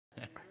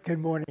Good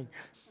morning.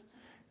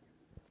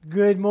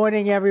 Good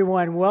morning,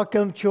 everyone.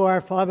 Welcome to our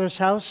Father's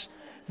house.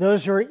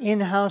 Those who are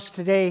in-house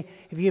today,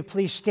 if you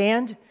please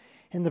stand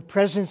in the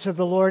presence of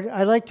the Lord.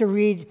 I'd like to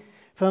read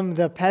from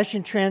the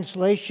Passion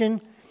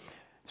Translation,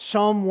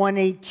 Psalm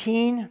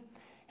 118.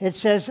 It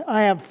says,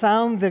 I have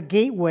found the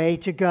gateway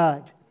to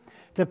God,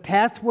 the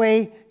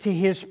pathway to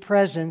His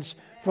presence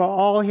for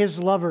all His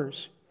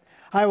lovers.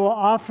 I will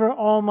offer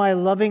all my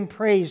loving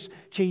praise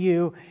to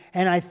you,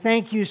 and I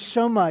thank you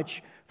so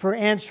much for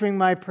answering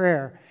my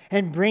prayer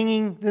and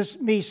bringing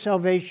me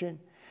salvation.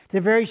 The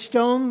very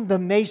stone the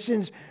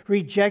masons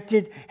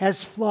rejected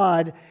as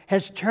flawed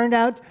has turned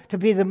out to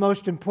be the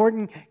most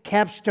important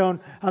capstone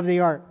of the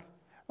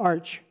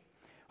arch,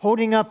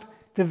 holding up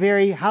the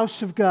very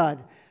house of God.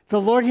 The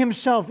Lord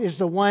Himself is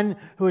the one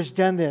who has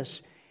done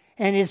this,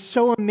 and it's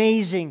so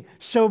amazing,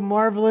 so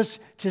marvelous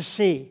to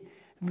see.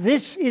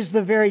 This is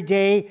the very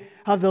day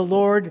of the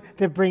Lord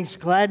that brings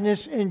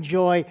gladness and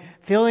joy,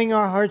 filling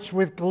our hearts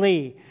with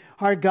glee.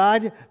 Our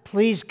God,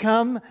 please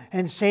come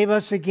and save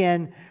us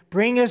again.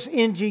 Bring us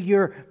into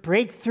your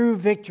breakthrough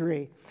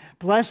victory.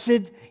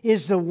 Blessed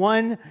is the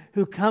one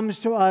who comes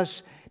to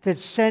us, the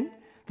sent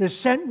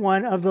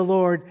one of the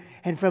Lord.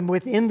 And from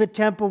within the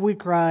temple we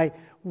cry,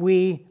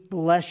 we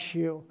bless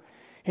you.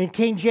 In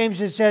King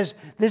James it says,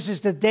 this is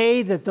the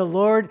day that the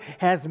Lord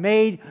hath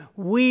made.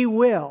 We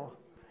will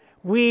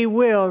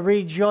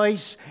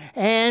rejoice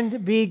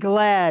and be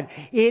glad.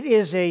 It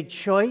is a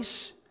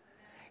choice.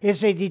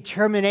 It's a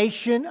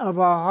determination of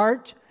our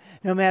heart.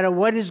 No matter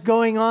what is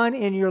going on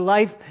in your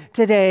life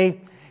today,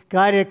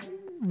 God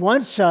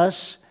wants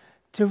us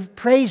to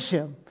praise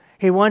Him.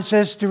 He wants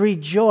us to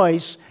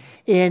rejoice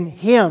in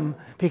Him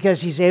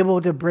because He's able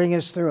to bring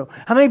us through.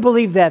 How many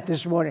believe that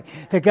this morning?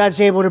 That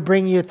God's able to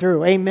bring you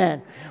through?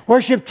 Amen.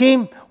 Worship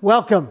team,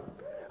 welcome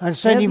on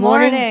Sunday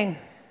morning.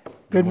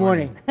 Good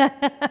morning.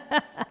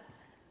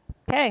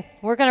 Okay,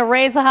 we're going to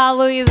raise a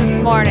hallelujah this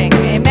morning.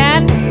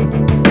 Amen.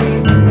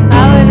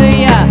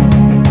 Hallelujah.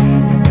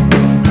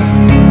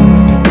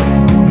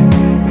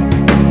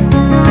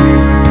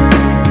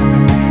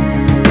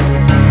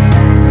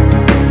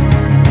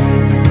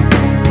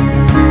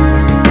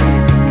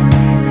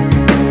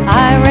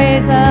 I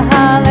raise a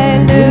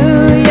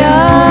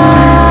hallelujah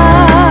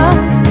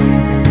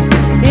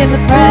in the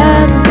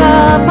presence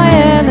of my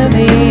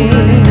enemies.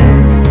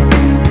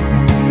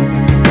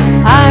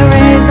 I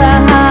raise a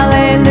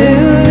hallelujah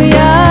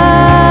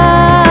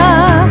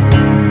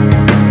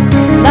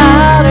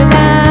louder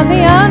than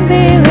the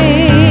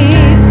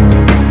unbelief.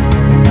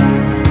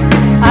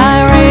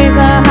 I raise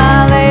a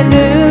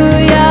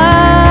hallelujah.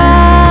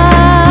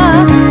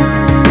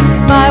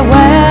 My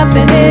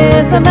weapon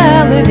is a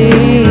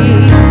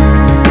melody.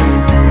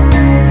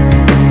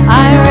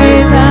 I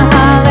raise a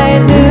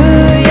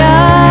hallelujah.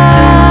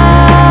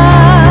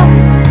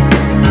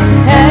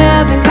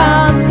 Heaven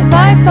comes to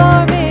fight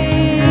for me.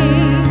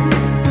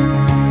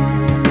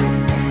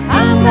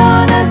 I'm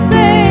gonna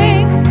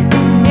sing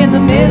in the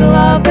middle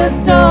of the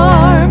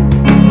storm.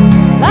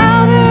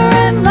 Louder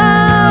and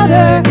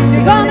louder,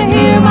 you're gonna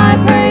hear my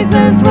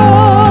praises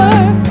roar.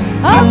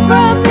 Up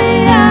from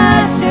the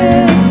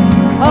ashes,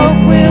 hope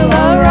will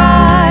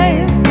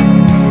arise.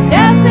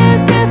 Death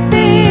is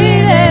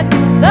defeated,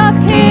 the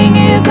King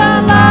is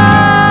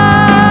alive.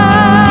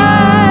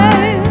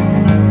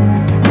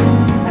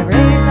 I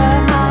raise a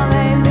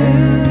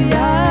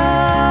hallelujah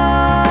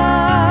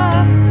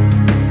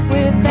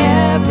with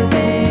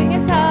everything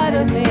inside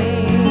of me.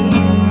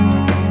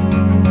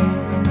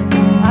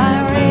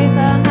 I raise a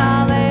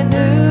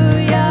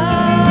hallelujah.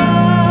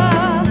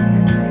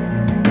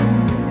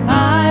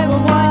 I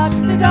will watch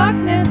the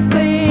darkness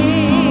flee.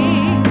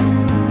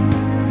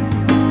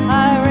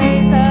 I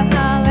raise a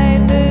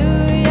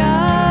hallelujah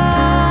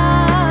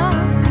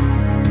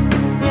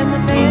in the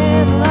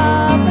middle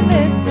of the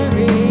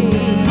mystery.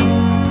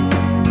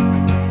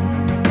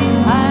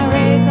 I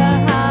raise a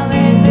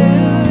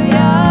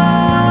hallelujah.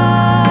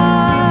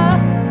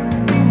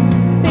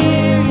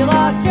 Fear, you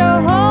lost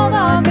your hold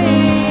on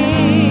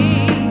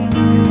me.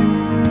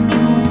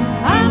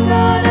 I'm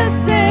gonna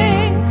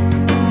sing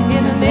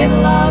in the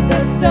middle of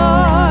the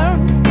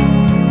storm.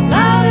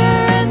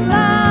 Louder and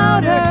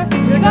louder,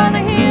 you're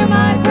gonna hear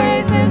my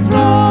praises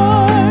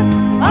roar.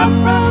 Up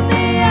from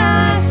the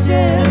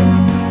ashes,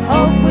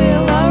 hope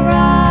will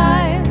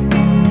arise.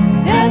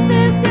 Death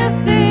is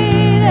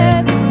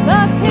defeated,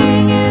 the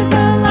King is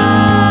alive.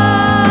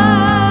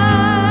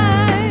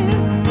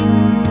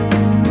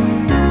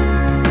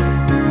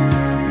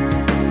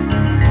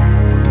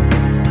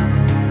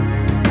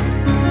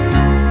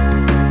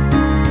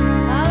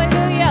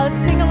 Hallelujah. Let's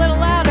sing a little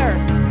louder.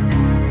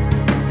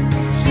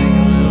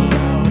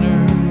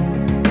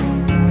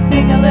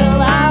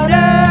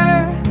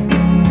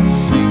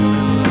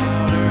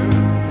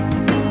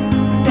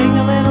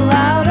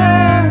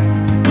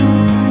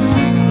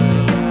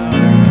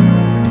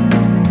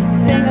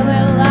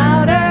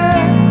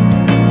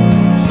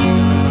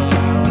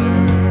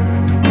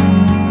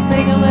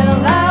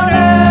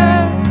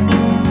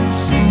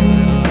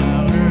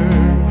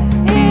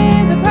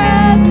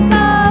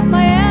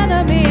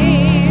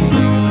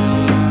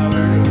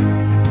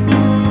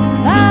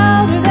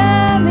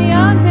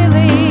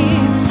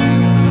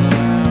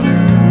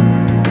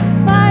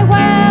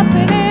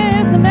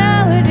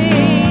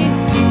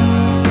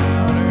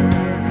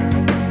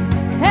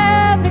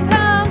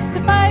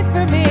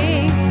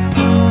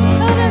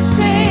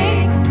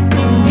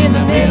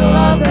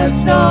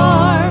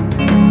 storm.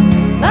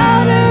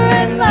 Louder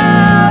and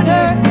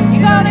louder,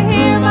 you're gonna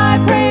hear my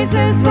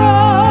praises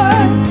roar.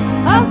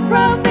 Up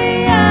from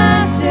the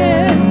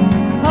ashes,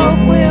 hope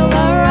will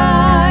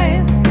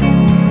arise.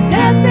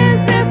 Death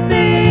is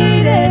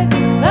defeated,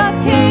 the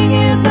King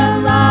is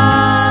alive.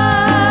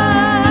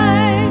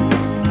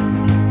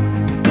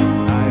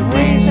 I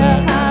raise a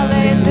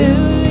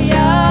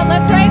hallelujah.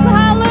 Let's raise a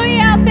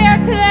hallelujah out there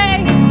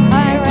today.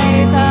 I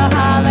raise a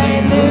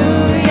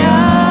hallelujah.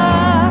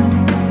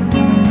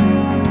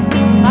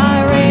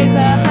 I raise a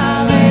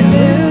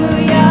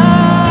hallelujah.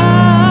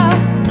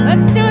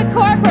 Let's do it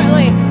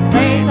corporately.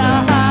 Raise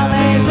a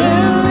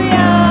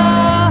hallelujah.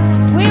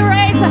 We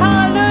raise a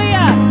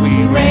hallelujah.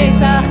 We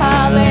raise a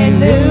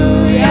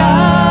hallelujah.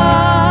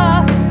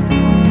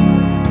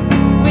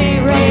 We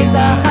raise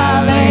a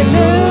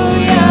hallelujah.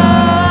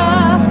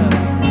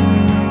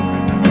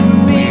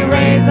 We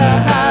raise a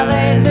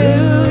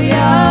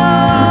hallelujah.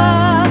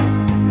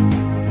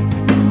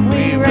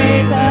 We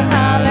raise a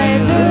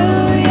hallelujah.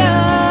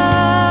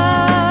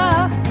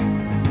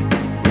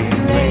 We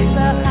raise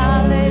a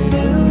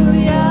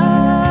hallelujah.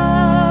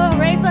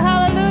 Raise a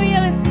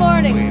hallelujah this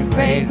morning. We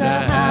raise a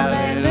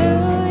hallelujah.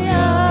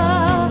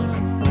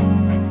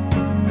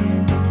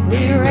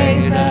 We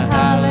raise a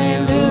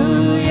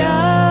hallelujah.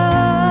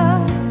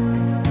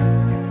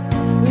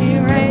 We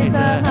raise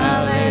a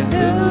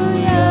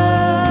hallelujah.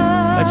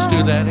 Let's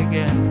do that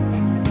again.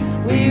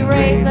 We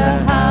raise a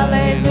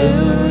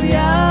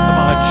hallelujah. Come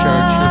on,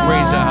 church,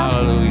 raise a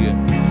hallelujah.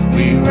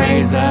 We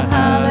raise a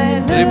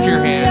hallelujah. Lift your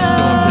hands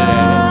to him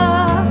today.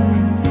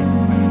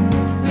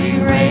 We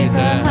raise a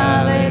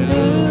hallelujah.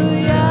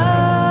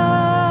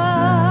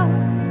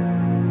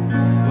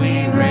 We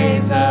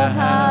raise a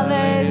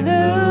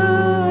hallelujah.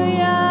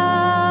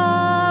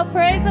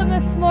 Praise him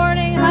this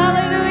morning.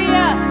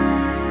 Hallelujah.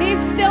 He's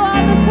still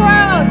on the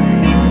throne.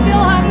 He's still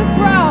on the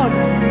throne.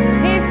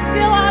 He's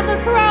still on the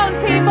throne,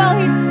 people.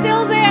 He's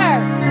still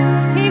there.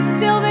 He's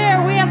still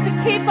there. We have to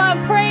keep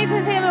on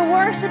praising him and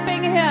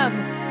worshiping him,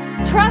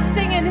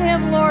 trusting in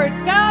him, Lord.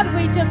 God,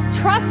 we just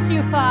trust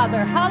you,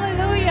 Father.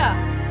 Hallelujah.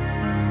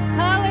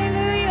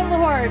 Hallelujah,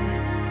 Lord.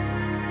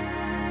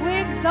 We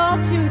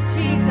exalt you,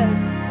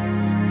 Jesus.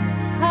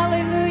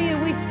 Hallelujah.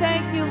 We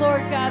thank you,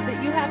 Lord God,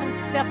 that you haven't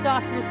stepped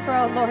off your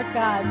throne, Lord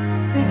God,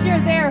 because you're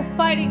there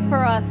fighting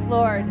for us,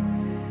 Lord.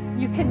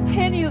 You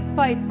continue to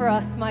fight for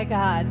us, my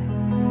God.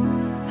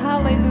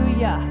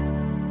 Hallelujah.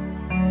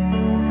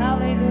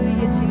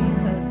 Hallelujah,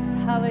 Jesus.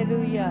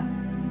 Hallelujah.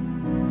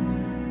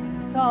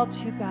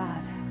 Exalt you,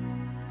 God.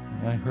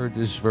 I heard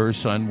this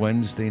verse on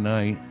Wednesday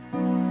night,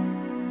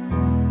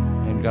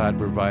 and God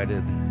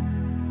provided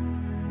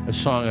a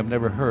song I've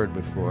never heard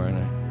before, and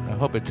I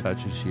hope it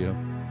touches you.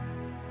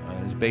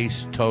 It's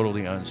based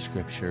totally on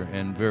Scripture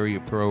and very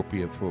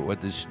appropriate for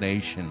what this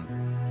nation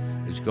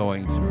is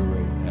going through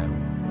right now.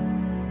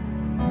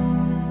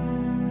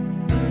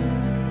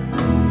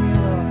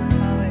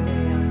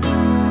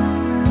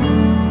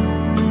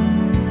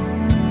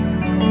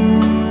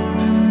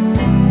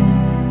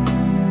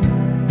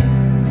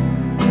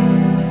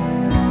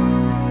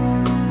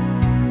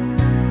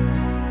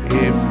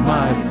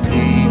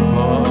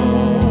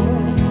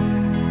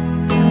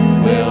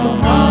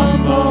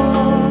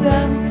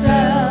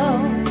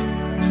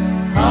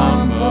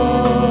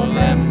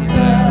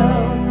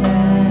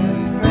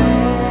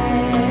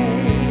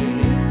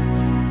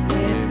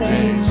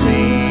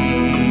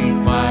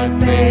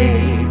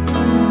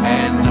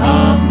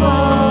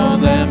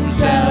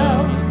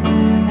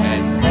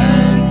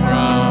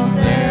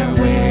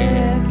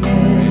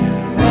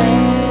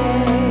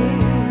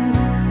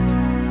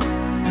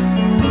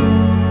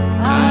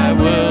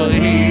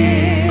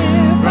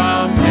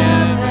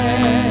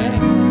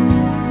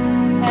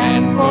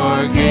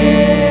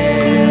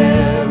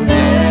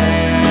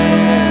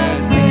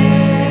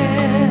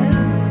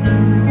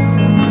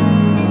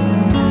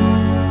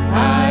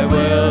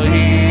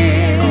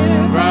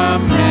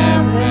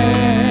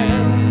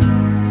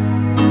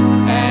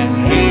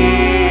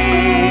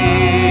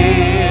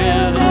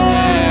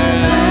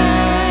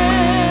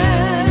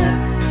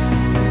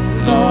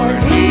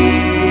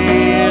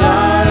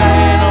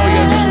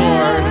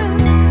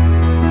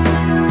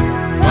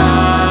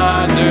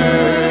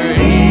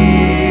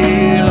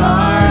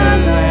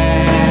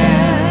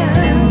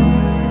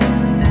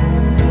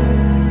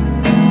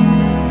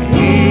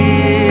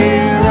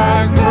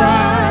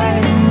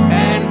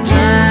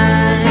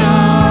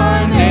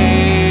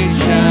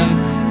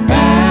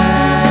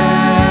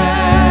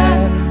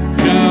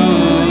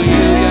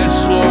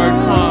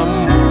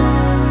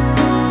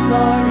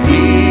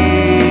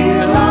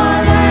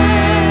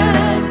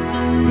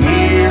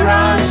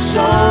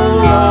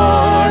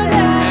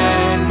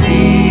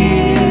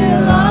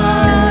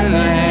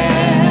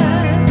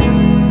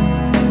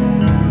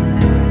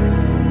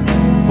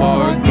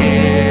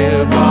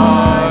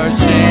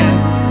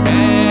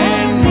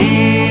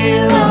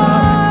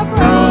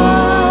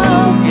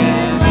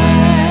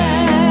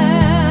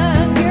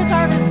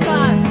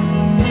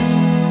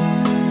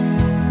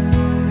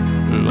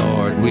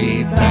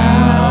 We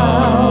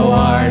bow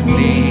our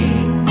knee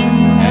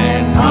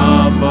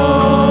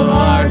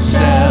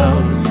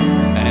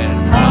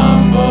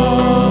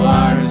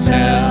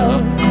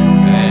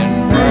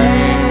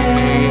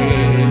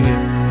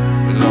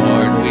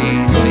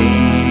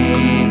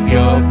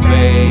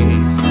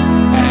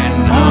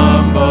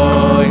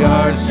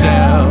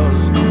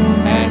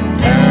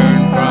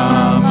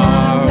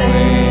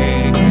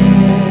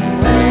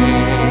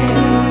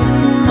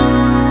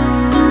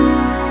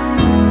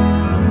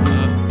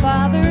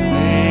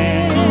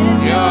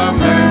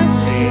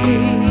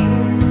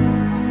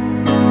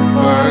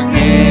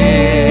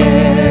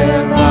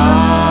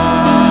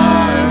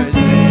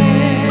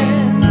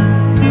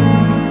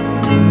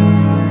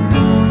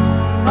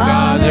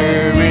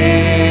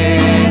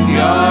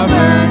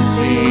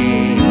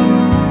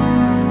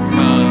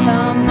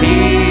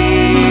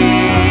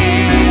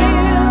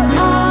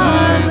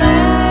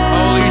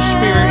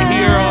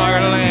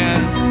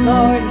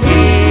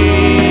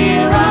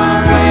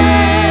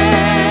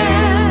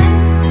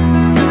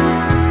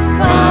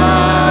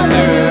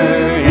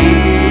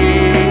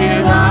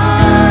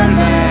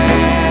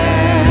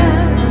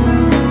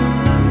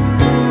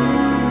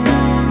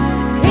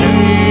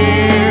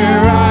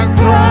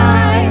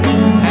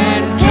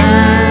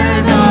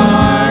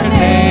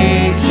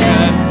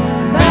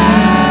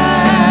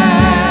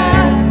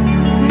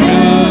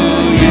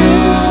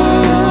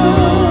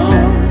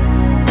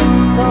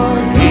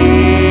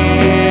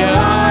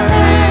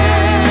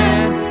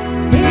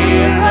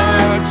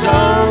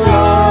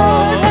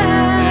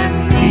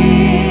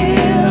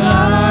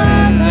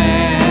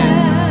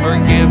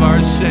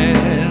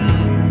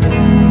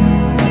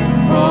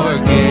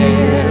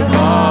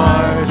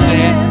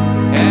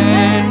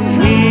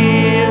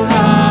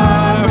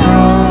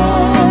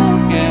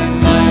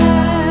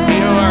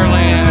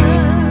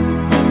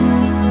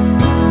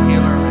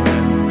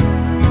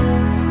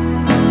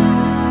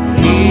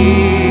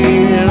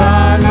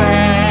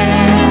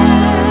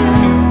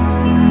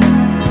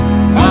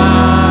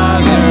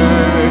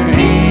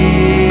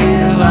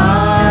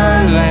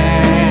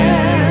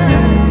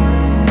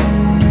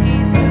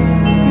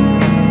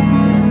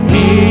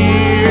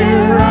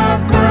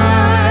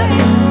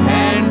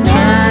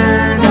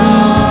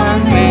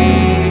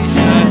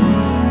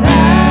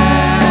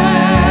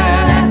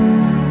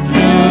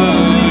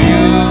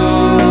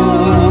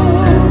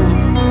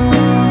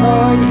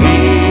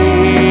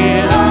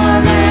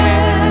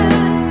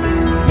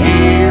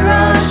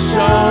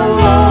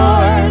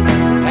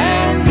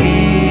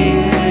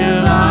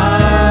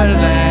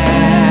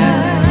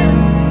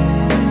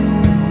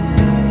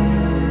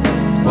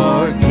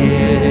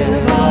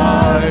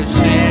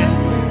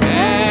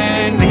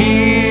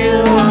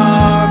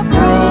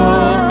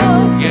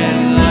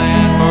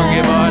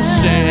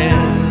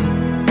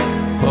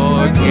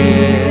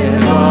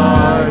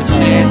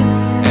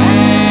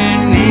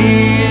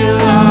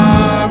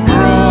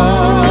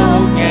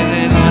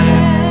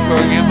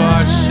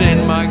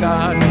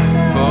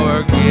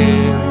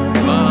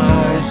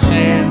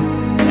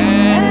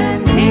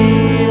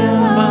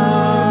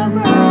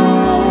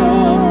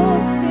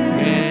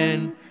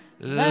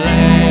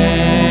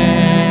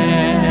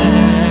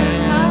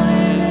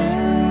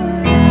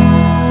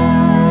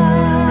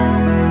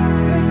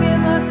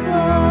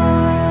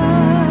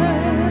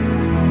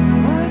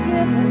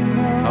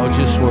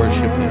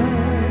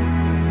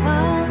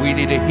We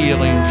need a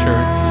healing,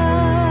 church.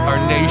 Our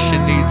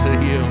nation needs a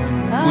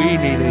healing. We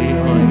need a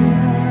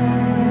healing.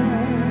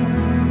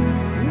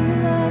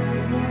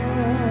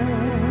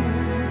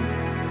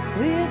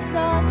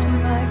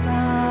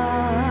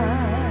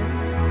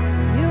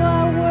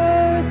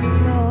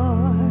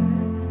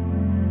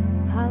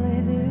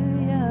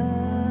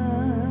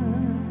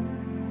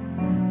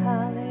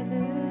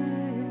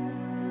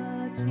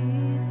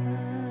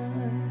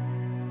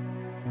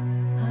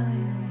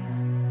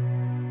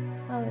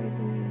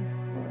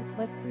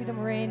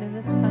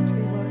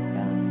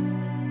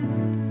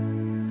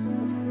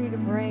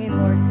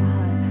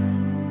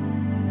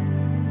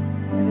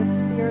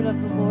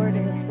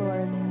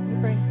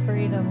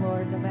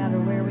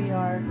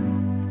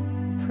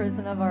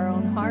 Prison of our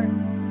own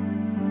hearts,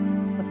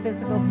 a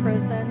physical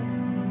prison,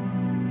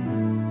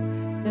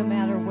 no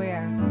matter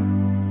where,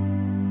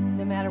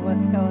 no matter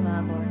what's going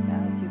on, Lord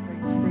God, you bring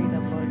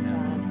freedom, Lord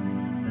God.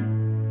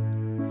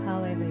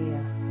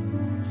 Hallelujah.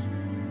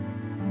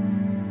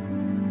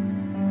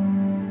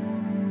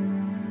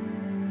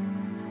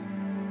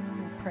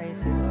 We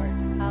praise you,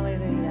 Lord.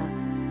 Hallelujah.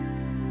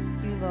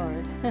 You,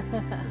 Lord.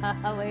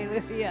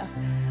 Hallelujah.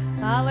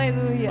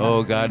 Hallelujah.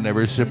 Oh, God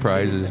never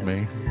surprises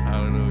me.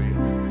 Hallelujah.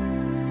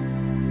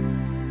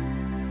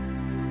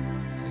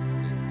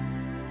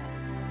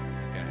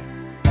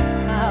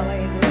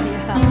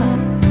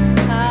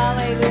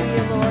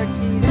 Hallelujah, Lord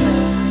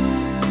Jesus.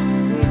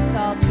 We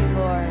exalt you,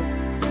 Lord.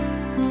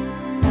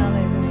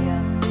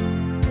 Hallelujah.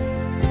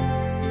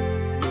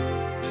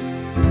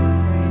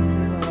 Praise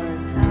you, Lord.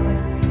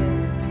 Hallelujah.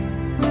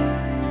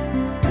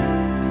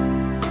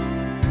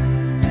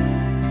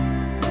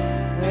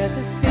 Where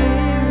the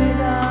Spirit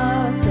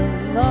of the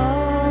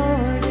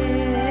Lord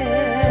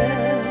is,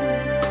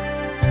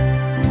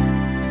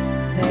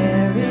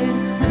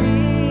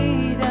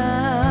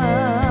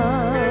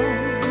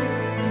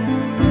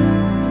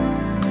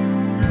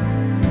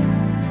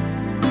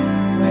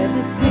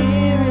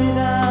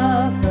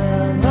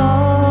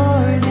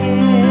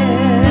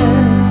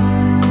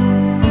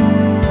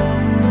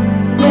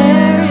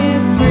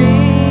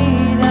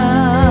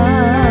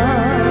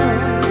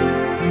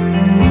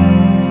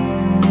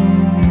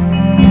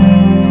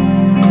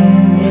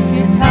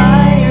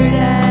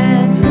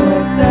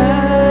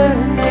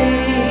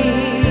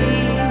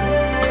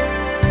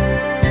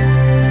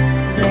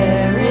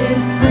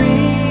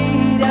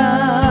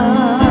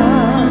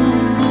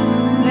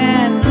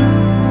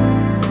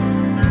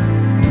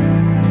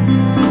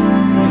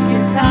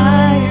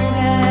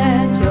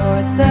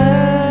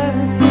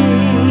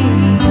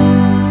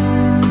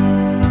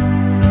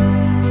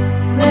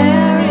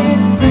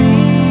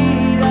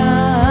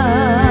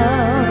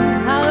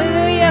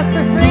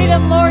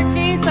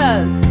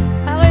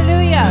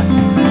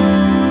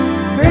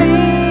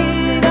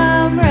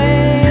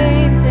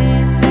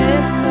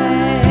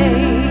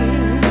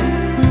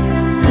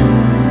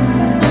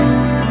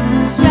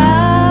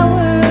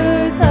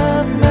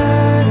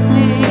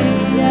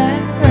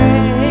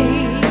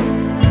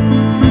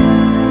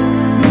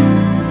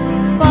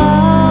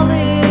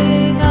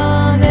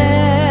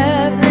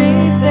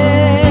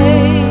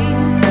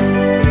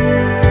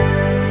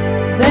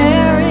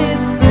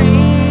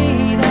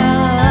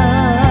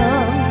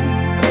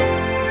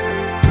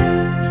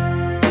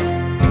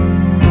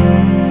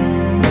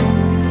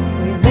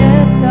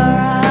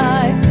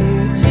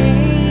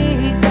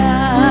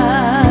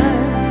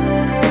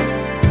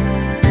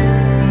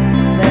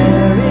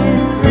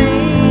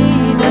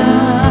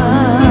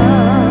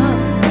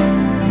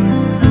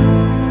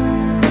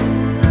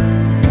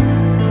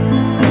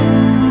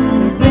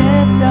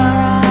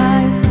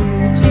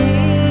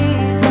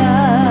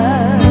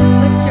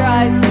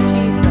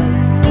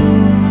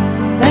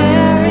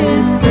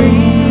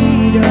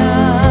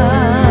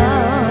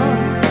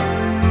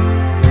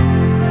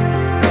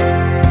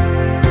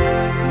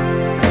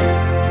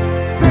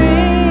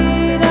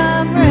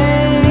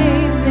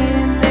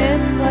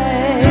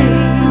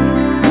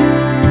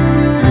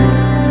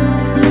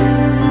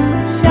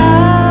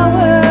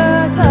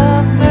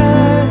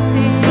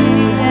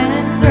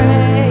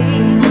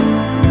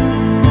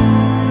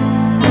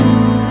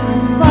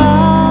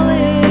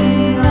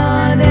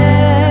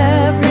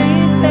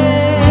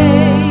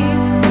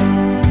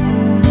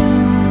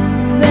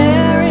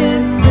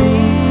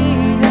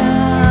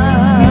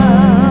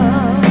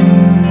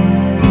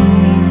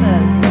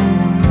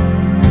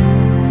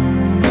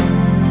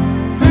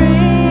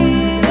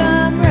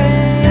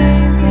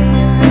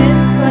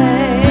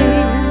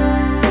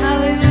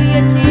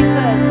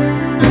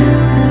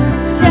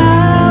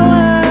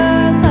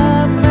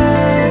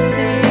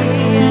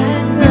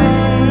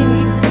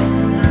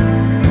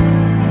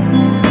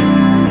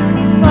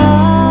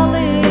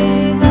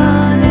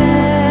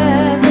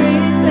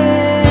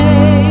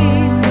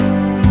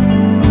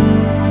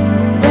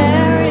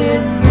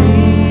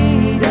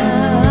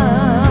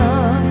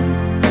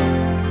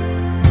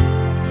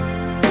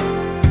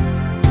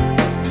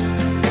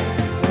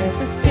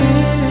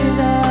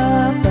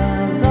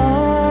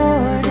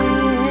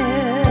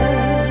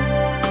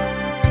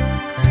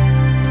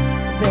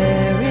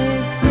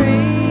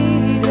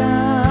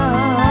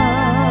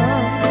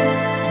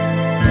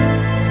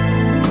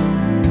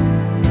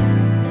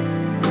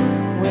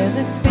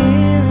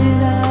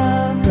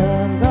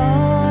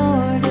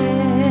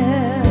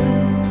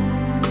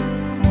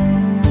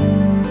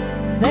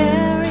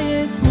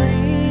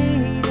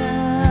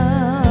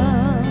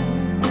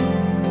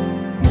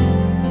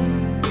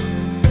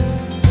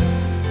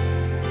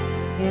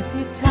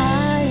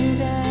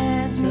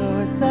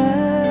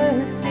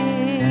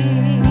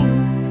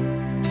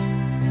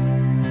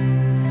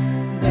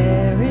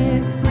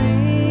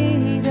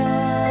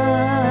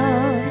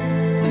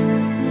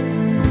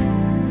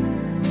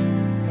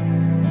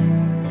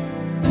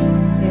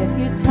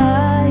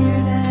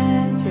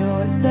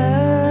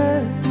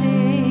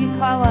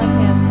 call on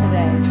him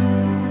today.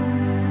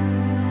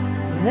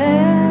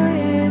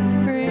 There is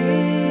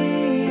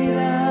freedom.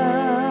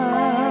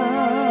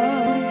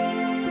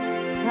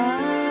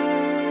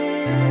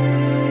 Hallelujah.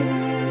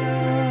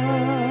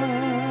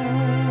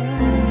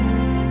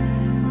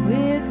 We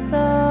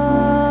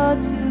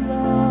exalt you,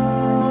 Lord.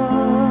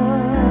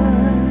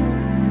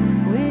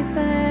 We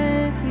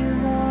thank you,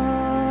 Lord.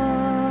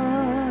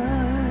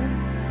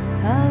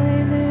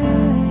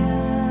 Hallelujah.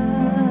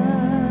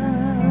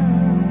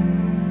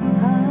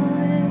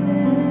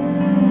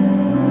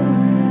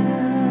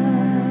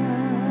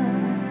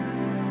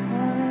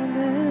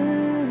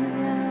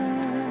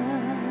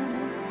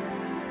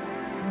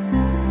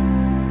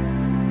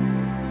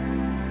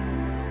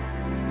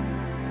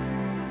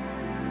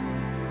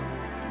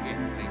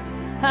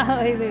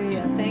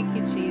 Hallelujah. Thank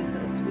you,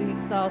 Jesus. We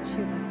exalt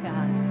you, my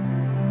God.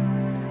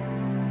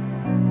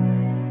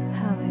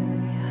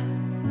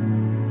 Hallelujah.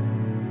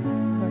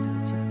 Lord,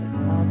 we just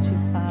exalt you,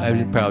 Father.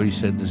 I've probably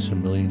said this a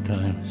million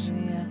times.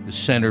 Hallelujah. The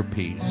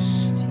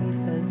centerpiece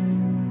Jesus.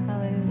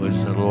 Hallelujah.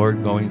 was the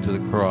Lord going to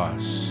the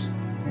cross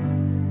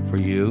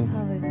for you,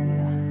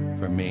 Hallelujah.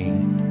 for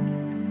me,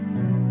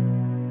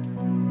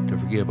 to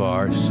forgive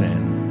our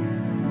sin.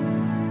 Jesus.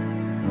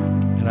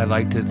 And I'd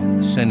like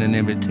to send an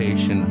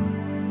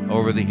invitation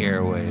over the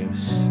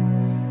airwaves.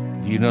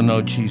 If you don't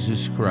know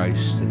Jesus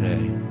Christ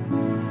today,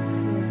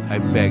 I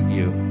beg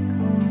you,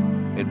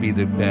 it'd be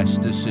the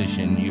best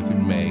decision you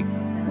can make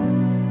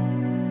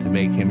to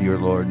make him your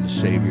Lord and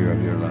Savior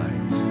of your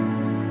life.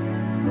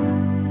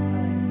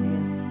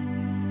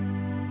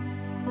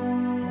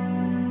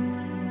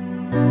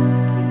 Thank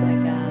you, my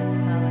God.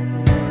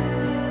 Hallelujah.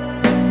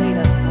 Lead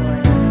us,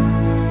 Lord.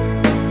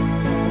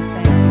 We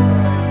thank you,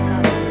 Lord.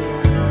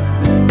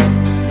 Hallelujah.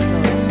 Thank you,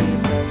 Lord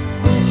Jesus.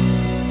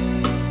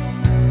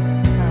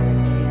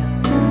 Hallelujah.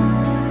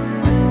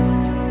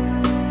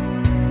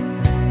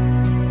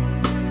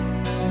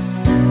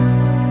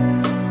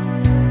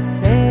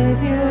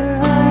 Savior,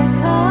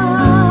 I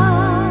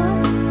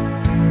come,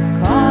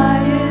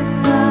 quiet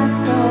my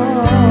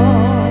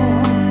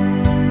soul.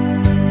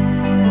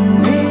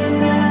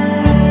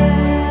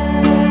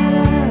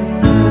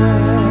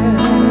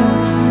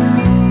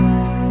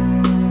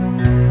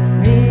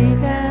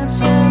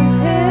 Redemption's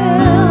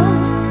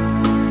hill,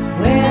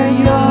 where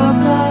your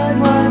blood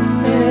was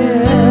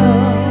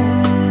spilled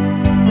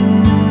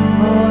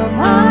for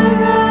my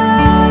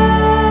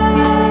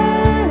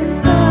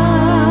ransom.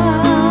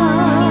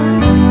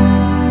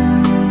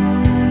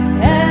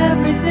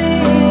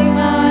 Everything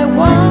I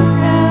once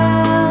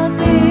held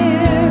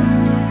dear,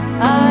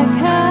 I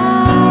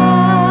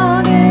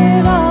count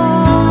it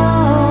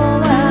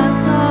all as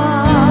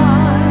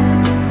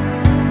lost.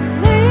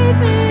 Lead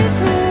me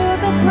to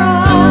the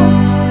cross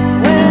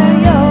where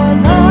your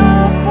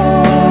love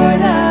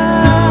poured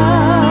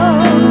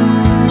out.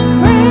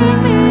 Bring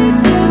me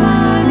to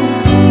my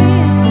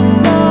knees,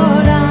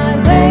 Lord, I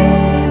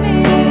lay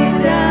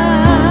me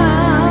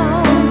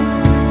down.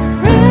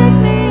 Rid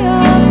me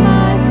of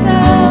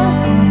myself,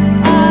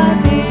 I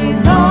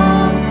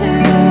belong to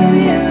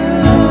you.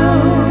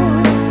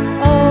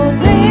 Oh,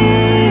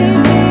 lead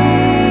me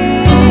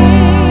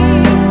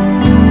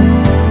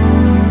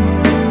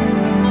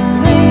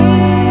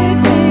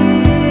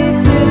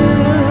to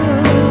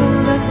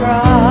the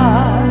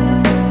cross.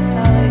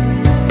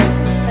 Hallelujah,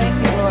 Jesus. Thank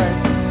you, Lord.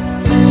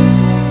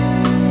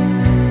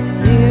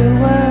 You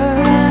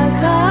were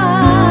as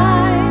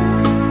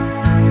I,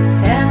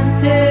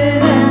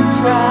 tempted and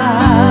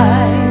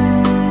tried.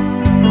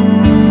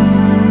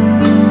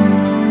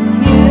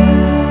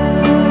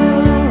 Human.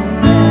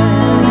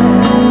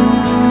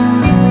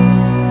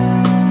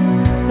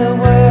 The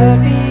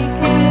Word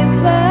became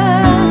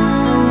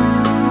flesh,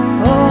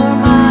 bore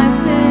my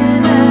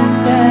sin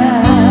and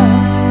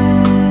death.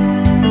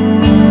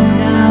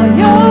 Now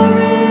you're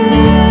risen.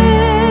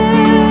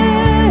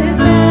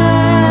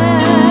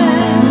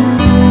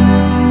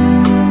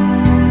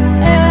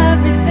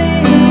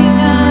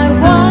 Everything I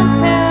once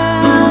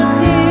held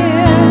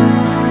dear,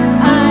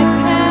 I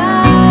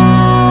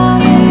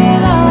count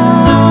it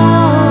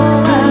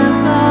all as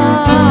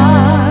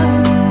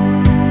lost.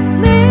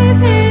 Lead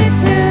me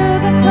to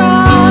the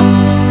cross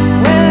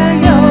where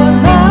your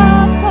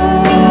love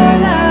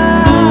poured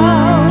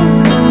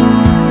out.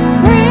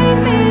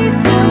 Bring me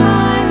to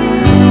my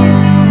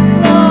knees,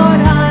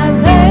 Lord, I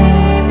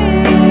lay me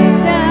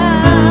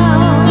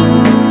down.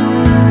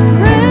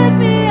 Rid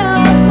me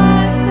of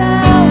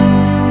myself,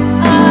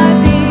 I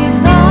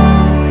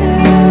belong to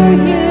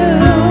you.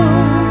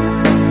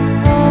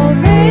 Oh,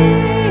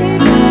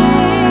 lead me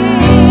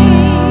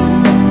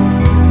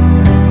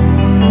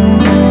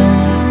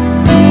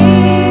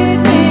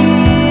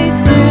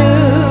to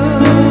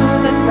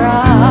the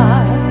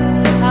cross.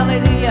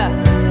 Hallelujah.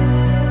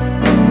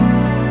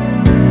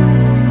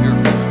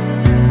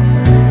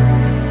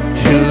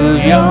 To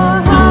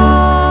your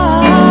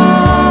heart,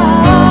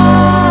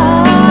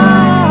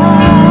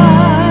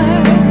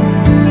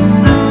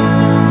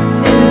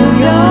 to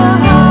your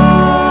heart,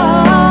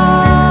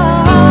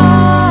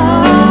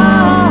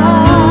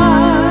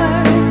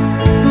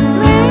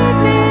 lead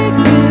me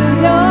to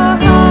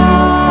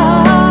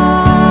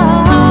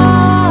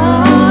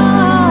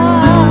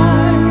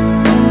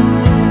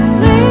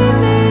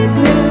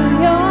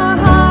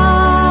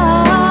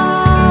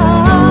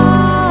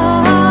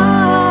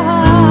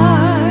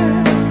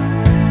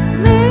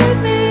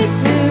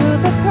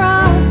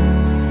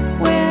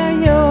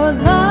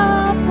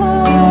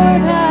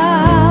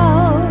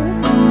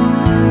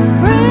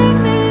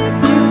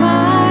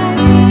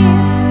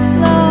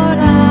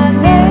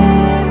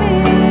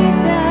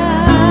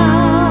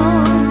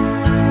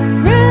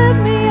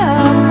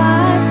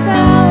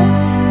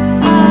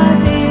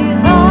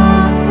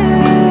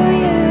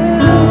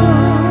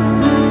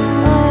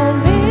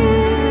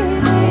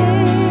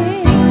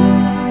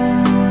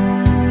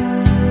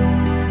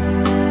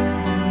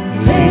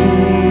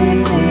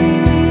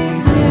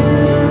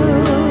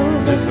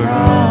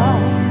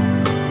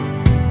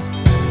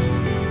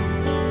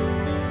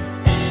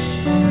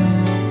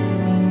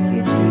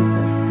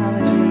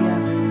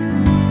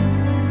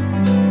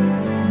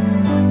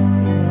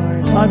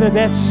Father,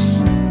 that's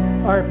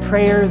our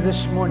prayer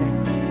this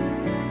morning,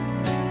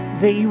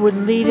 that you would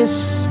lead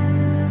us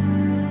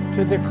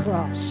to the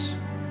cross.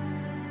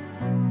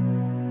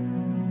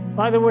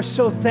 Father, we're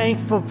so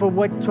thankful for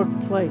what took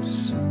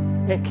place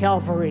at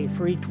Calvary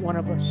for each one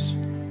of us.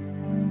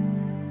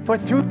 For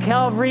through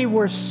Calvary,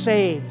 we're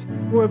saved,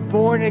 we're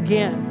born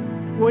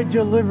again, we're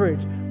delivered,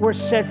 we're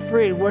set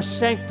free, we're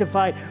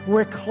sanctified,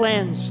 we're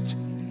cleansed.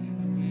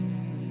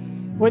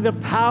 Where the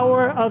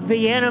power of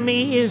the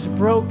enemy is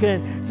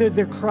broken through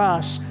the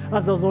cross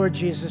of the Lord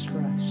Jesus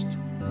Christ.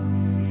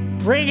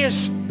 Bring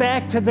us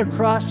back to the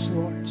cross,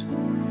 Lord,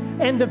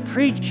 and the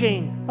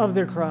preaching of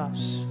the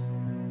cross,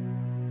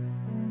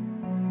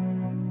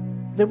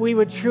 that we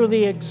would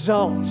truly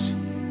exalt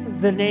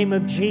the name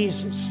of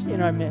Jesus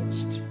in our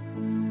midst.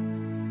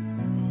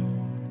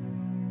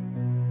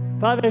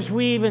 Father, as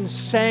we even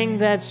sang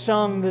that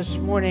song this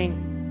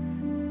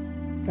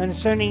morning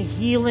concerning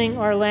healing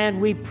our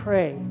land, we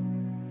pray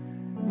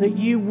that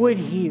you would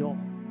heal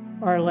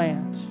our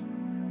land.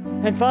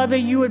 And Father,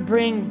 you would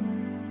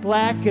bring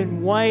black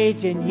and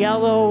white and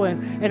yellow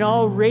and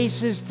all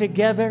races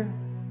together.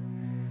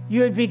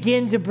 You would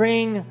begin to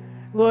bring,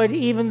 Lord,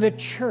 even the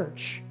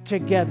church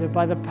together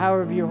by the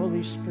power of your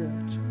Holy Spirit.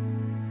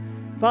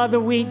 Father,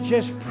 we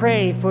just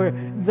pray for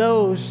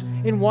those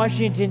in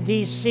Washington,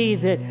 D.C.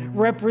 that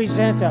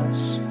represent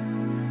us.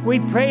 We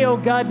pray, oh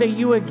God, that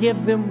you would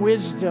give them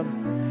wisdom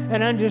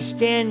and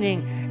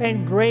understanding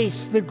and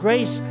grace. The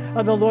grace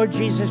of the Lord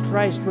Jesus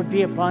Christ would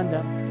be upon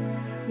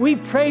them. We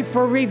pray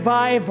for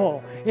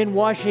revival in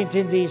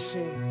Washington, D.C.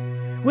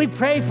 We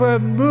pray for a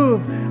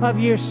move of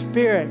your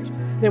Spirit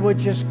that would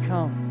just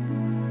come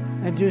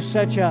and do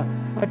such a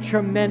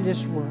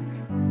tremendous work.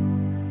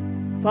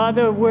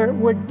 Father,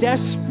 we're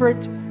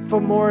desperate for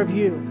more of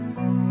you.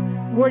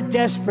 We're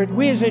desperate.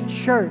 We as a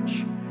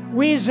church,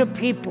 we as a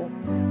people,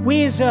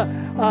 we as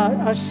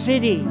a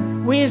city,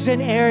 we as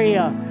an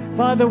area,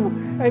 Father,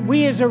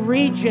 we as a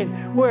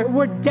region,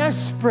 we're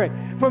desperate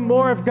for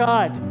more of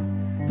God.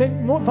 That,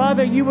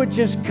 Father, you would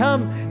just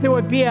come. There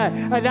would be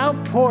an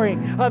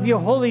outpouring of your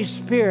Holy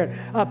Spirit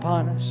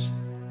upon us.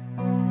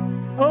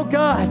 Oh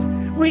God,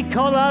 we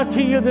call out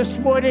to you this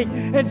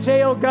morning and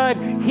say, oh God,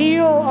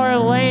 heal our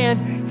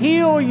land,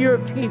 heal your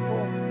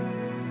people.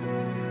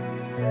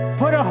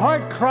 Put a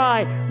heart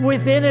cry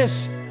within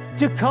us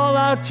to call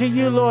out to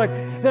you, Lord,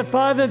 that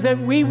Father, that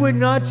we would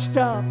not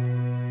stop.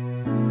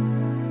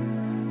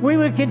 We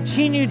would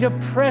continue to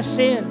press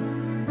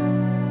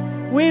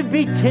in. We'd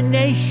be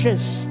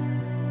tenacious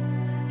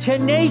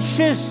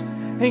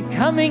in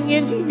coming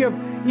into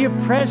your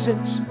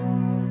presence.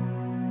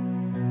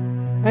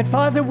 And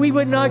Father, we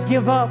would not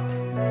give up.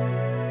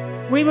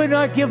 We would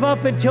not give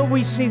up until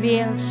we see the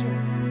answer.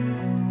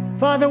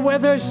 Father,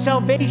 whether it's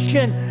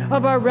salvation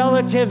of our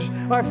relatives,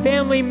 our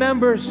family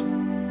members,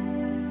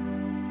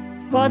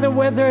 Father,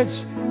 whether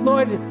it's,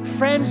 Lord,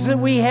 friends that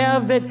we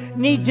have that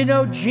need to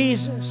know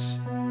Jesus,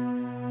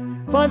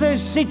 Father,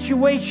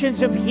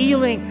 situations of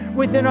healing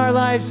within our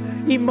lives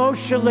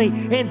emotionally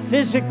and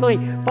physically,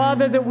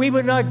 Father, that we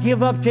would not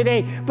give up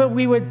today, but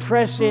we would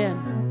press in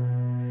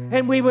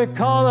and we would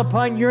call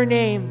upon your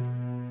name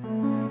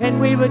and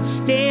we would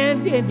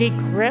stand and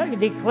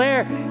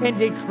declare and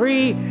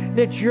decree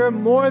that you're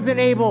more than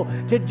able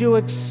to do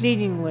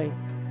exceedingly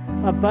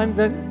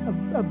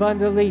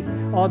abundantly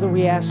all that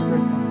we ask or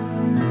think.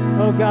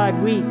 Oh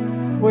God,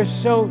 we're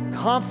so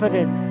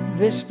confident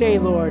this day,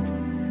 Lord,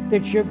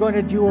 that you're going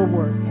to do a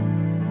work.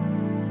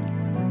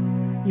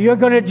 You're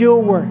going to do a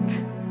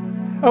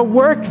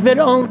work that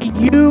only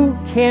you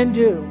can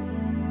do.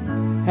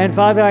 And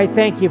Father, I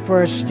thank you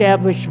for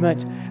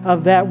establishment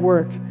of that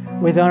work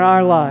within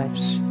our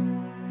lives.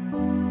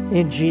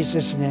 In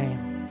Jesus'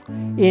 name.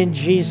 In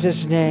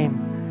Jesus'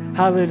 name.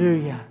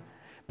 Hallelujah.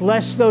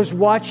 Bless those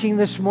watching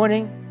this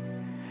morning.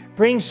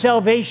 Bring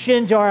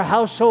salvation to our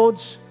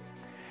households.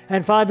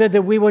 And Father,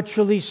 that we will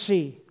truly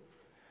see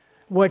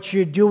what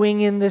you're doing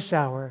in this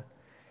hour,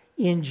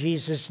 in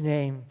Jesus'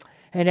 name.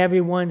 And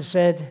everyone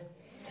said,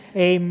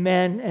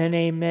 amen and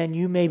amen.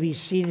 You may be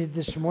seated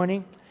this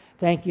morning.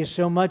 Thank you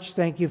so much.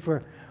 Thank you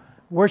for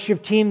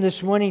worship team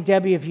this morning.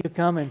 Debbie, if you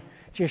come and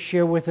just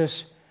share with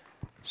us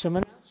some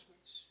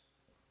announcements.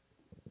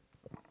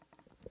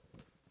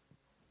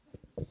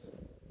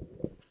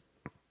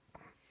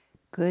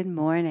 Good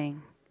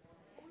morning.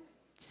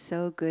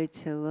 So good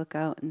to look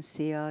out and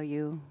see all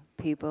you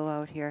people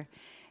out here.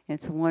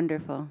 It's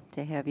wonderful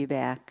to have you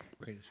back.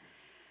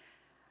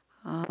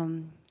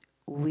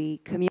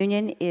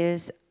 Communion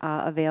is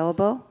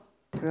available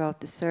throughout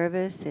the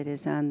service. It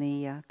is on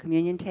the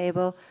communion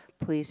table.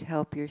 Please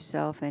help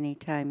yourself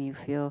anytime you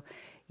feel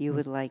you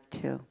would like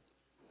to.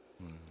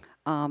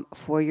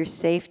 For your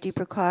safety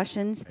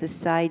precautions, the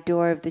side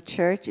door of the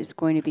church is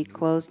going to be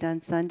closed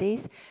on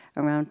Sundays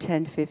around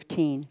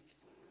 10:15.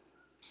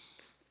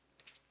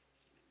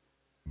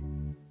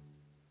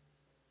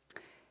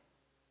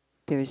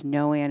 There's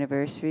no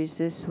anniversaries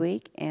this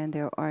week, and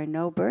there are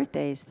no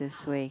birthdays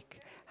this week.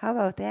 How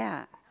about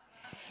that?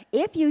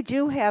 If you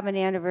do have an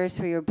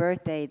anniversary or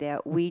birthday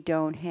that we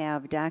don't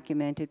have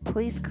documented,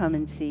 please come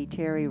and see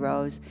Terry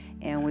Rose,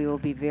 and we will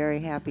be very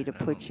happy to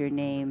put your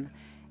name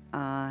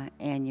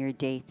and your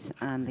dates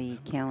on the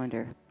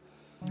calendar.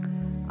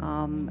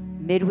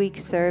 Midweek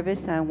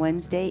service on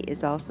Wednesday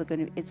is also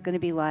going to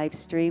be live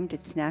streamed.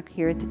 It's not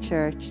here at the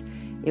church.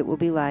 It will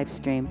be live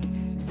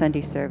streamed.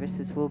 Sunday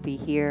services will be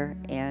here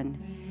and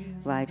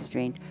live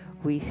streamed.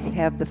 We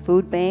have the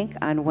food bank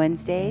on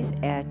Wednesdays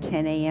at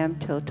 10 a.m.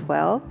 till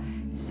 12.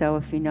 So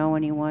if you know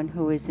anyone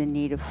who is in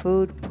need of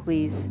food,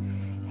 please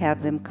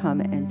have them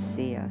come and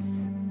see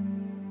us.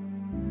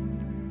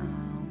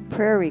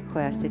 Prayer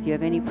requests. If you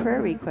have any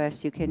prayer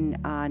requests, you can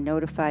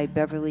notify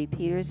Beverly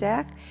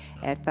Peterzak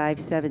at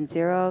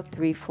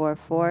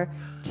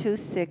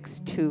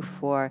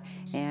 570-344-2624.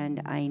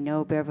 And I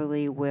know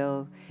Beverly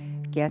will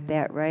get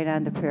that right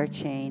on the prayer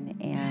chain,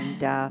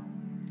 and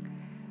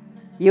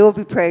you will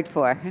be prayed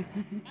for,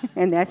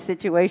 and that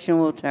situation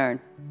will turn.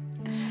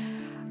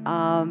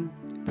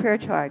 Prayer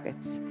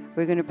targets.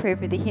 We're going to pray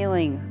for the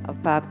healing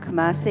of Bob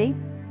Kamasi,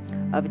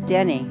 of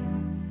Denny,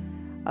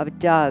 of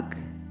Doug,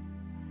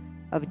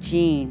 of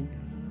Jean,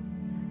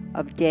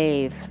 of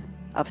Dave,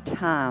 of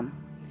Tom.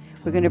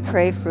 We're going to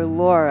pray for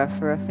Laura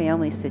for a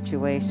family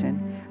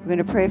situation. We're going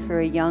to pray for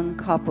a young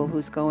couple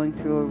who's going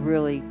through a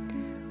really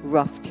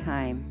rough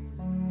time.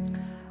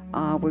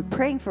 We're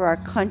praying for our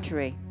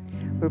country.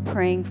 We're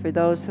praying for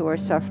those who are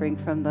suffering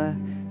from the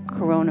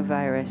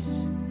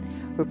coronavirus.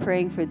 We're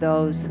praying for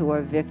those who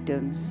are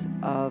victims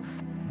of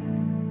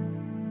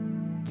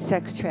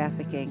sex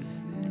trafficking,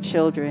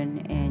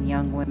 children and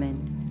young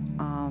women.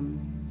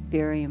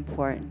 Very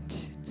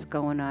important. It's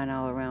going on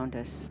all around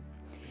us.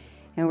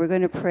 And we're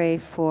going to pray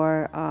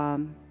for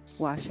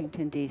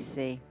Washington,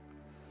 D.C.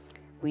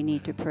 We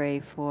need to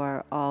pray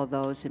for all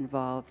those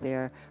involved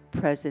there,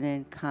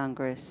 President,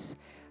 Congress,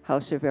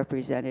 House of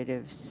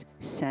Representatives,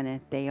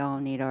 Senate. They all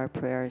need our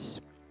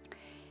prayers.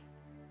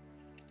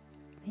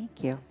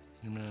 Thank you.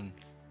 Amen.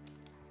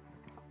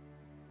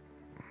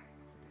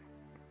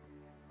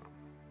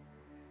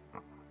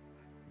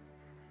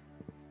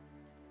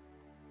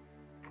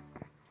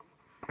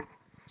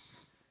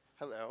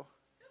 Hello.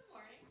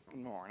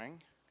 Good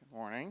morning. Good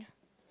morning.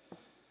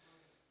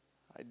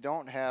 I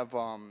don't have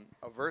a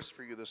verse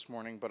for you this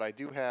morning, but I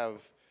do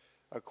have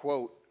a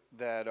quote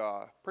that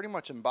pretty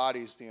much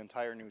embodies the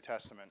entire New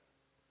Testament.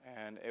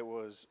 And it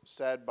was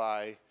said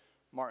by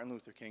Martin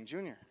Luther King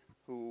Jr.,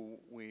 who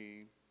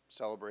we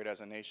celebrate as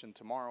a nation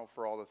tomorrow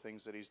for all the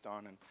things that he's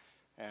done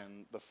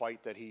and the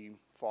fight that he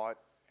fought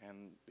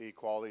and the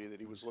equality that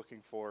he was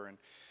looking for. And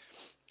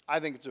I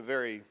think it's a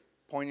very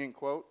poignant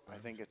quote. I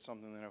think it's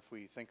something that if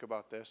we think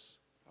about this,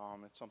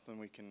 it's something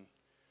we can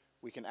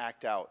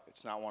act out.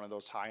 It's not one of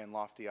those high and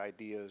lofty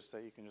ideas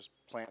that you can just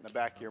plant in the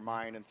back of your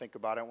mind and think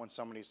about it when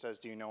somebody says,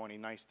 do you know any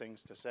nice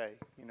things to say?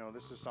 You know,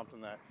 this is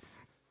something that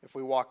if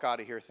we walk out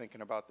of here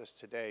thinking about this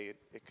today,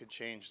 it could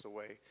change the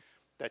way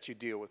that you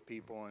deal with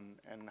people and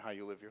how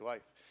you live your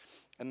life.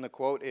 And the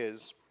quote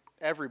is,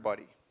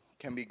 everybody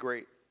can be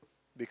great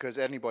because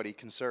anybody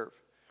can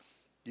serve.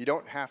 You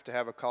don't have to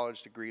have a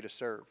college degree to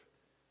serve.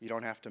 You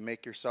don't have to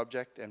make your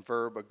subject and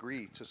verb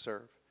agree to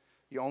serve.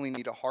 You only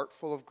need a heart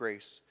full of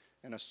grace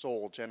and a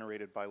soul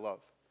generated by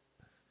love.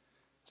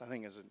 So I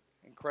think it's an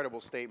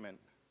incredible statement.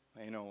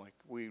 You know, like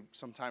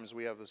sometimes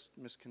we have this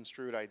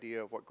misconstrued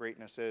idea of what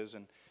greatness is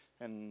and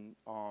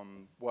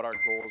what our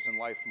goals in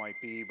life might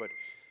be. But,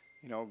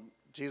 you know,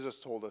 Jesus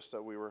told us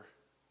that we were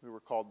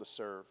called to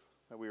serve,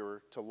 that we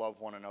were to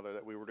love one another,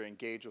 that we were to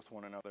engage with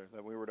one another,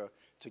 that we were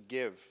to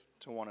give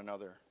to one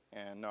another.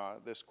 And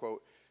this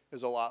quote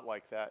is a lot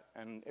like that.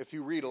 And if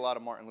you read a lot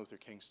of Martin Luther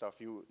King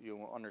stuff,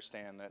 you'll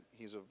understand that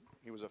he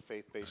was a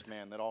faith-based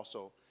man that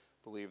also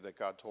believed that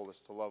God told us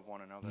to love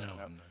one another, and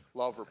that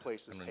love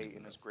replaces hate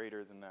and is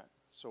greater than that.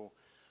 So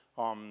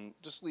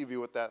just leave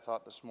you with that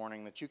thought this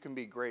morning, that you can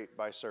be great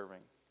by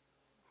serving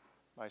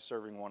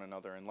one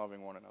another and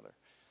loving one another.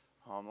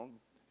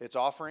 It's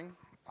offering.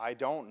 I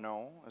don't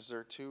know. Is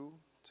there two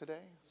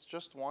today? It's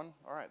just one?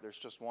 All right, there's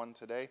just one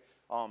today.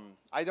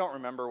 I don't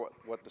remember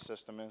what the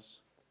system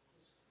is.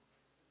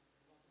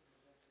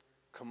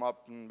 Come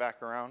up and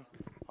back around.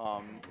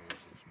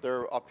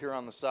 They're up here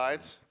on the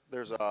sides.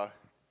 There's a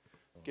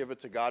Give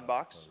It to God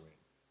box.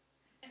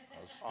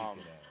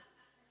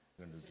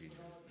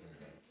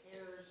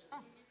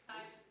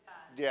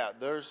 Yeah,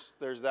 there's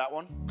that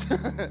one.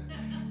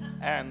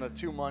 And the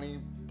two money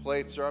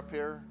plates are up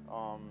here.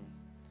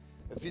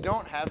 If you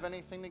don't have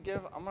anything to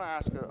give, I'm going to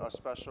ask a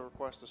special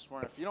request this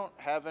morning. If you don't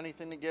have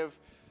anything to give,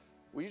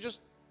 will you just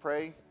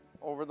pray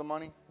over the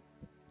money?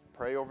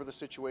 Pray over the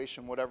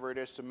situation, whatever it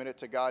is, submit it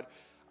to God.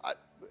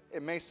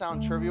 It may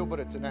sound trivial, but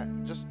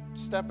just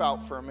step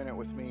out for a minute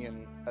with me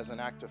and as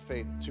an act of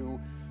faith to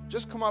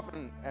just come up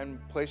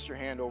and place your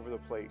hand over the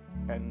plate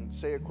and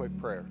say a quick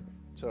prayer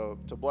to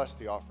bless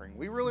the offering.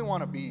 We really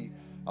want to be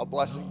a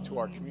blessing to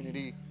our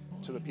community,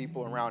 to the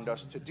people around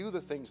us, to do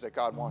the things that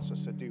God wants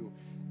us to do.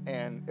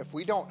 And if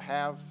we don't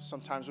have,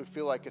 sometimes we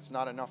feel like it's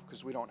not enough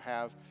because we don't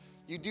have.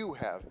 You do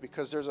have,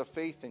 because there's a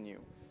faith in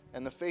you.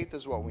 And the faith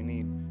is what we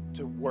need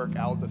to work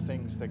out the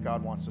things that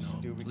God wants us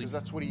to do, because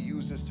that's what he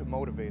uses to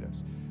motivate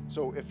us.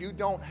 So if you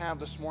don't have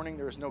this morning,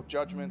 there is no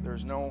judgment,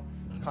 there's no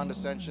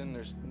condescension,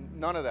 there's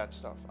none of that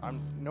stuff.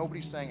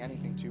 Nobody's saying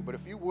anything to you, but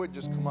if you would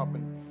just come up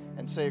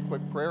and say a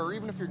quick prayer, or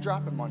even if you're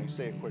dropping money,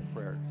 say a quick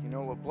prayer. You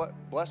know,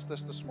 bless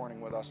this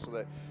morning with us so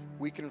that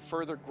we can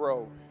further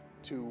grow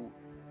to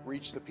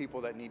reach the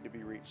people that need to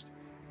be reached.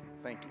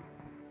 Thank you.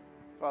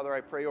 Father, I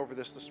pray over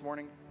this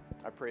morning.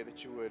 I pray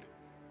that you would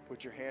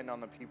put your hand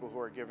on the people who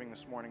are giving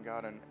this morning,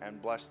 God,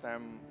 and bless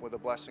them with a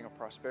blessing of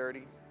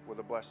prosperity, with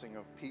a blessing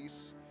of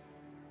peace,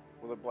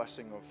 with a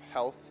blessing of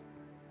health,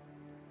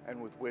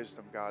 and with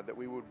wisdom, God, that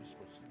we would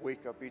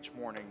wake up each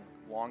morning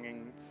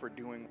longing for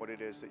doing what it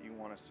is that you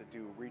want us to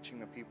do, reaching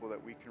the people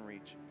that we can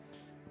reach.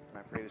 And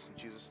I pray this in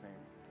Jesus' name.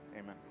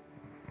 Amen.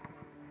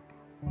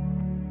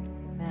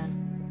 Amen.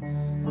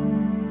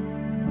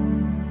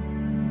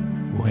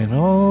 When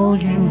all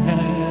you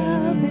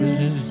have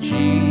is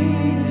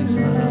Jesus.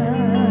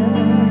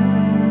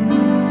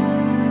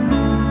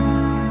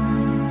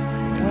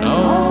 When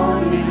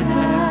all you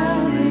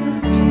have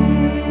is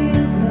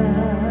Jesus.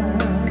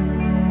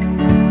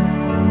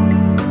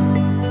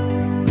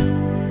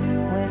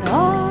 When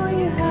all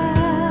you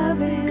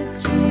have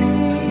is Jesus.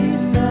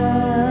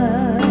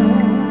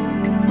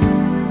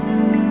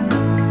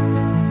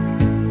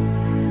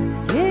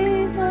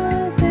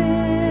 Jesus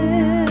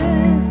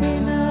is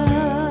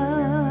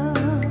enough.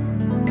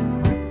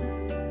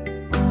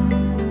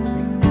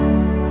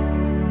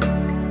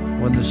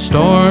 When the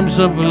storms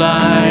of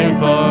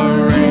life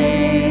are raging,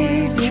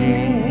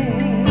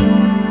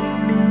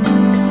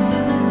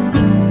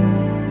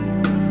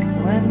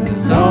 When the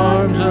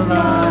storms of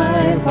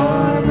life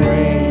are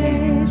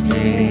raging,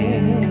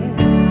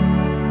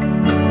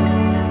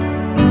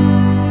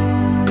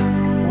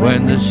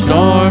 when the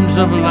storms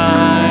of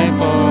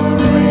life are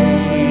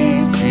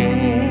raging,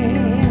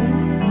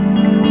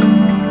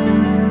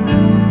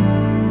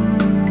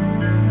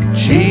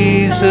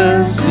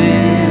 Jesus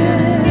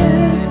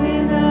is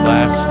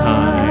last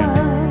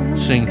time.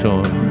 Sing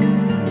to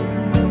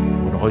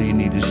him. When all you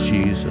need is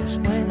Jesus.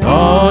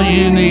 All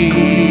you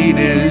need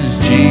is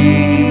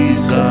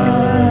Jesus.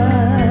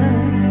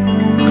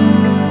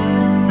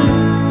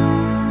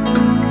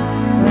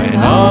 When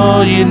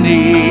all you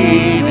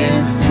need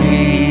is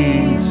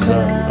Jesus.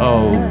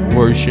 Oh,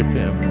 worship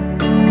him.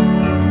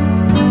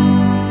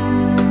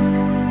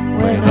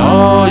 When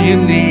all you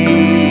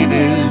need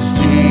is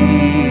Jesus.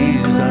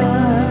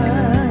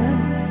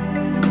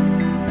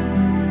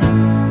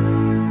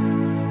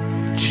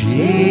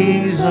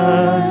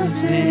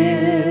 Jesus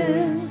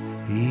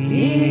is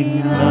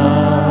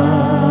enough.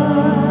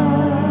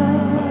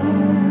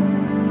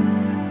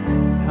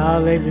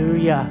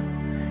 Hallelujah.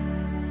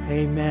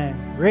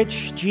 Amen.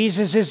 Rich,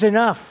 Jesus is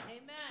enough.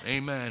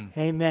 Amen.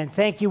 Amen.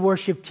 Thank you,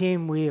 worship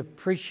team. We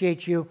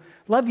appreciate you.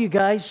 Love you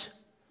guys.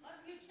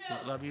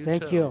 Love you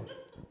Thank too. you.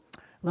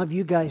 Love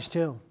you guys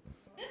too.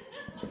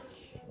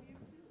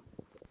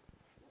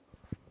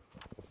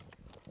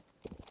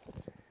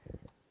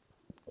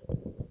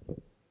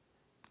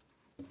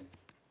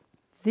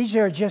 These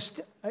are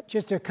just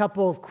a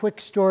couple of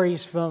quick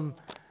stories from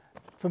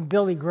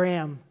Billy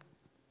Graham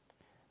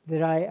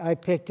that I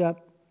picked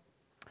up.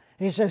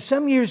 And he says,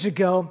 some years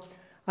ago,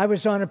 I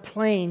was on a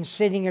plane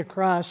sitting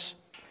across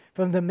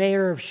from the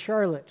mayor of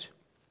Charlotte,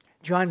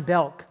 John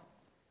Belk.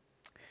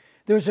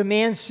 There was a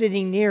man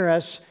sitting near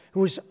us who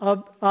was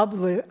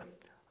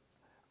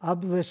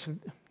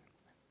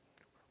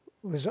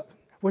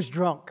was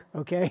drunk,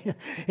 okay,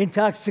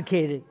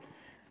 intoxicated.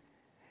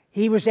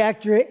 He was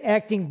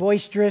acting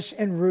boisterous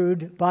and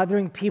rude,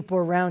 bothering people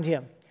around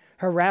him,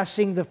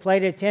 harassing the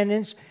flight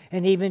attendants,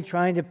 and even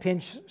trying to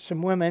pinch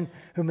some women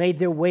who made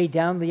their way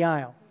down the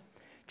aisle.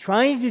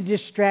 Trying to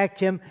distract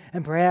him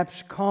and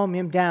perhaps calm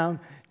him down,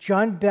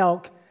 John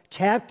Belk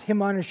tapped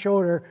him on the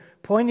shoulder,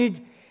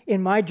 pointed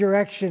in my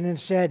direction, and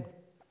said,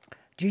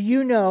 "Do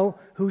you know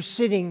who's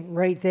sitting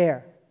right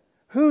there?"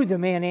 "Who?" the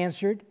man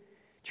answered.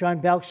 John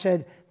Belk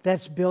said,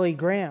 "That's Billy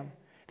Graham."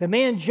 The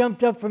man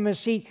jumped up from his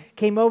seat,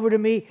 came over to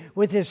me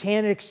with his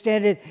hand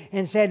extended,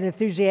 and said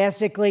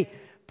enthusiastically,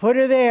 "Put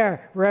her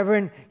there,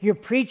 Reverend. Your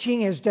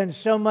preaching has done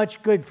so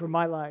much good for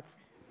my life."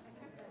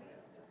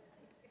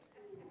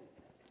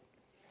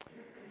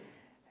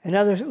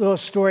 Another little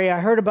story. I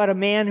heard about a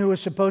man who was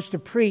supposed to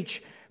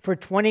preach for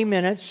 20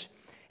 minutes,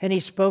 and he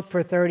spoke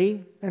for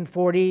 30 and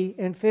 40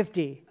 and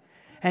 50.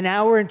 An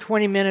hour and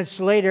 20 minutes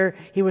later,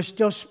 he was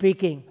still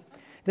speaking.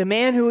 The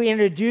man who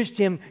introduced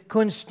him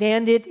couldn't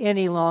stand it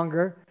any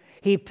longer.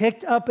 He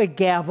picked up a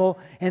gavel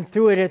and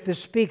threw it at the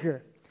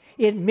speaker.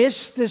 It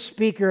missed the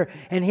speaker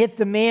and hit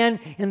the man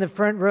in the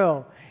front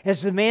row.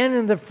 As the man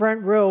in the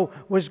front row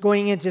was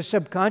going into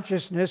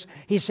subconsciousness,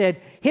 he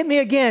said, "Hit me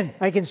again."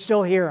 I can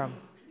still hear him.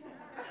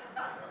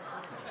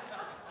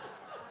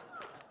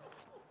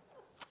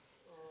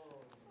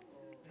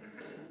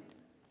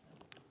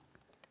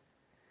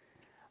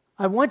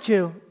 I want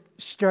to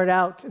start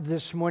out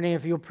this morning,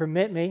 if you'll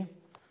permit me.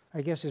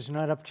 I guess it's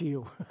not up to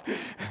you.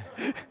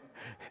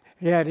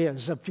 Yeah, it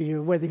is up to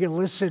you whether you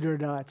listen or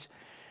not.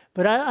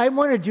 But I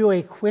want to do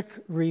a quick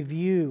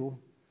review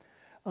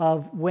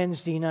of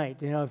Wednesday night.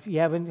 You know, if you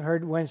haven't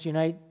heard Wednesday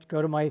night,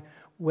 go to my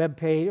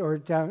webpage or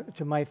down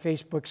to my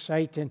Facebook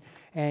site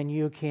and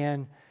you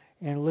can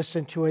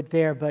listen to it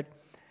there. But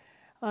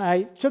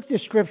I took the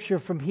scripture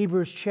from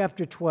Hebrews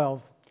chapter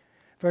 12,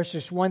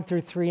 verses 1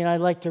 through 3, and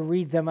I'd like to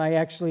read them. I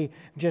actually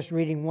am just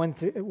reading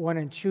 1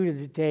 and 2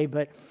 today,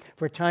 but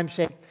for time's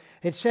sake,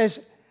 it says,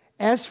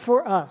 As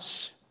for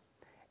us,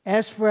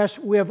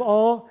 we have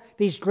all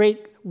these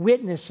great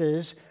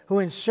witnesses who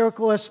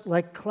encircle us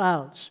like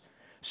clouds.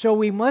 So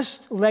we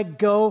must let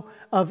go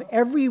of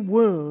every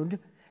wound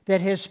that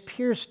has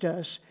pierced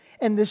us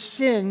and the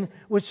sin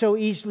which so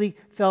easily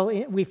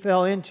we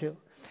fell into.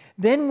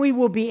 Then we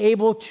will be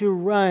able to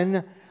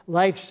run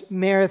life's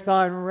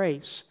marathon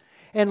race.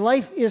 And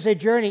life is a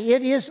journey.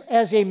 It is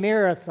as a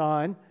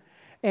marathon.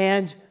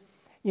 And,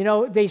 you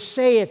know, they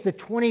say at the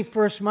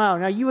 21st mile.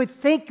 Now, you would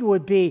think it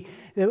would be,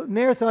 the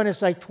marathon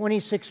is like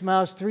 26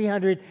 miles,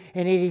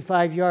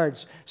 385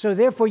 yards. So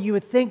therefore, you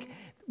would think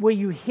when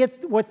you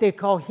hit what they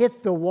call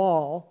hit the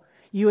wall,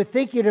 you would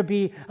think it would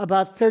be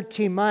about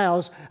 13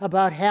 miles,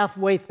 about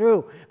halfway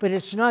through. But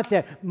it's not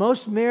that.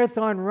 Most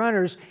marathon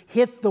runners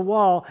hit the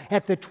wall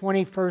at the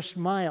 21st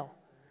mile.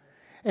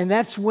 And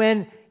that's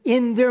when,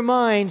 in their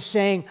mind,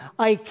 saying,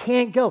 I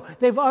can't go.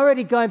 They've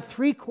already gone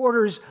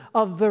 3/4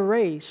 of the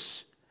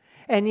race.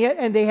 And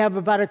they have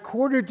about a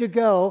quarter to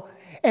go.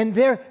 And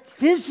they're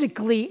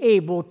physically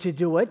able to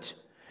do it,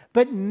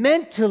 but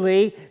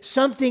mentally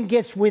something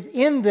gets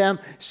within them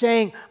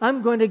saying,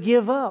 I'm going to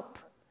give up.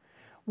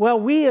 Well,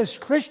 we as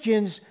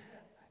Christians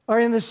are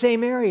in the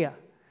same area.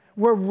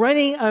 We're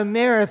running a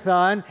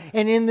marathon,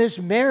 and in this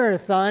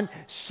marathon,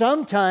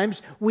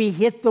 sometimes we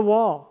hit the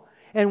wall.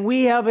 And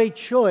we have a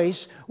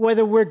choice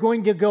whether we're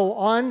going to go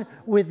on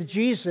with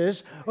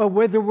Jesus or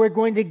whether we're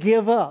going to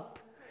give up.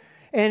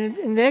 And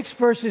the next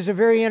verse is a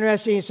very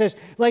interesting. It says,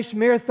 life's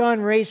marathon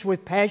race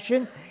with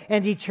passion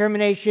and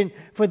determination,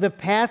 for the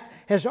path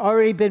has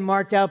already been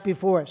marked out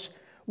before us.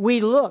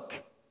 We look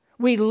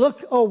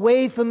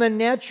away from the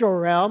natural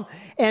realm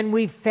and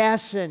we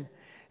fasten.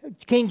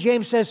 King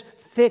James says,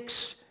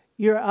 fix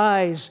your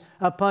eyes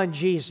upon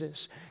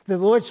Jesus. The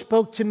Lord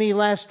spoke to me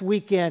last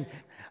weekend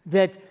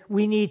that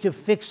we need to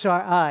fix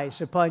our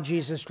eyes upon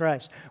Jesus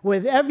Christ.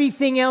 With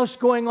everything else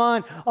going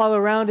on all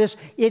around us,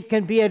 it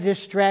can be a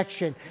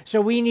distraction.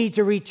 So we need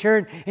to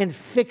return and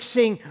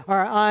fixing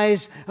our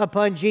eyes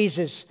upon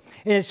Jesus.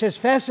 And it says,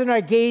 fasten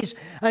our gaze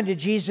unto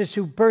Jesus,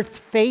 who birthed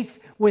faith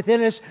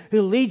within us,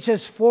 who leads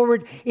us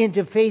forward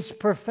into faith's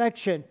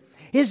perfection.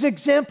 His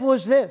example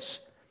is this: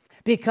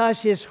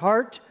 because his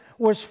heart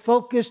was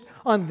focused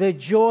on the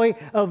joy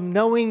of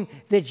knowing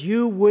that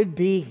you would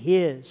be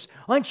his.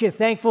 Aren't you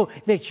thankful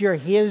that you're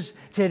his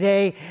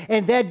today?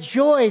 And that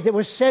joy that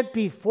was set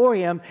before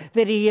him,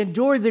 that he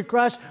endured the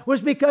cross,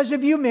 was because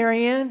of you,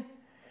 Marianne.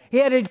 He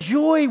had a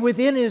joy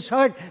within his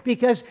heart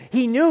because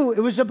he knew it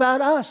was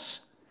about us.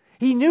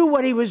 He knew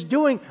what he was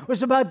doing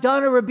was about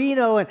Donna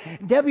Rubino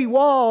and Debbie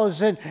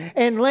Walls and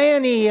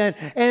Lanny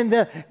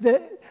and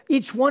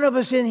each one of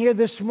us in here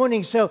this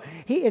morning. So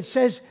it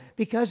says,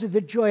 because of the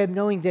joy of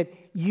knowing that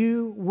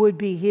you would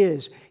be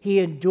his, he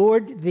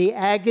endured the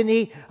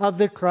agony of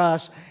the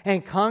cross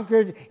and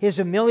conquered his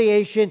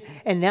humiliation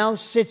and now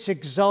sits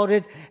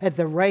exalted at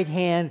the right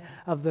hand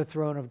of the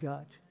throne of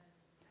God.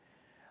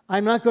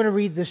 I'm not going to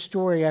read the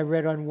story I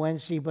read on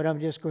Wednesday, but I'm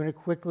just going to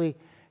quickly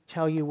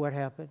tell you what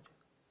happened.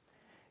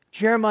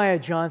 Jeremiah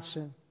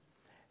Johnson,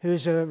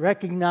 who's a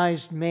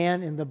recognized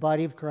man in the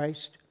body of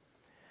Christ,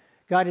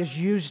 God has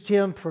used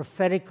him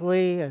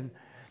prophetically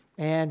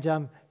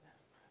and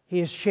he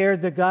has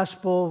shared the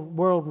gospel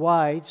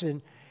worldwide,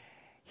 and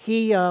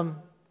he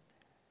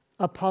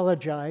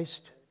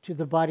apologized to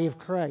the body of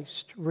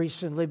Christ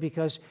recently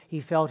because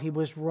he felt he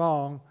was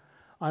wrong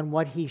on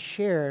what he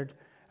shared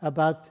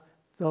about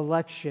the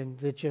election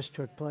that just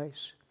took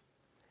place.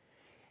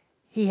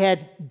 He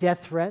had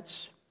death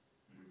threats.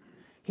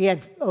 He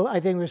had, I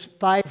think it was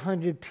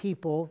 500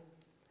 people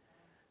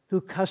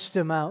who cussed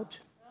him out.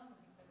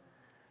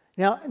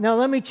 Now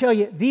let me tell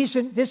you, this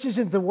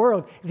isn't the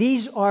world.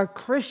 These are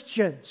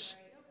Christians.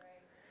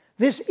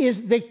 This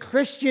is the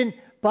Christian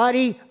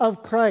body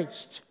of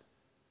Christ.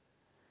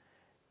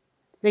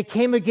 They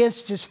came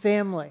against his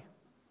family.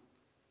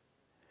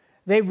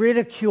 They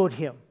ridiculed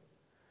him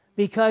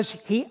because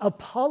he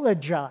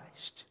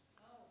apologized.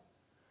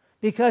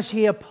 Because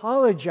he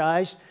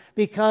apologized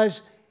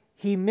because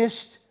he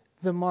missed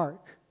the mark.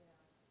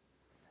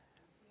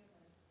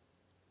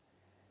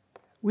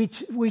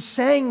 We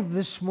sang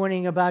this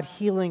morning about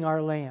healing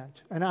our land.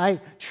 And I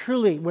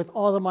truly, with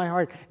all of my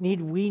heart,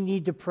 we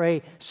need to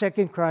pray.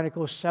 2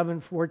 Chronicles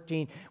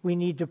 7:14. We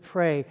need to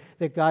pray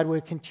that God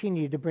would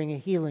continue to bring a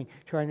healing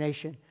to our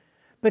nation.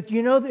 But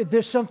you know that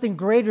there's something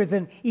greater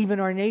than even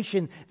our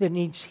nation that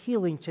needs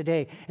healing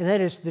today, and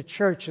that is the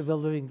church of the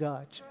living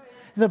God.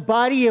 The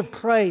body of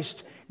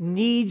Christ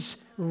needs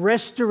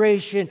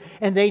restoration,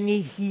 and they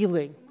need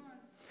healing.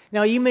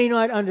 Now, you may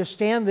not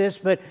understand this,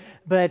 but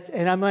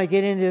and I'm going to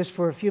get into this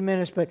for a few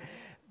minutes, but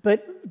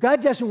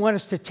God doesn't want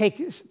us to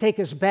take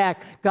us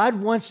back.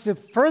 God wants to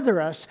further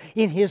us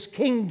in His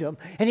kingdom,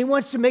 and He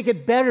wants to make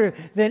it better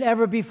than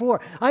ever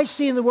before. I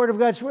see in the Word of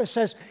God where it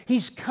says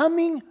He's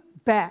coming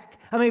back.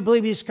 How many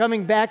believe He's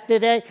coming back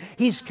today?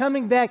 He's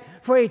coming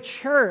back for a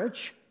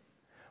church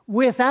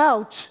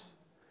without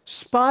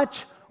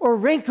spot or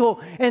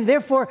wrinkle, and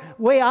therefore,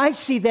 the way I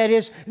see that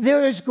is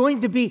there is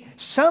going to be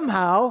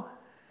somehow,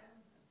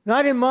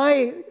 not in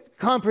my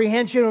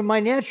comprehension of my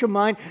natural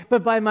mind,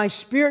 but by my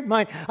spirit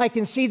mind, I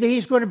can see that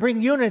He's going to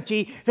bring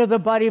unity to the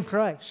body of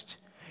Christ.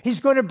 He's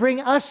going to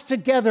bring us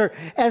together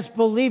as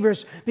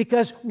believers,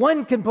 because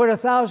one can put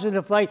 1,000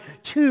 to flight,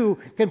 two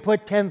can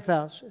put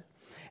 10,000.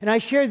 And I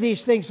share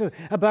these things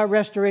about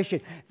restoration.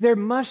 There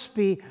must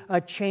be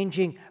a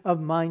changing of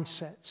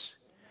mindsets.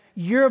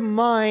 Your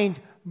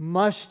mind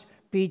must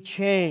be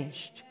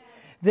changed.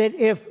 That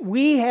if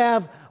we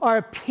have our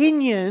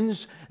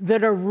opinions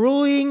that are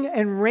ruling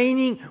and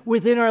reigning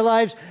within our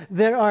lives,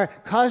 that are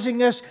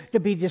causing us to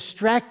be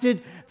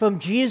distracted from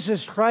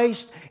Jesus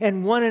Christ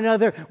and one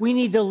another, we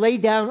need to lay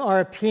down our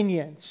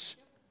opinions.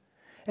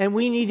 And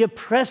we need to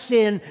press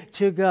in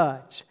to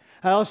God.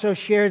 I also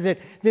shared that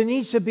there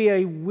needs to be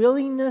a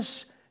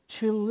willingness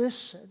to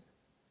listen.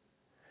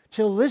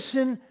 To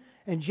listen.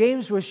 And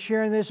James was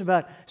sharing this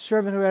about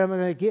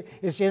servanthood.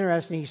 It's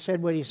interesting he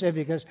said what he said,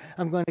 because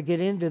I'm going to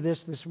get into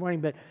this morning.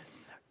 But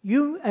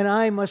you and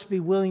I must be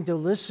willing to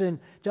listen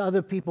to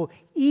other people,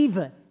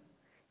 even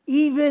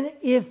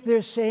if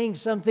they're saying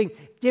something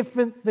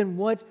different than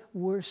what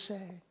we're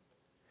saying.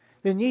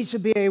 There needs to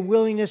be a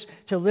willingness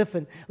to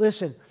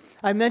listen.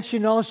 I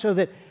mentioned also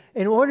that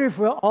in order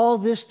for all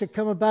this to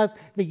come about,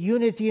 the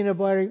unity in the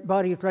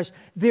body of Christ,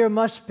 there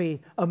must be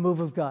a move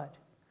of God.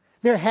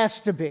 There has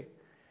to be.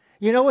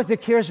 You know what the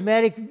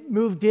charismatic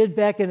move did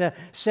back in the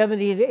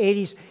 70s and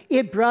 80s?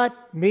 It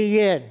brought me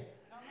in.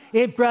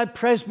 It brought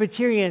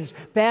Presbyterians,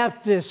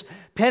 Baptists,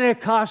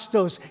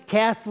 Pentecostals,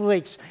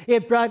 Catholics.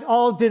 It brought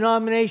all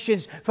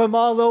denominations from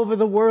all over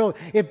the world.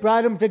 It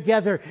brought them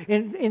together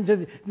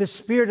into the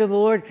Spirit of the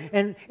Lord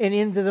and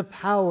into the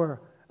power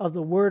of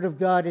the Word of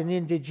God and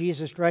into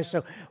Jesus Christ.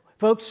 So,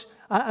 folks,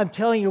 I'm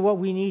telling you what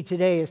we need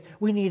today is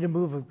we need a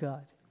move of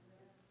God.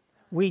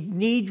 We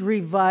need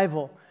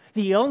revival.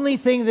 The only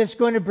thing that's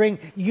going to bring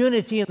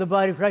unity in the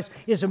body of Christ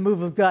is a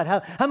move of God.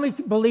 How many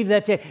believe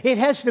that today? It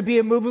has to be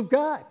a move of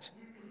God.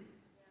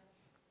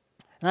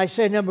 And I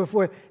said, number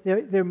 4,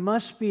 there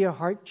must be a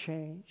heart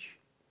change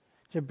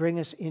to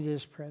bring us into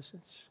His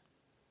presence.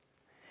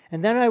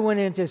 And then I went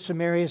into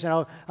some areas, and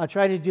I'll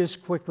try to do this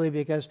quickly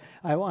because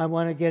I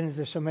want to get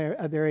into some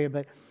other area.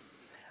 But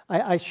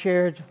I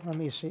shared,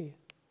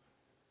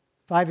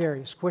 5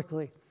 areas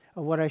quickly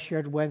of what I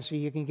shared Wednesday.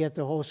 You can get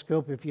the whole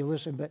scope if you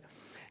listen. But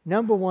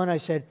number 1, I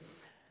said,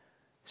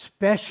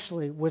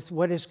 especially with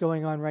what is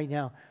going on right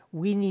now,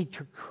 we need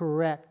to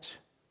correct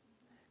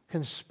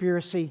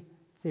conspiracy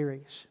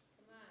theories.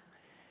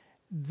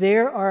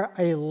 There are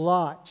a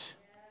lot.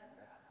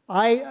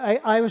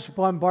 I was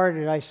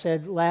bombarded, I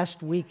said,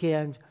 last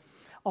weekend.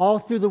 All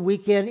through the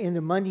weekend,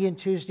 into Monday and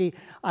Tuesday,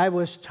 I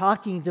was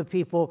talking to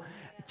people,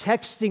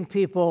 texting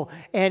people,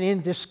 and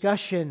in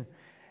discussion,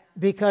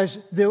 because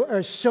there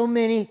are so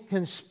many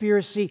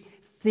conspiracy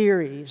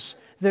theories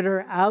that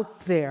are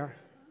out there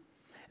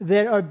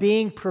that are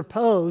being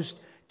proposed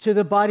to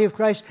the body of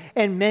Christ,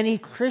 and many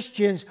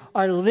Christians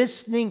are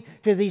listening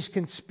to these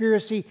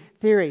conspiracy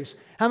theories.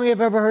 How many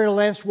have ever heard of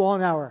Lance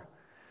Wallnauer?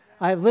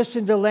 I've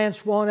listened to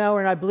Lance Wallnauer,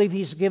 and I believe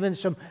he's given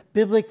some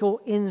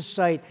biblical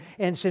insight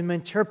and some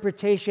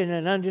interpretation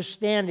and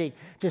understanding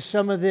to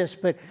some of this.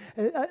 But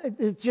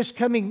just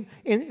coming,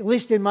 at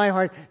least in my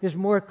heart, there's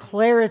more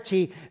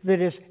clarity that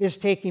is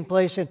taking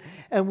place.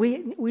 And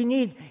we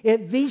need,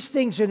 if these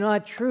things are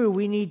not true,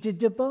 we need to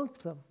debunk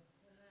them.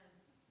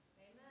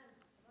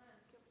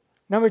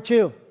 Number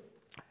 2,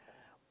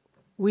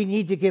 we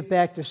need to get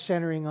back to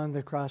centering on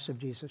the cross of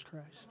Jesus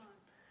Christ.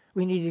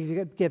 We need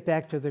to get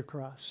back to the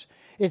cross.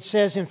 It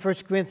says in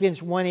 1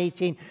 Corinthians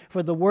 1:18,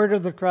 "For the word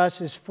of the cross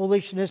is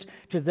foolishness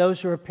to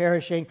those who are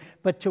perishing,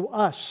 but to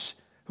us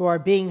who are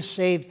being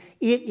saved,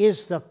 it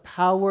is the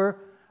power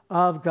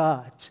of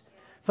God."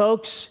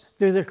 Folks,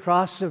 through the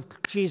cross of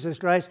Jesus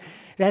Christ,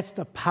 that's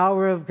the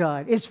power of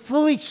God. It's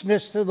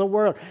foolishness to the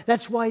world.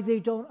 That's why they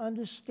don't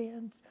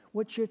understand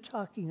what you're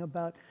talking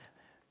about.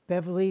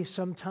 Beverly,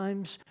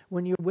 sometimes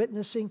when you're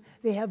witnessing,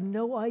 they have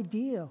no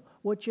idea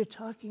what you're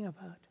talking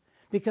about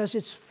because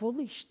it's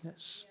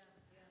foolishness.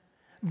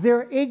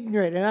 They're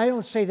ignorant, and I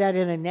don't say that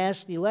in a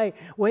nasty way,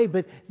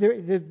 but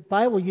the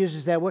Bible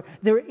uses that word.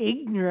 They're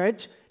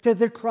ignorant to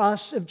the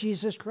cross of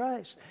Jesus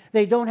Christ.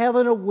 They don't have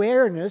an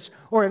awareness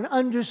or an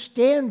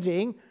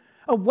understanding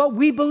of what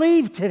we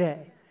believe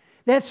today.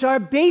 That's our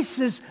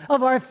basis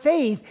of our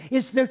faith,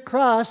 is the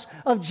cross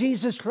of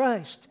Jesus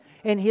Christ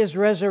and His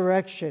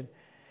resurrection.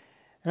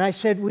 And I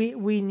said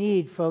we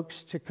need,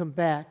 folks, to come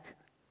back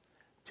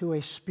to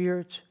a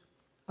spirit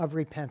of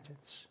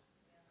repentance.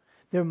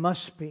 There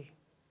must be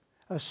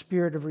a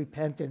spirit of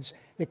repentance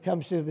that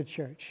comes through the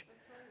church.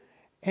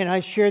 And I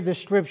shared the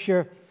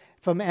scripture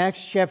from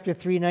Acts chapter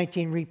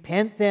 3:19.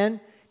 Repent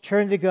then,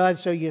 turn to God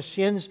so your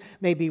sins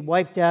may be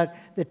wiped out,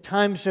 the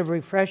times of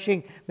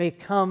refreshing may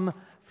come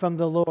from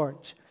the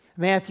Lord.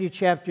 Matthew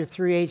chapter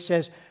 3:8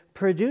 says,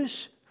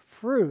 produce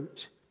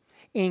fruit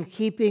in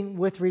keeping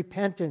with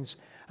repentance.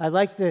 I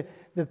like the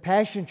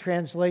Passion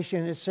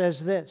Translation. It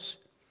says this: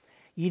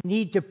 you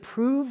need to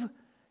prove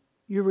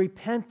your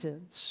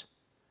repentance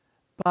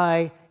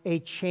by a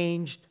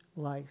changed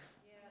life.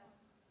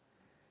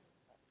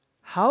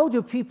 How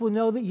do people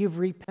know that you've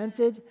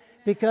repented?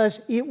 Because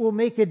it will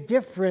make a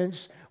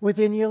difference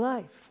within your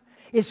life.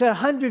 It's a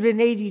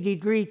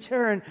 180-degree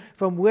turn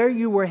from where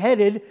you were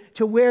headed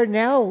to where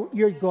now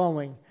you're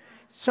going.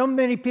 So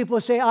many people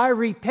say, I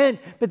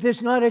repent, but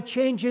there's not a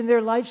change in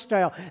their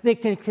lifestyle. They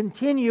can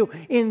continue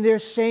in their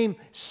same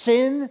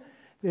sin,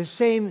 their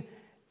same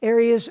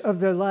areas of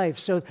their life.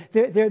 So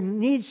there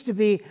needs to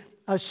be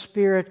a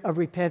spirit of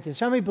repentance.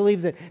 How many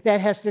believe that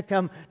that has to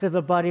come to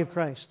the body of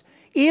Christ?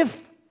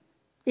 If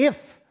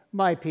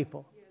my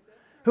people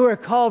who are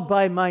called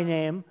by my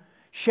name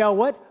shall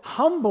what?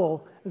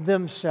 Humble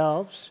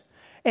themselves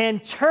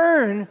and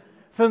turn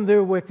from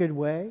their wicked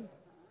way,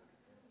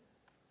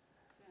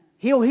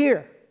 He'll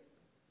hear.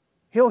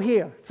 He'll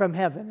hear from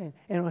heaven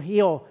and He'll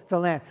heal the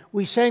land.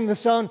 We sang the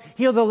song,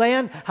 Heal the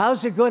Land.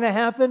 How's it going to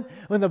happen?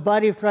 When the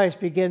body of Christ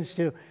begins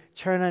to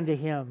turn unto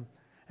Him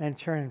and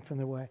turn from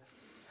the way.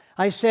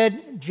 I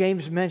said,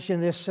 James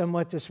mentioned this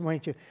somewhat this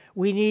morning too.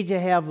 We need to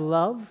have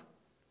love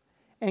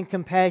and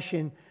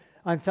compassion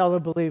on fellow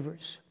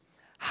believers.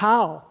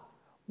 How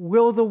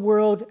will the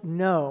world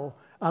know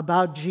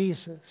about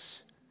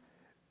Jesus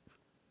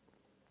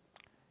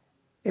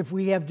if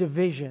we have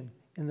division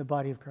in the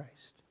body of Christ?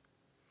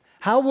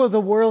 How will the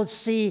world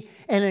see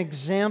an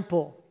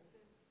example,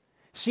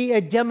 see a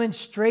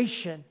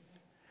demonstration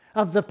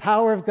of the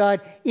power of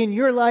God in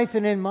your life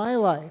and in my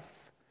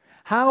life?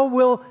 How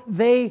will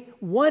they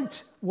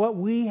want what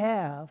we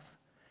have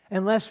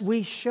unless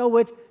we show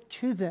it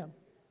to them?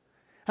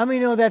 How many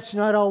know that's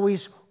not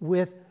always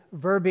with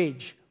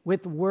verbiage,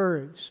 with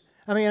words?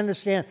 How many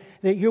understand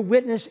that your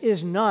witness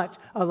is not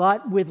a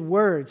lot with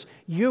words?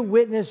 Your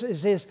witness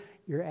is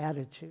your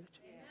attitude,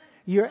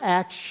 your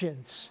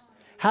actions,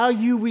 how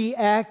you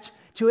react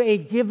to a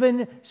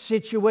given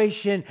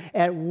situation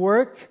at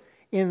work,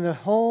 in the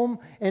home,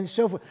 and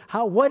so forth.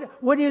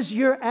 What is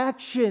your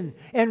action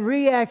and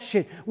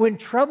reaction when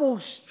trouble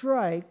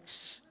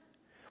strikes?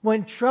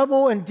 When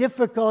trouble and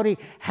difficulty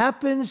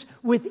happens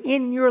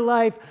within your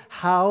life,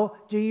 how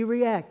do you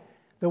react?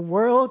 The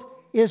world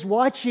is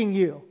watching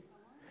you.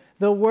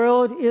 The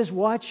world is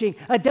watching.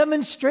 A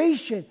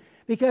demonstration.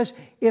 Because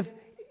if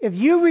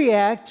you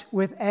react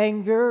with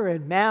anger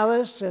and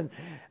malice and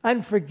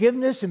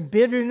unforgiveness and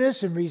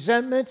bitterness and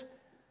resentment,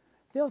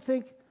 they'll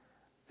think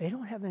they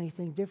don't have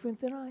anything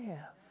different than I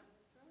have.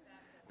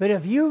 But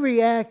if you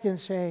react and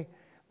say,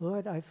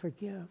 Lord, I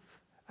forgive,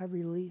 I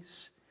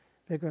release,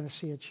 they're going to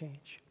see a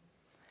change.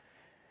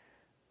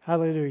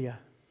 Hallelujah.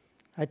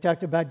 I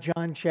talked about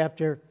John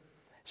chapter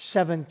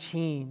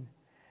 17.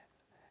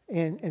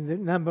 And the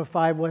number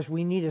 5 was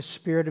we need a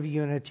spirit of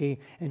unity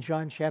in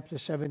John chapter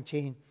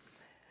 17.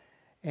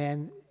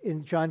 And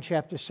in John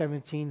chapter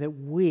 17, that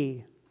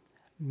we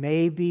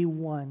may be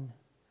one,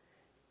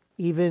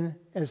 even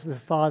as the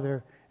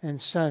Father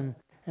and Son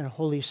and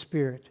Holy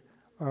Spirit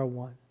are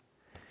one.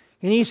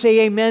 Can you say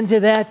amen to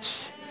that?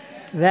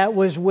 Amen. That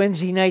was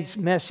Wednesday night's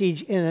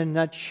message in a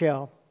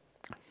nutshell.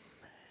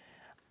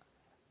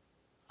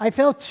 I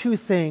felt 2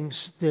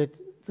 things that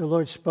the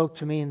Lord spoke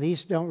to me, and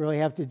these don't really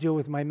have to do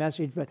with my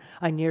message, but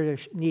I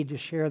need to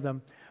share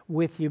them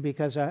with you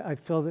because I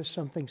feel that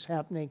something's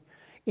happening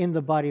in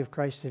the body of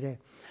Christ today.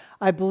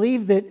 I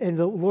believe that, and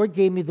the Lord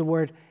gave me the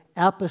word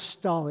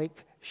apostolic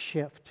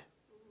shift.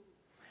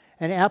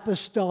 An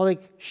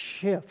apostolic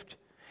shift.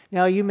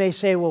 Now you may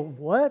say, well,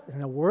 what in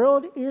the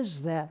world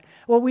is that?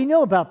 Well, we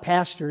know about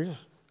pastors.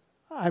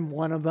 I'm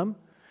one of them.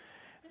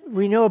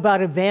 We know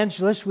about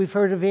evangelists. We've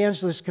heard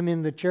evangelists come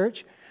in the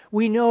church.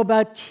 We know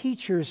about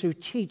teachers who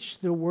teach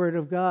the Word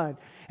of God.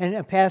 And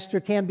a pastor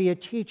can be a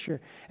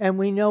teacher. And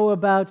we know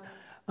about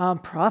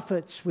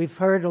prophets. We've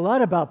heard a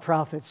lot about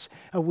prophets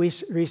in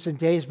recent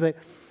days. But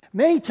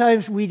many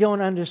times we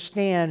don't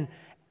understand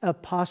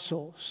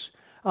apostles.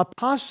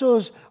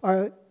 Apostles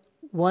are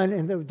one,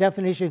 and the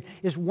definition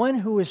is one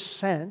who is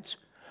sent,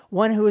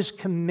 one who is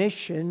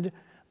commissioned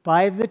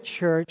by the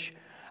church.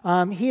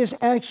 He is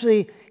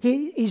actually,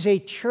 he's a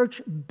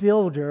church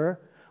builder,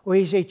 or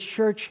he's a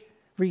church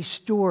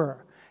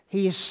restorer.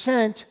 He is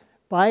sent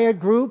by a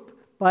group,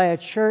 by a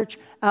church,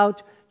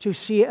 out to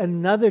see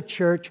another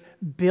church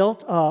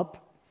built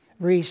up,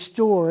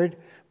 restored,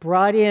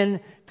 brought in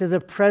to the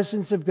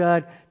presence of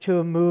God, to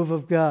a move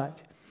of God.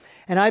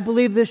 And I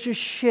believe there's a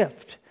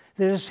shift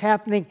that is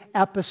happening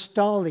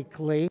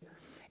apostolically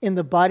in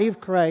the body of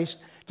Christ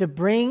to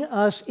bring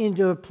us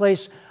into a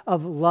place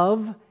of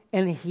love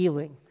and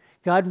healing.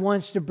 God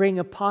wants to bring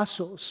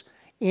apostles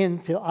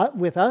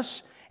with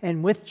us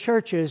and with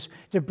churches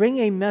to bring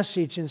a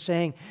message in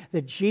saying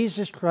that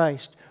Jesus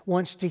Christ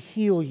wants to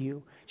heal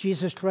you.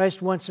 Jesus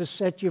Christ wants to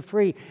set you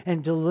free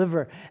and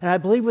deliver. And I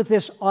believe with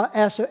this,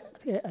 I'm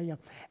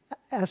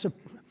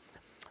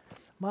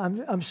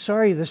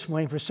sorry this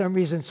morning. For some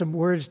reason, some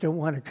words don't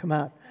want to come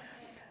out.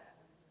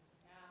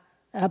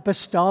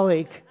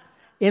 Apostolic,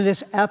 in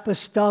this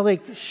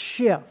apostolic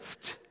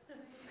shift,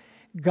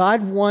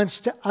 God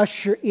wants to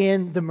usher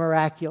in the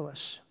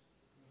miraculous.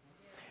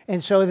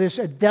 And so there's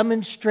a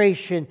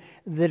demonstration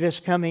that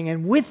is coming.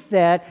 And with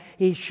that,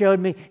 He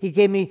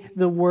gave me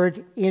the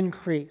word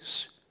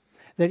increase.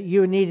 That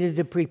you needed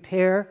to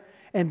prepare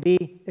and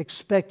be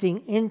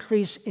expecting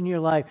increase in your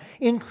life.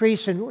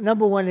 Increase, and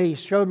number one that He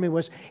showed me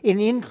was an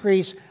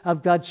increase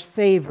of God's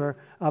favor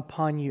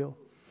upon you.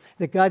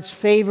 That God's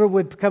favor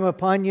would come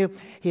upon you,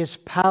 His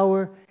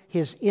power,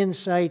 His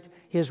insight,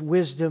 His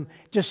wisdom,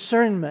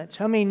 discernment.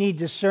 How many need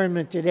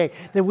discernment today?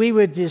 That we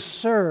would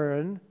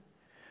discern,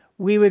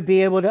 we would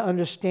be able to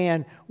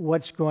understand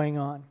what's going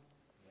on.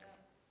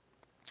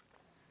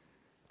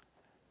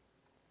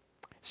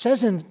 It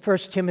says in 1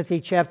 Timothy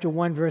chapter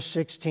 1, verse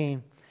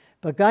 16,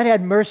 "But God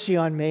had mercy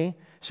on me,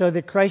 so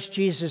that Christ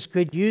Jesus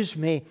could use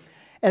me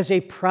as a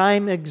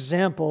prime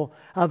example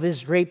of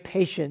His great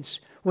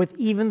patience with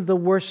even the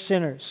worst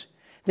sinners.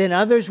 Then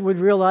others would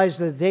realize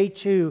that they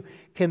too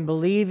can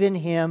believe in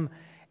Him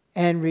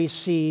and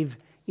receive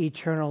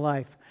eternal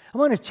life." I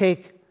want to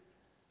take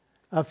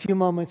a few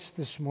moments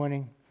this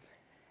morning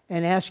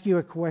and ask you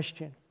a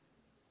question.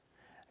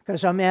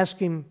 Because I'm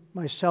asking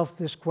myself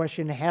this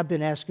question, I have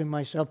been asking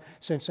myself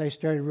since I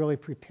started really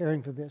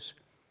preparing for this.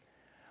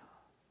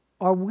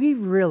 Are we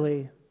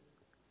really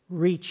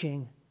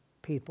reaching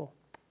people?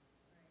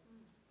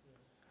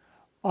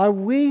 Are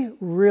we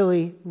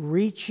really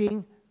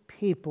reaching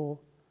people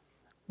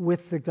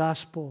with the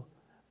gospel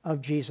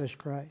of Jesus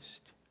Christ?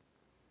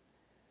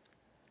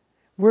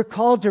 We're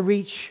called to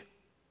reach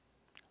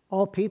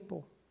all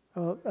people,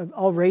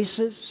 all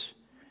races,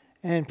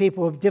 and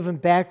people of different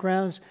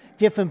backgrounds,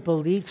 different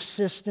belief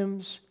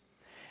systems.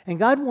 And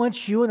God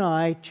wants you and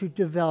I to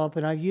develop,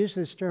 and I've used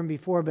this term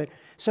before, but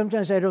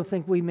sometimes I don't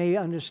think we may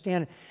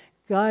understand it.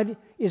 God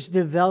is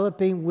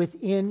developing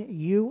within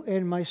you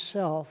and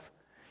myself.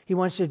 He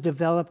wants to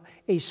develop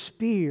a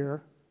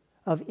sphere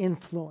of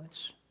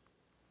influence.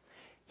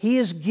 He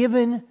has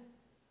given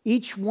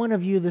each one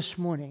of you this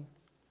morning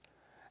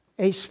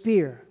a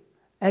sphere,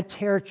 a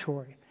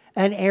territory,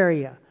 an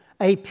area,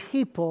 a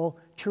people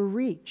to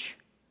reach.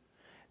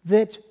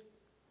 That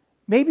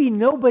maybe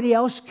nobody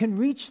else can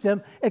reach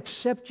them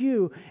except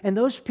you. And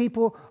those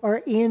people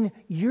are in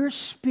your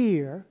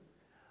sphere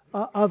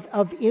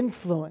of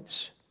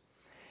influence.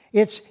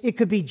 It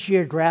could be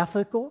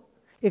geographical.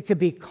 It could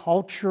be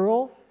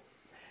cultural.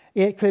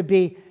 It could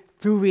be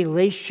through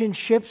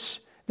relationships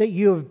that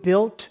you have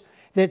built,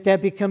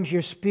 that becomes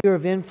your sphere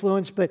of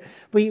influence. But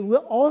we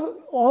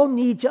all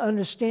need to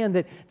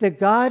understand that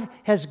God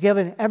has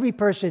given every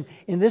person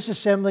in this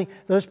assembly,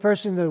 those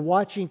persons that are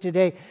watching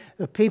today,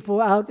 the people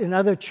out in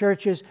other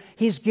churches,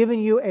 He's given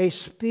you a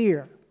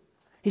sphere.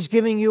 He's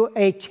giving you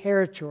a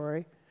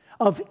territory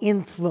of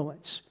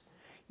influence.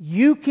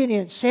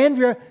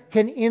 Sandra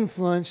can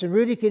influence, and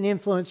Rudy can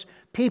influence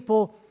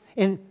people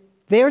in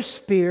their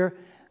sphere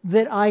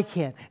that I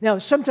can. Now,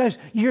 sometimes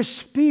your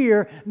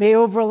sphere may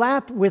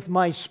overlap with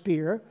my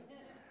sphere,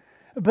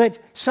 but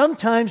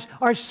sometimes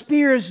our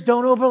spheres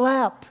don't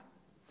overlap.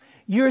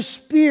 Your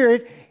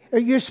sphere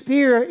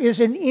is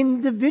an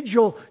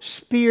individual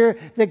sphere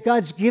that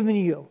God's given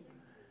you.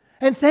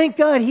 And thank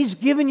God He's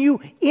given you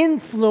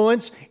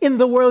influence in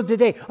the world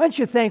today. Aren't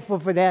you thankful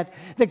for that?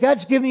 That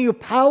God's given you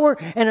power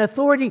and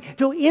authority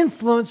to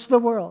influence the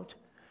world.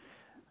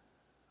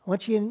 I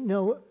want you to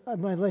know,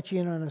 I'm going to let you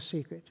in on a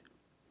secret.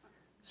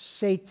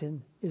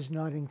 Satan is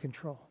not in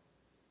control.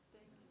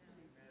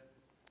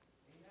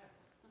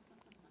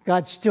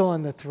 God's still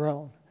on the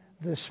throne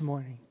this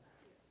morning.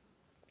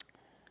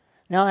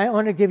 Now, I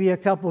want to give you a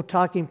couple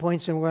talking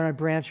points and we're going to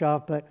branch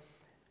off, but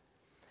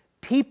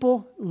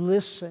people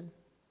listen.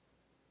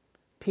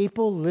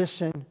 People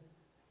listen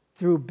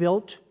through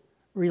built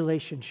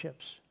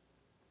relationships.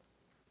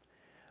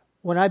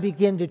 When I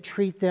begin to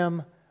treat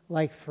them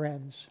like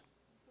friends.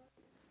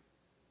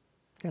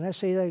 Can I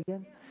say that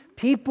again?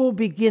 People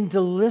begin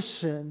to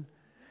listen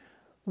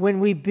when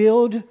we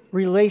build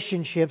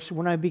relationships,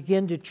 when I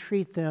begin to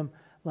treat them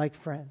like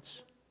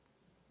friends.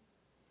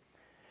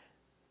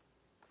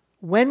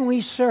 When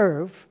we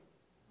serve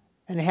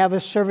and have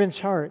a servant's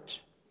heart,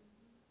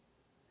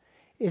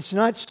 it's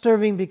not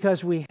serving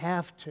because we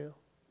have to.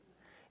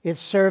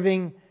 It's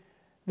serving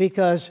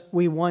because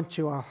we want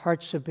to. Our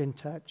hearts have been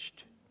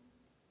touched.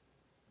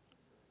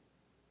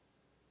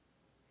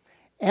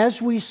 As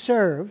we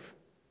serve,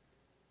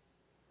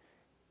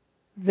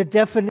 the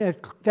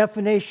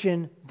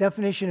definition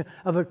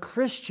of a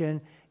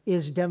Christian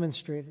is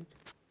demonstrated.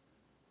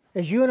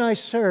 As you and I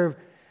serve,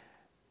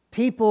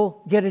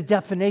 people get a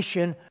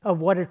definition of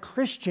what a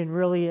Christian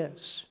really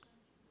is.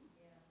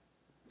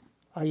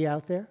 Are you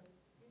out there?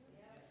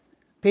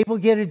 People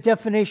get a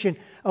definition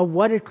of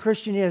what a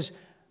Christian is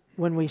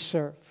when we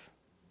serve.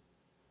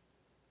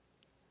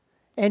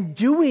 And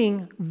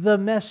doing the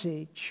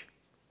message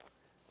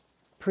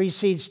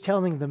precedes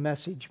telling the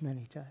message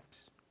many times.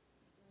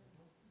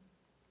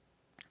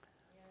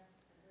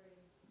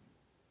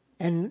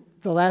 And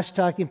the last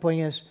talking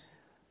point is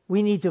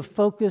we need to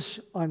focus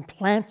on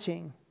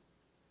planting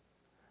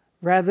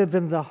rather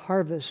than the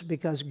harvest,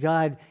 because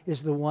God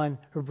is the one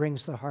who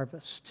brings the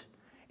harvest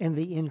and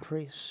the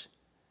increase.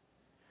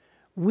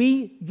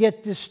 We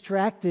get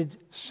distracted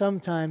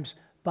sometimes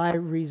by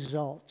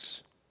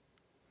results.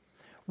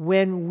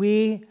 When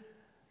we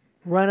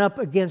run up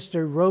against a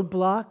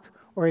roadblock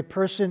or a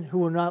person who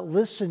will not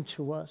listen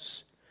to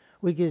us,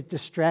 we get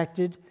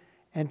distracted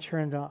and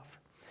turned off.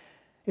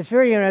 It's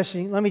very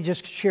interesting. Let me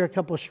just share a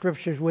couple of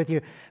scriptures with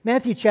you.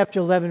 Matthew chapter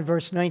 11,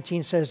 verse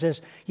 19 says this,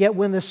 "Yet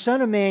when the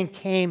Son of Man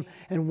came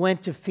and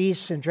went to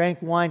feasts and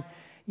drank wine,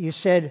 you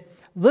said,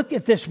 'Look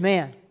at this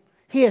man.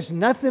 He is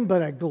nothing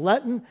but a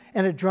glutton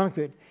and a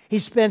drunkard. He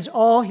spends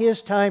all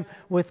his time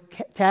with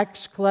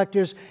tax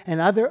collectors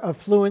and other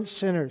affluent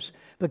sinners.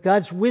 But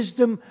God's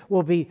wisdom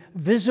will be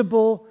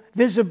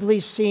visibly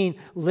seen,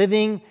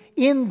 living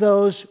in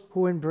those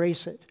who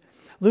embrace it.'"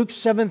 Luke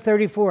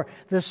 7:34,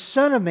 "The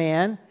Son of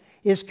Man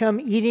is come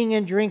eating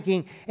and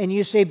drinking, and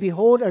you say,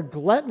 'Behold, a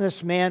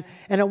gluttonous man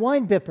and a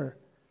wine-bibber,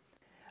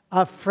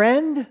 a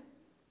friend,'"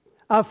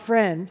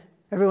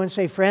 everyone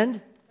say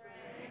friend?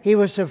 "He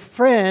was a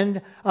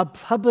friend of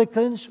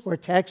publicans," or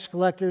tax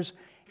collectors,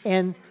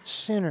 "and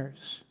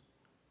sinners."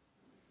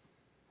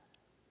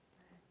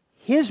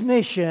 His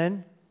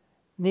mission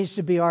needs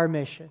to be our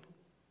mission.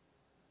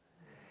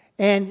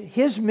 And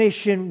his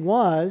mission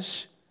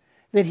was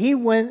that he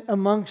went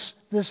amongst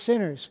the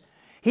sinners.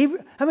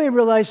 How many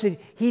realize that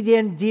he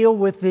didn't deal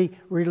with the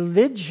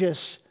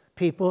religious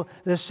people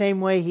the same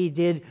way he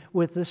did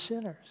with the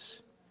sinners?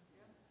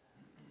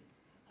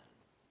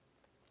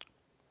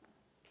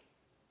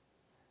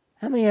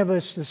 How many of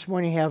us this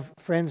morning have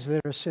friends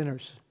that are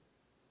sinners?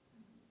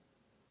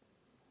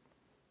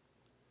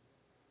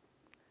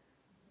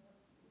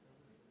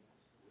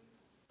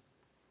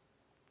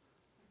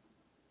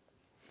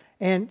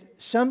 And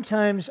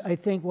sometimes I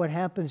think what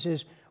happens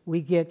is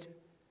we get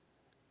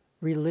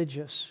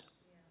religious.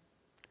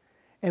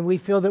 And we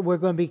feel that we're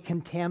going to be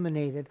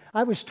contaminated.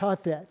 I was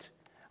taught that.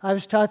 I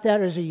was taught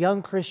that as a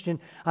young Christian.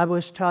 I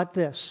was taught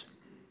this.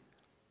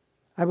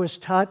 I was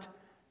taught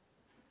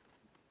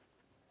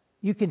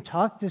you can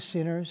talk to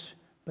sinners,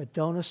 but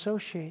don't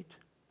associate.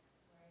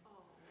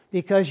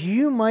 Because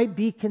you might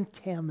be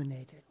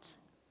contaminated.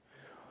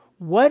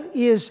 What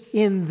is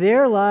in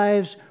their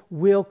lives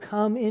will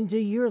come into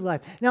your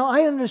life. Now,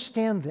 I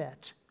understand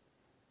that.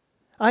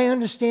 I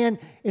understand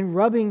in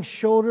rubbing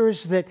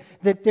shoulders that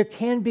there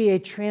can be a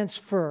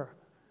transfer.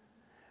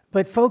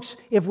 But folks,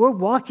 if we're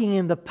walking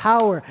in the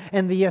power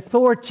and the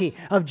authority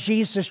of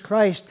Jesus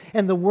Christ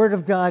and the Word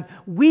of God,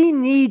 we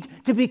need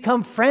to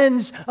become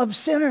friends of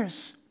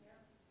sinners.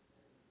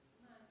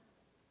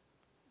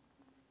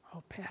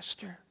 Oh,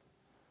 Pastor,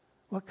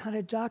 what kind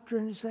of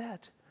doctrine is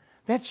that?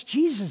 That's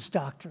Jesus'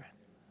 doctrine.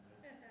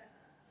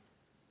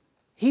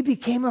 He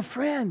became a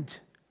friend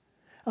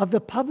of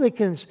the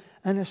publicans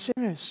and the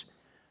sinners.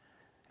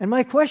 And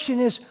my question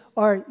is,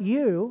 are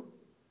you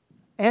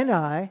and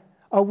I,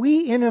 are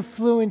we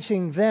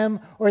influencing them,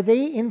 or are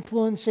they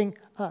influencing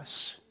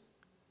us?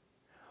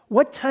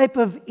 What type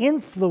of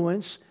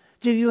influence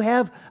do you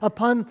have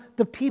upon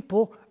the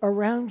people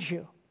around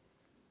you?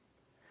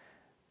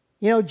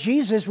 You know,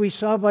 Jesus, we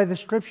saw by the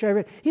scripture I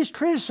read, he's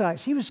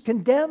criticized. He was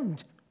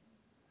condemned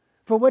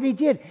for what he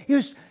did. He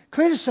was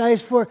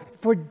criticized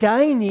for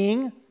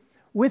dining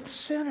with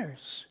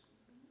sinners.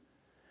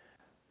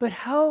 But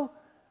how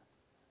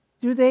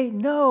do they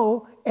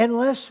know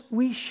unless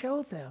we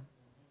show them?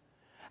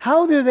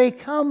 How do they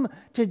come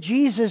to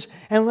Jesus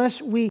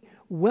unless we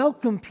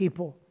welcome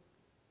people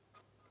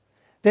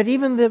that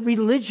even the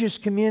religious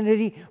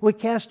community would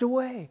cast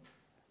away?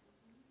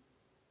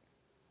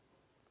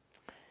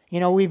 You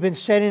know, we've been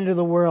sent into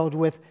the world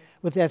with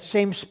that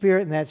same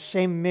spirit and that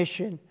same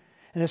mission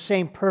and the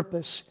same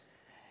purpose,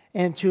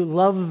 and to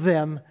love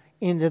them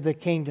into the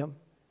kingdom.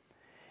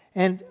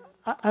 And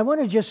I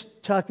want to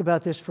just talk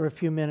about this for a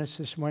few minutes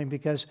this morning,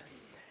 because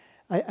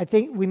I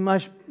think we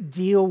must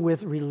deal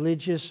with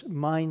religious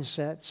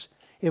mindsets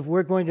if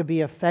we're going to be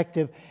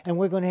effective and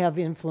we're going to have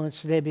influence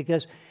today,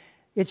 because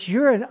it's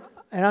your,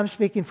 and I'm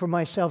speaking for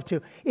myself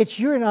too, it's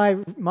your and I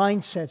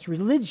mindsets,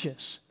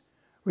 religious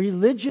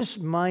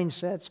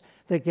mindsets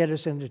that get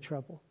us into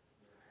trouble.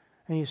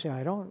 And you say,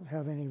 I don't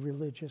have any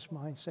religious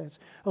mindsets.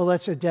 Well,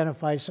 let's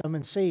identify some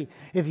and see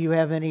if you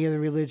have any of the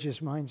religious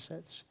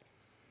mindsets.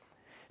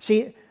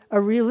 See,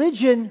 a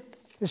religion,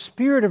 the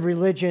spirit of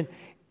religion,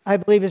 I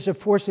believe, is a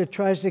force that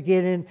tries to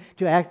get in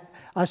to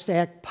us to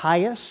act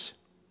pious,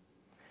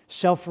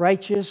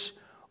 self-righteous,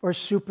 or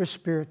super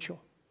spiritual.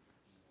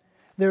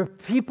 There are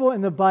people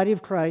in the body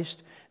of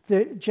Christ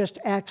that just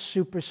act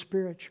super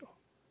spiritual.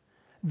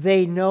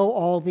 They know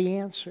all the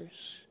answers.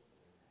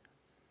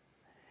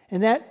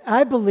 And that,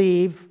 I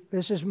believe,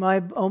 this is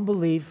my own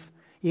belief,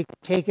 you can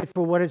take it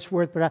for what it's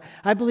worth, but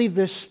I believe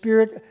the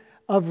spirit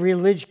of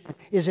religion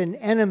is an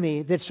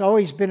enemy that's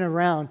always been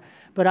around.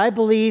 But I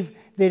believe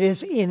that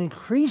is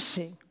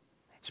increasing,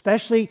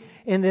 especially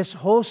in this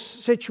whole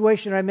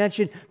situation I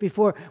mentioned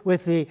before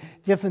with the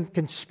different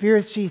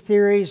conspiracy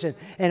theories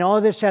and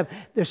all this stuff.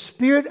 The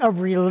spirit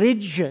of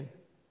religion,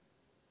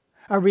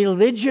 a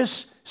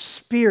religious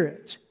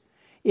spirit,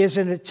 is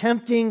an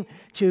attempting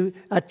to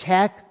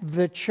attack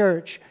the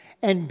church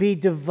and be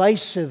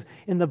divisive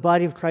in the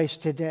body of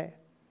Christ today.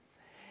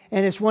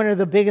 And it's one of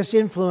the biggest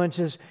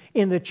influences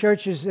in the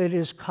churches that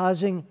is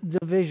causing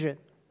division.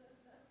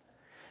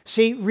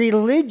 See,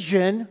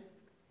 religion,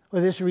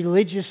 or this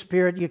religious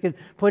spirit, you can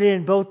put it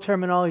in both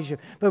terminologies,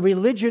 but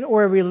religion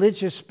or a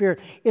religious spirit,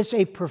 it's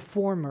a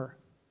performer.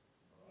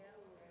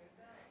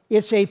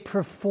 It's a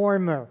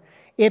performer.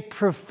 It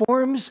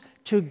performs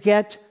to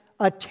get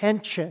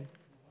attention.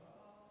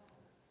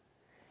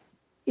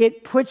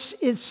 It puts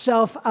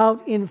itself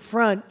out in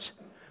front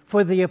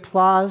for the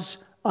applause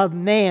of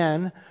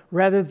man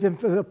rather than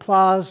for the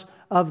applause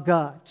of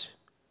God.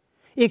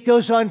 It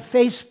goes on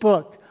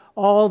Facebook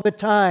all the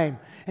time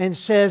and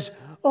says,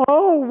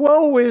 "Oh,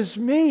 woe is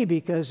me,"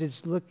 because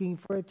it's looking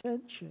for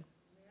attention.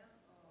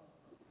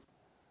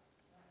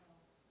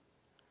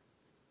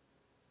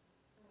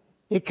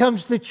 It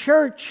comes to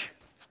church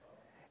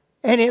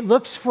and it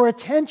looks for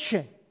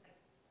attention.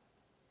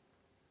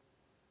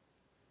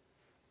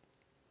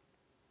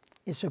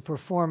 It's a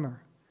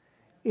performer.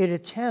 It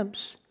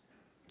attempts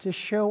to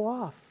show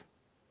off,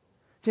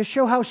 to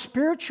show how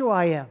spiritual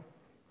I am.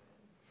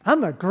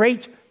 I'm a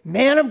great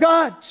man of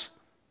God.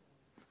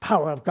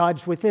 Power of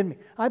God's within me.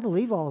 I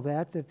believe all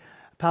that, the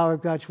power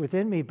of God's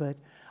within me, but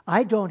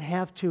I don't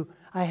have to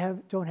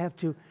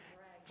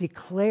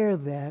declare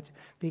that,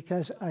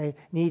 because I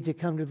need to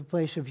come to the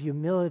place of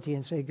humility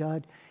and say,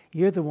 God,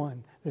 you're the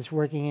one that's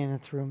working in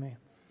and through me.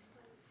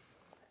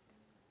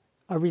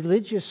 A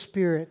religious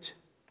spirit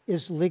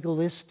is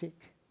legalistic.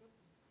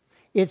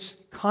 It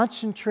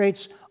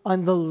concentrates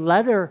on the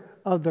letter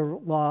of the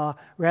law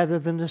rather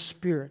than the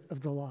spirit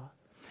of the law.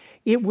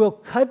 It will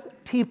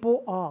cut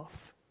people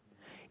off.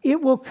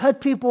 It will cut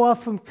people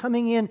off from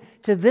coming in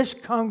to this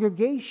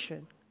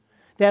congregation.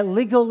 That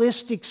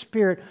legalistic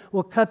spirit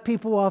will cut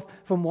people off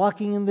from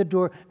walking in the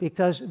door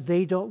because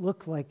they don't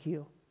look like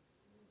you.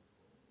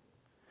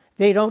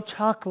 They don't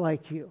talk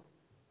like you.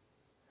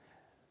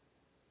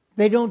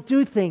 They don't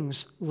do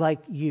things like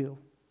you.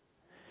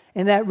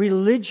 And that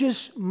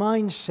religious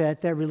mindset,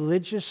 that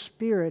religious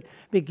spirit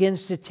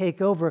begins to take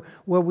over,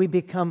 where we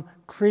become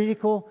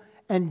critical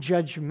and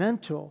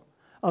judgmental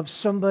of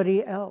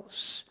somebody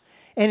else.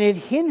 And it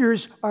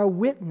hinders our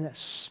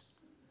witness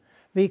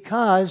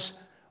because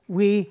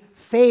we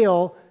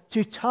fail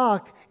to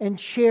talk and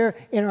share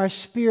in our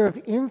sphere of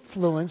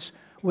influence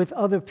with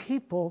other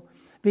people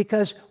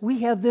because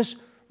we have this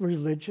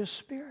religious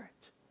spirit.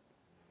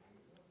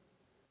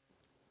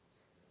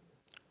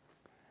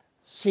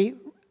 See,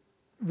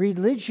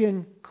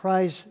 religion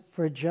cries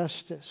for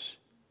justice.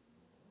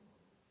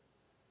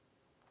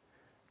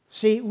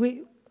 See,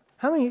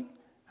 how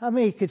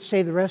many could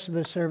say the rest of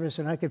the service,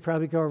 and I could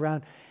probably go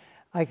around,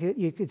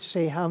 you could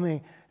say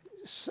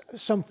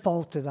some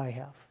fault that I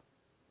have.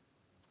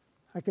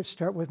 I could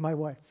start with my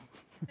wife.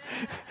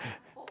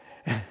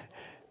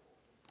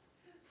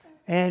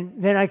 And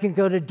then I can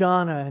go to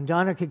Donna, and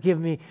Donna could give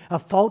me a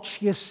fault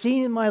she has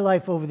seen in my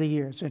life over the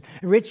years. And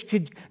Rich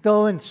could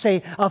go and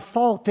say a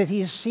fault that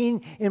he has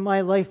seen in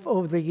my life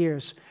over the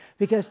years.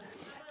 Because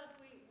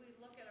we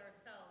look at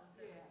ourselves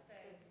and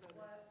say,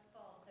 what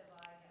fault have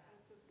I had?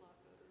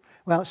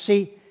 well,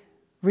 see,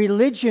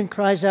 religion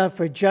cries out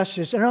for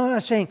justice. And I'm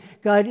not saying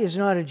God is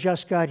not a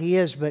just God, He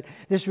is, but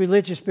this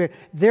religious spirit,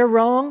 they're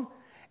wrong,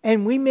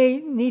 and we may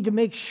need to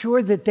make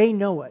sure that they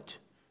know it.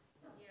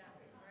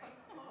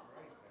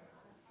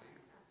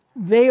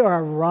 They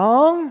are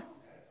wrong,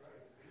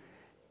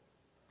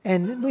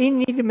 and we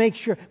need to make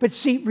sure. But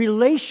see,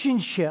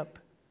 relationship,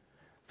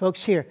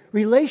 folks here,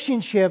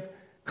 relationship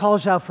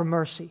calls out for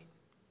mercy.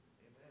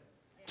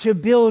 To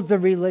build the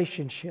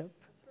relationship.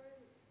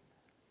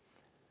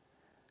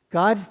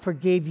 God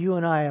forgave you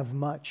and I of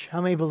much. How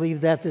many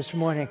believe that this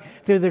morning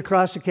through the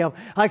cross of Calvary?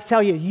 I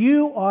tell you,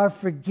 you are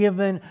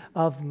forgiven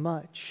of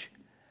much.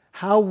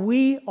 How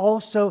we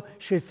also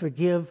should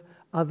forgive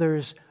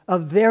others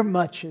of their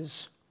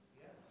muches.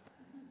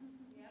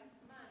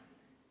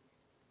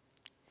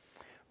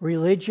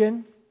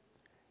 Religion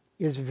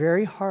is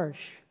very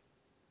harsh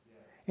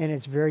and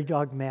it's very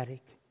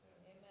dogmatic.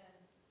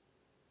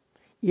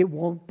 It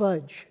won't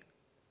budge.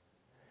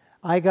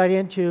 I got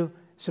into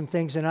some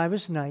things and I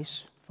was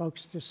nice.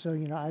 Folks, just so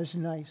you know, I was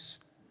nice.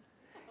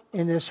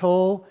 In this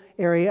whole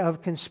area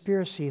of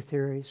conspiracy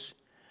theories,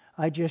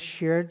 I just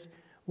shared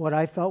what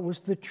I felt was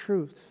the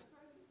truth.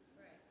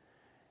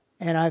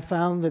 And I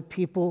found that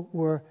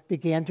people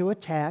began to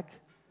attack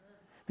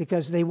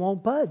because they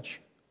won't budge.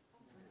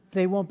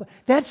 They won't.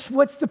 That's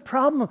what's the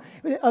problem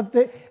of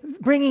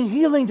bringing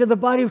healing to the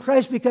body of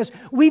Christ, because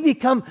we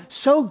become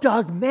so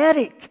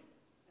dogmatic,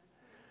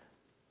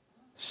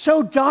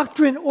 so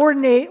doctrine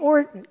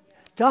oriented.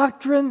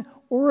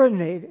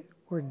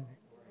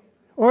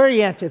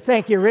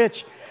 Thank you,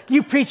 Rich.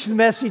 You preach the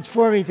message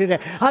for me today.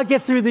 I'll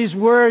get through these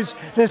words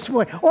this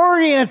morning.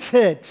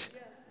 Oriented.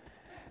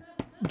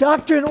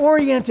 Doctrine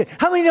oriented.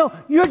 How many know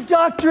your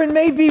doctrine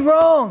may be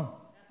wrong?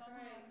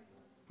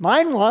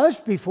 Mine was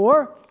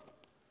before.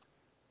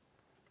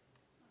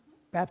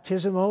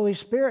 Baptism of the Holy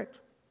Spirit.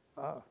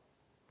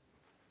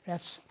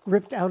 That's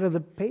ripped out of the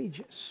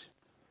pages.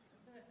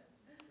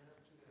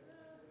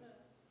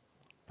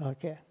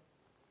 Okay.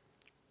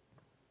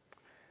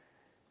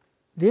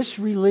 This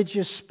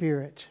religious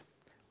spirit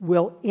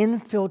will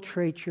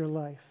infiltrate your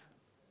life.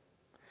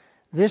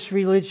 This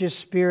religious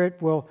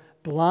spirit will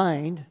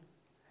blind,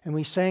 and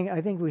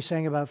I think we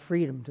sang about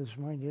freedom this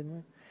morning, didn't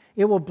we?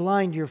 It will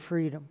blind your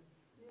freedom.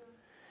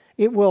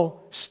 It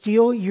will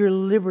steal your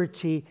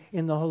liberty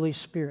in the Holy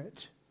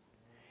Spirit.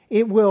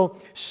 It will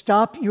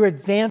stop your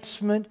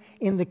advancement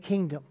in the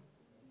kingdom.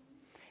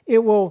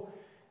 It will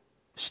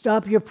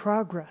stop your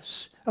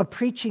progress of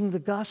preaching the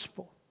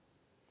gospel.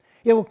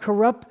 It will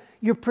corrupt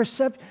your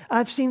perception.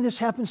 I've seen this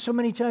happen so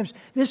many times.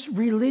 This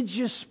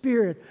religious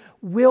spirit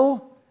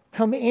will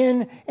come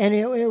in and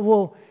it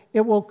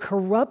will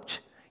corrupt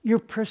your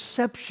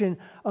perception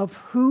of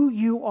who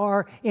you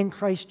are in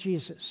Christ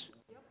Jesus.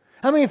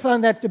 How many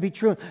found that to be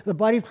true? The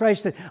body of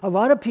Christ, that a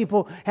lot of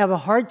people have a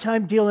hard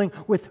time dealing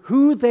with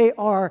who they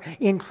are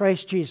in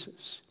Christ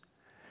Jesus.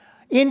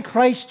 In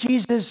Christ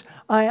Jesus,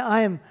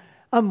 I'm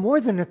more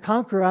than a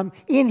conqueror. I'm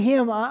in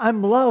Him.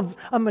 I'm loved.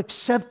 I'm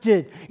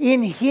accepted.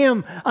 In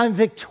Him, I'm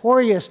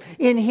victorious.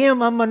 In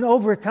Him, I'm an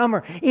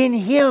overcomer. In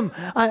Him,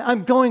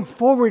 I'm going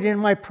forward in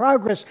my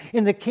progress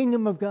in the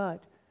kingdom of God.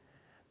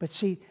 But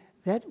see,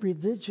 that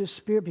religious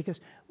spirit, because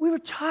we were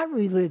taught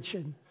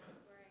religion.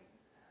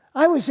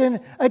 I was in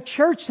a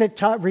church that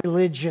taught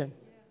religion.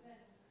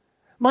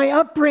 My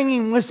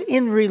upbringing was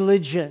in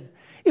religion.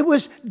 It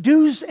was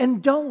do's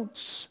and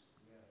don'ts.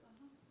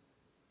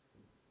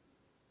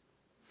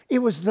 It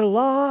was the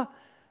law,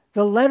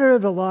 the letter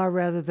of the law,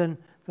 rather than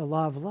the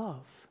law of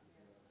love.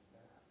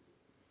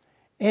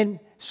 And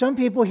some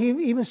people,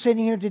 even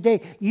sitting here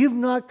today, you've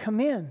not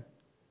come in.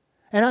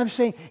 And I'm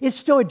saying it's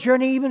still a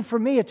journey even for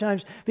me at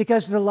times,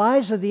 because the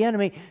lies of the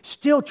enemy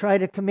still try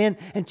to come in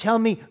and tell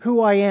me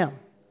who I am.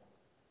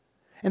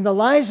 And the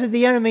lies of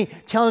the enemy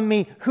telling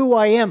me who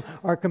I am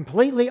are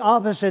completely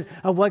opposite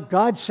of what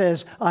God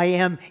says I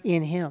am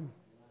in Him.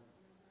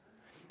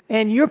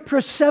 And your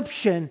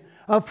perception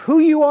of who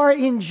you are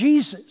in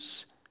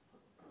Jesus,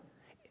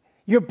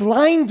 you're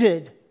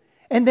blinded.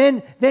 And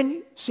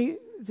then see,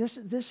 this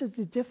is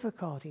the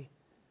difficulty.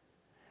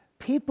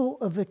 People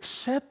have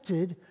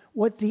accepted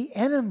what the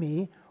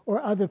enemy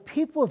or other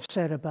people have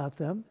said about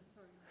them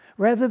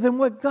rather than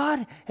what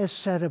God has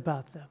said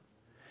about them.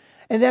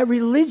 And that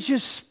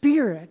religious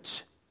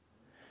spirit,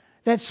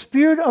 that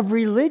spirit of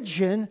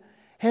religion,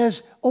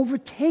 has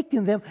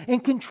overtaken them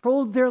and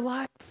controlled their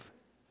life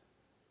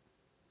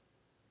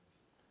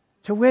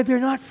to where they're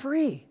not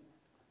free.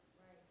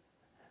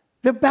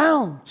 They're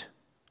bound.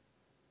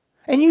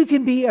 And you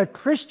can be a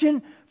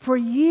Christian for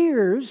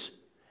years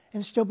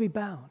and still be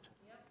bound.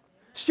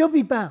 Still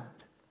be bound.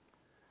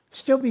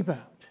 Still be bound.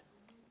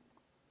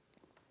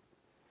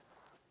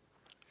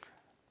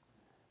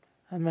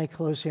 I might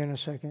close here in a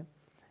second.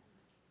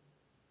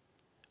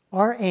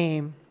 Our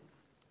aim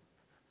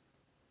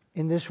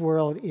in this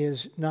world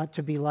is not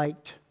to be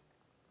liked.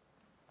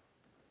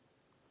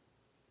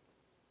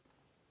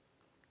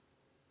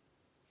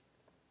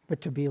 But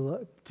to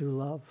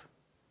love.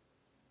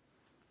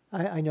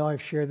 I know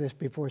I've shared this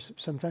before.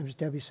 Sometimes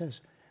Debbie says,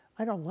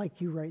 I don't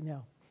like you right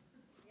now.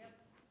 Yep.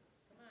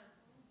 Come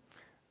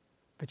on.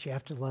 But you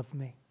have to love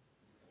me.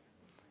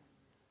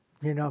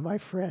 You're not my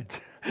friend.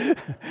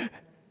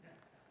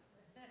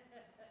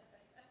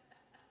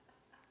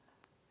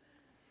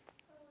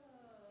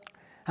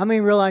 How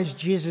many realize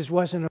Jesus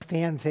wasn't a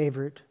fan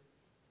favorite?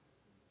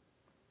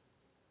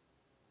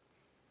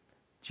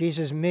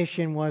 Jesus'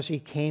 mission was He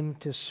came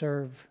to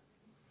serve.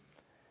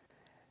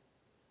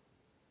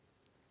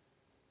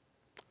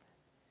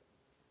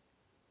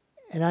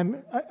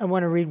 And I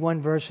want to read one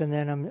verse and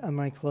then I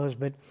might close.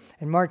 But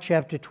in Mark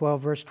chapter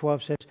 12, verse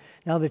 12 says,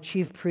 Now the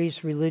chief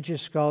priests,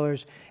 religious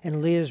scholars,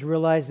 and leaders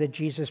realized that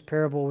Jesus'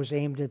 parable was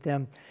aimed at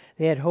them.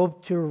 They had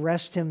hoped to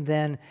arrest Him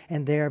then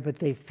and there, but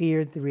they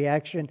feared the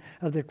reaction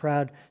of the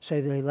crowd,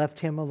 so they left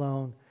Him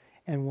alone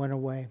and went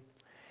away.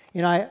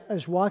 You know, I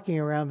was walking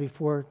around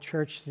before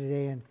church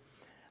today, and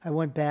I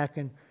went back,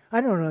 and I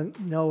don't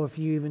know if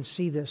you even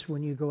see this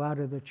when you go out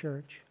of the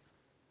church.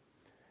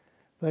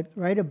 But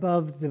right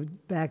above the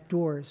back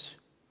doors,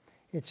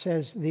 it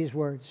says these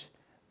words,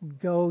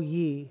 Go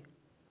ye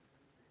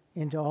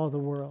into all the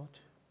world.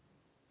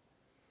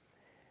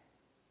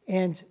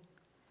 And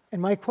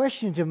my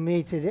question to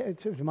me today,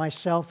 to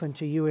myself and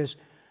to you is,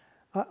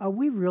 are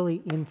we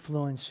really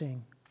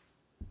influencing?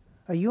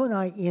 Are you and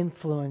I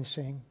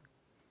influencing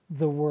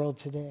the world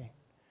today?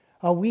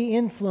 Are we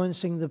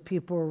influencing the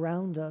people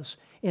around us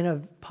in a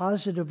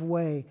positive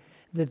way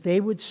that they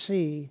would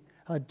see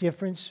a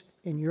difference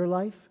in your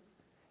life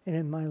and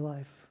in my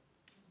life?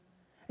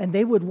 And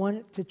they would want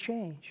it to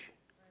change.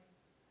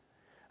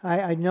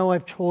 I know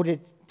I've told it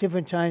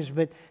different times,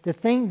 but the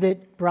thing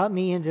that brought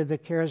me into the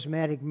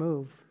charismatic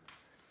move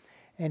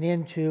and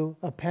into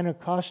a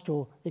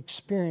Pentecostal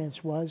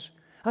experience was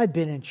I'd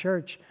been in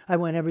church. I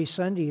went every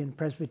Sunday in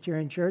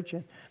Presbyterian church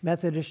and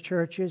Methodist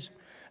churches,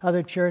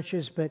 other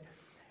churches, but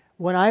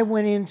when I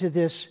went into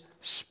this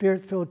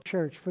Spirit-filled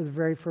church for the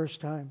very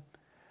first time,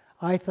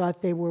 I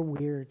thought they were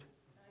weird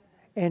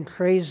and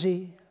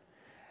crazy.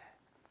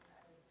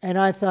 And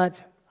I thought,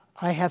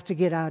 I have to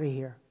get out of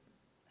here.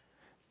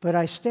 But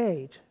I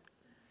stayed.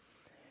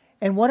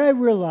 And what I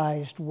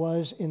realized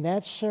was in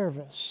that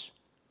service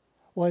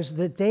was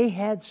that they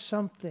had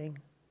something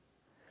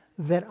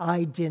that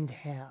I didn't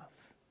have.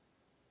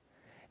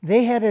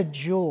 They had a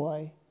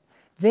joy.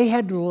 They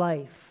had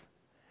life.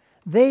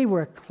 They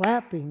were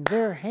clapping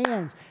their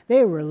hands.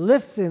 They were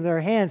lifting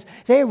their hands.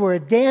 They were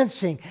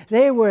dancing.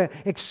 They were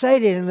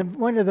excited. And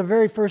one of the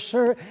very first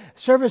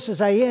services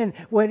I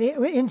went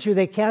into,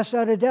 they cast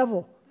out a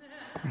devil.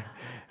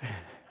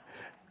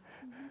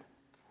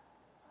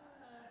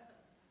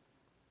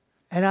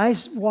 And I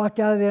walked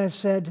out of there and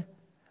said,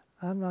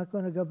 I'm not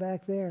going to go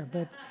back there.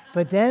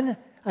 But then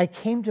I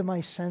came to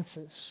my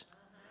senses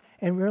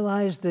and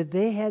realized that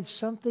they had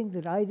something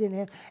that I didn't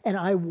have, and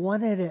I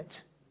wanted it.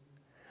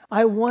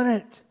 I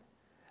wanted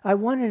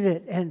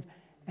it, and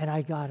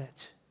I got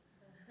it.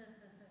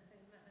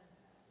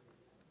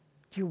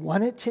 Do you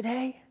want it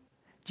today?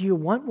 Do you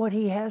want what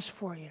He has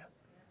for you?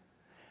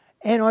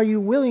 And are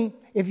you willing,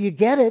 if you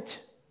get it,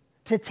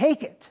 to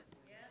take it?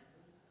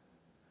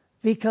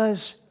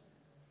 Because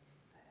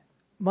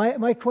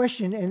my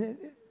question, and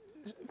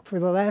for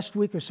the last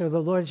week or so,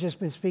 the Lord's just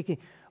been speaking,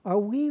 are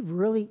we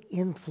really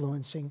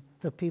influencing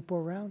the people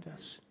around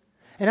us?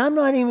 And I'm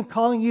not even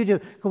calling you to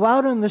go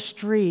out on the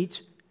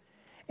street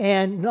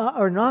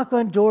or knock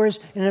on doors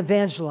and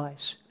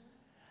evangelize.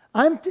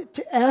 I'm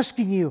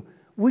asking you,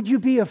 would you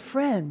be a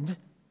friend?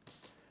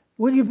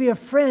 Would you be a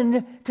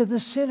friend to the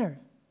sinner?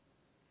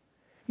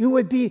 You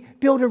would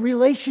build a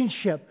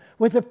relationship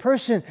with a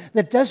person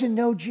that doesn't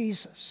know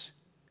Jesus.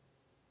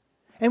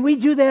 And we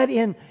do that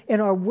in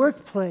our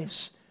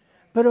workplace.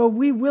 But are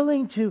we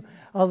willing to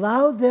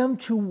allow them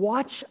to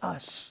watch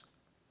us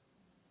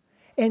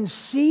and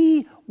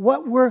see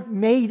what we're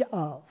made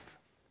of?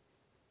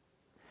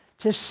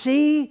 To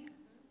see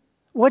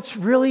what's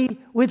really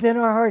within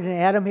our heart. And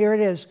Adam, here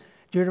it is,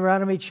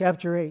 Deuteronomy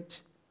chapter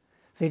 8,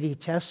 that He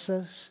tests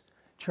us,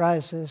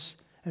 tries us,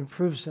 and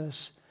proves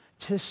us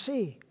to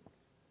see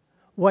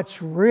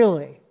what's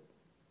really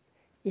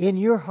in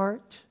your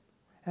heart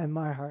and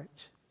my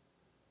heart,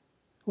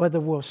 whether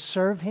we'll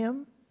serve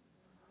Him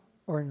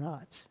or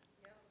not.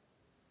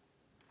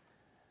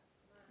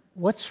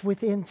 What's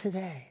within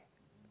today?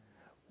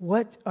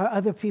 What are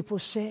other people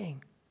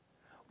saying?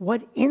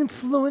 What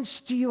influence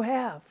do you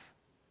have?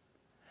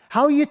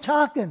 How are you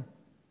talking?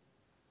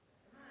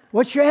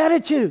 What's your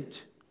attitude?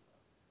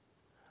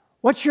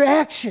 What's your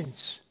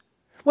actions?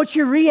 What's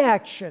your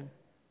reaction?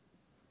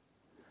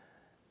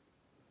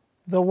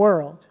 The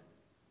world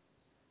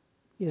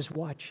is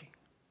watching.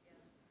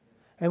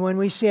 And when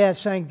we see that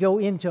sign, go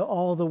into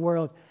all the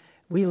world,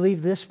 we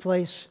leave this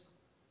place,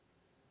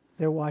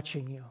 they're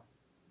watching you.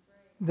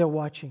 They're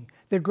watching.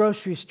 The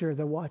grocery store,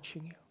 they're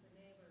watching you.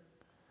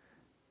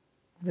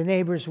 The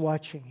neighbor's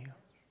watching you.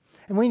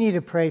 And we need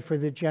to pray for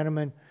the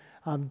gentleman,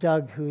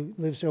 Doug, who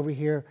lives over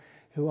here,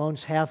 who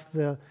owns half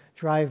the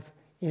drive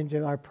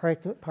into our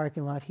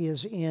parking lot. He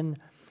is in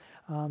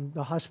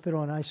the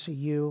hospital and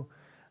ICU.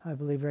 I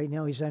believe right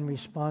now he's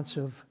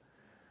unresponsive,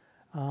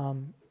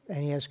 and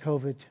he has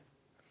COVID.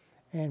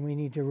 And we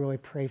need to really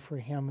pray for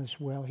him as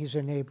well. He's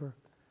a neighbor.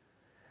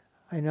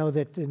 I know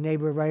that the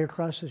neighbor right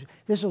across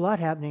there's a lot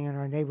happening in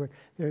our neighborhood.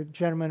 There's a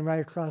gentleman right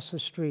across the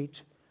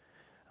street.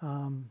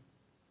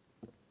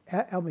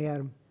 Help me,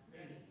 Adam.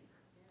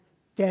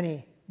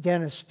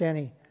 Dennis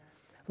Denny,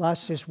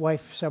 lost his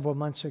wife several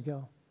months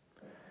ago.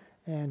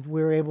 And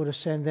we were able to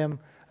send them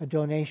a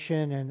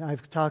donation, and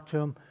I've talked to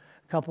him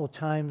a couple of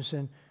times,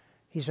 and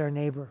he's our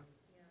neighbor.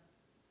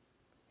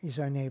 He's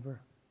our neighbor.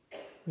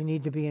 We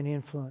need to be an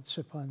influence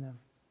upon them.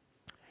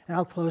 And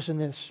I'll close in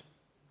this.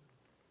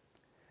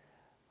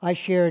 I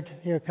shared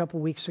here a couple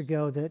of weeks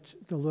ago that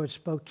the Lord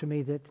spoke to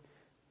me that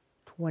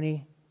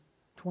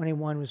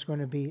 2021 was going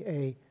to be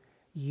a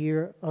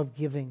year of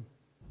giving.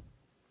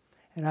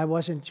 And I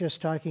wasn't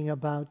just talking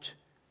about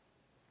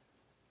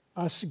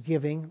us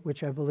giving,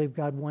 which I believe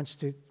God wants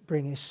to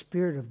bring a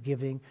spirit of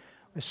giving.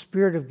 A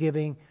spirit of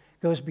giving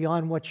goes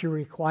beyond what you're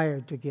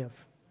required to give.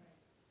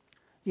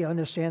 You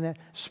understand that?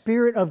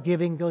 Spirit of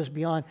giving goes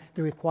beyond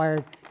the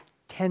required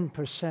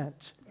 10%.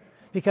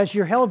 Because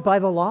you're held by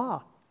the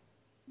law.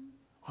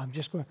 I'm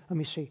just going, let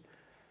me see,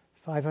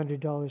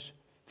 $500,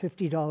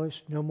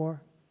 $50, no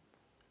more,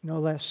 no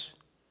less.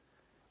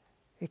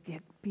 It can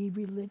be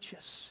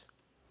religious.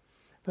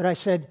 But I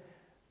said,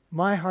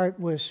 my heart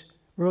was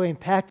really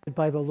impacted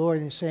by the Lord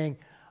in saying,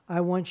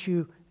 I want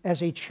you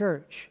as a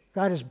church.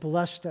 God has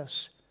blessed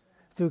us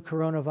through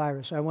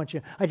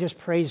coronavirus. I just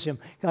praise Him.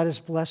 God has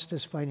blessed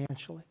us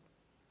financially.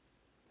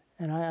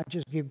 And I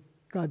just give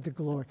God the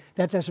glory.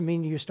 That doesn't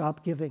mean you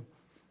stop giving.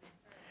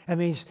 That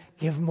means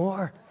give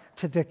more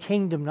to the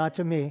kingdom, not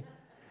to me.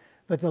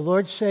 But the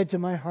Lord said to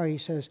my heart, He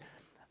says,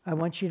 I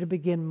want you to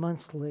begin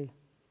monthly.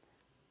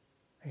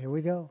 Here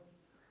we go.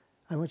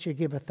 I want you to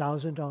give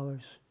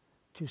 $1,000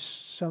 to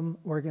some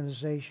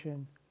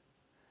organization,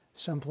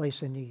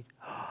 someplace in need.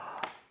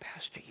 Oh,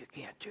 Pastor, you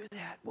can't do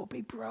that. We'll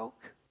be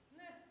broke.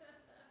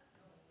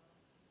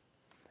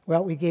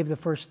 Well, we gave the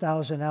first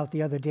 1,000 out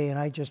the other day, and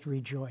I just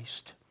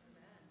rejoiced.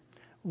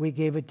 We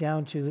gave it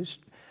down to this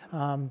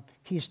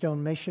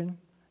Keystone Mission,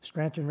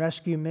 Scranton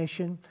Rescue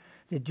Mission.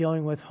 They're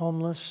dealing with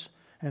homeless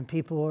and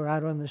people who are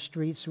out on the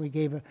streets. We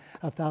gave a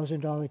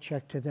 $1,000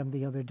 check to them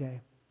the other day.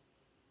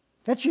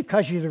 That should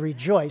cause you to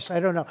rejoice. I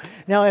don't know.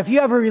 Now, if you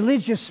have a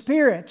religious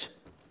spirit,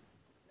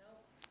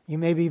 you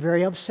may be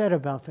very upset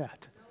about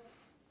that.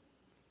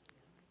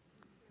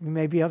 You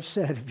may be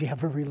upset if you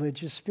have a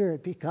religious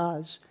spirit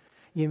because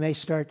you may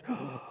start,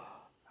 $1,000.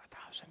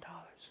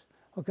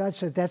 Well, God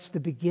said that's the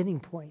beginning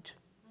point.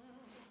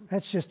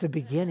 That's just the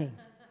beginning.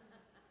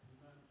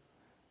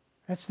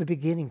 That's the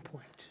beginning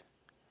point.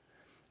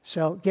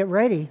 So get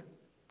ready,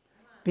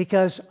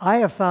 because I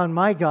have found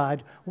my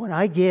God, when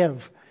I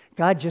give,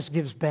 God just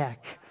gives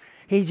back.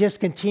 He just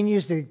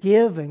continues to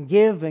give and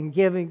give and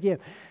give and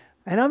give.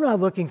 And I'm not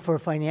looking for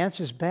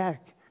finances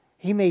back.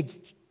 He may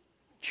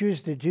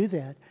choose to do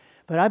that.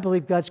 But I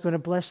believe God's going to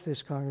bless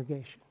this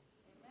congregation.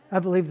 I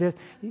believe that.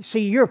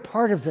 See, you're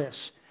part of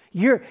this.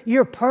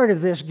 You're part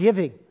of this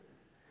giving.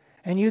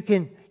 And you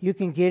can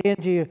get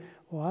into,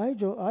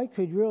 well, I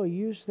could really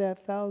use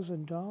that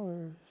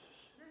 $1,000.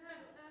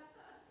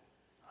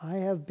 I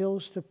have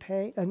bills to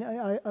pay. And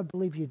I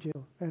believe you do.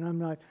 And I'm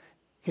not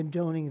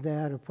condoning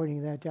that or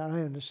putting that down.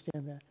 I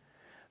understand that.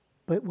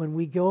 But when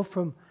we go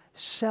from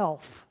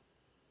self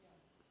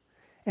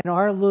and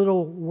our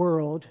little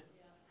world,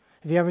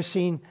 have you ever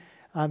seen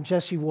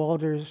Jesse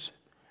Walters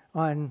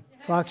on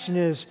Fox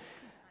News?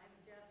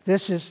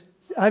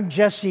 I'm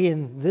Jesse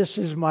and this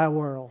is my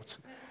world.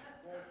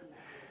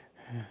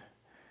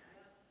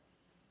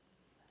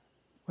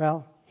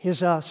 Well,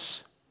 here's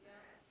us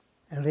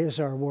and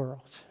there's our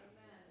world.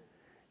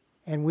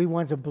 And we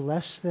want to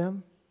bless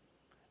them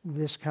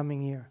this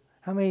coming year.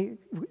 How many,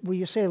 will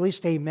you say at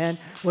least amen?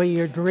 Will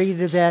you agree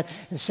to that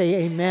and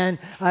say amen?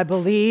 I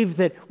believe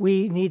that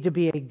we need to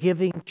be a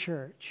giving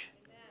church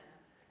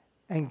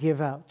and give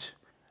out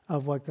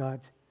of what God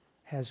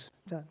has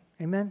done.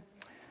 Amen?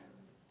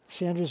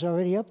 Sandra's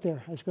already up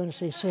there. I was going to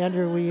say,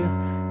 Sandra, will you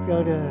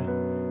go to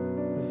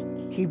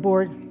the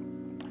keyboard?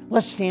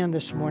 Let's stand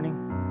this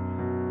morning.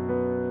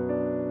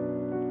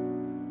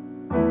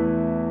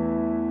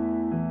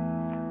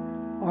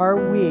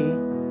 Are we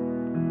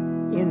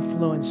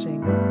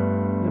influencing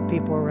the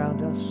people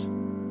around us?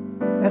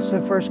 That's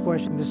the first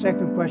question. The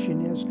second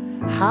question is,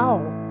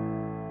 how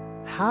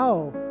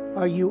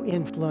are you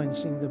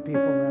influencing the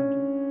people around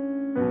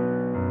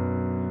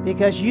you?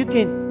 Because you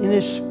can, in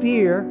this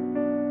sphere,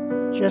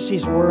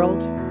 Jesse's world,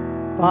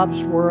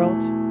 Bob's world,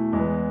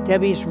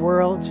 Debbie's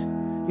world,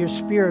 your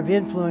sphere of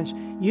influence,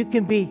 you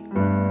can be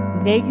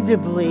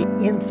negatively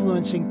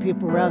influencing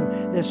people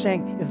around. They're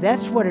saying, if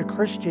that's what a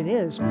Christian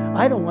is,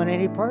 I don't want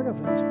any part of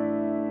it.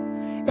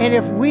 And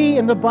if we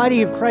in the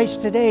body of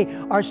Christ today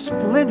are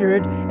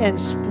splintered and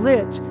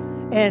split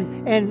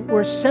and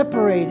we're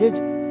separated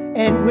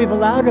and we've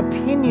allowed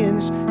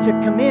opinions to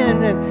come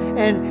in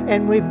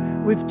and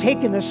we've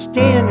taken a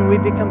stand and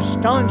we've become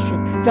staunch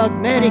and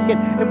dogmatic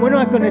and we're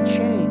not going to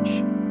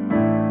change.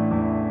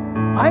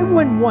 I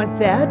wouldn't want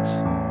that.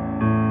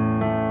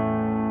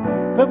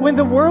 But when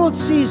the world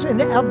sees an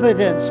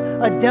evidence,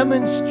 a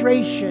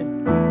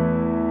demonstration,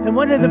 and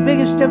one of the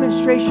biggest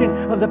demonstration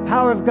of the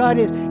power of God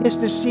is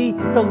to see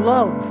the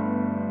love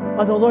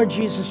of the Lord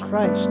Jesus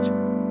Christ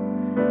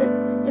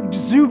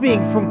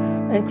exuding from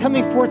and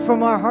coming forth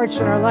from our hearts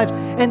and our lives.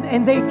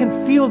 And they can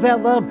feel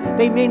that love.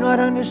 They may not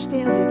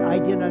understand it. I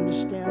didn't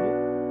understand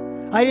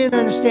it. I didn't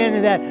understand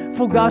it that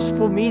full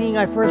gospel meeting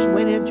I first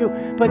went into.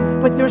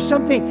 But there's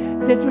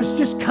something that was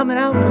just coming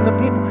out from the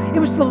people. It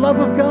was the love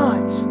of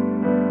God.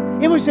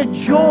 It was a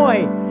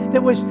joy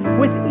that was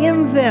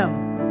within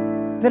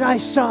them that I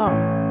saw.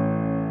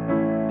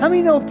 How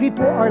many know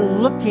people are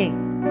looking?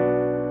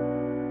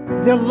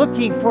 They're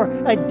looking for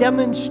a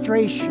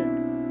demonstration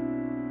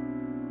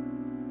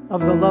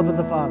of the love of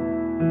the Father.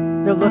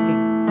 They're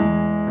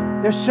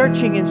looking. They're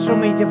searching in so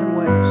many different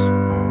ways.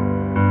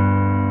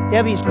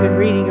 Debbie's been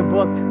reading a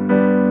book.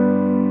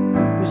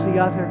 Who's the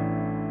author?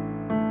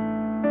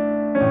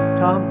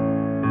 Tom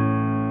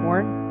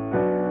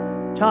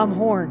Horn? Tom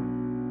Horn.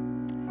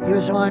 He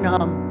was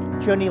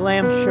on Johnny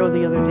Lamb's show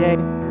the other day.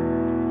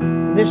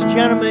 And this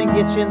gentleman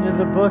gets into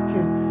the book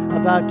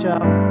about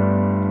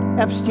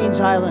Epstein's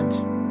Island.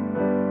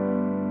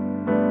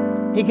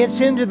 He gets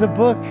into the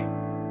book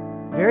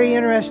very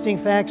interesting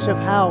facts of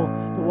how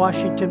the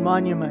Washington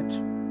Monument,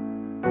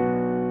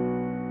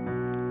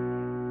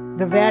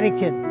 the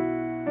Vatican,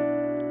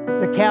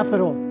 the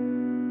Capitol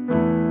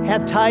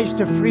have ties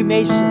to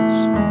Freemasons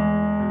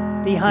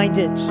behind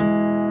it.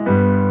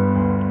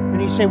 And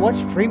you say,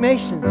 what's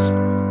Freemasons?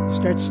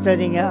 Start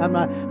studying. I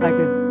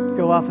could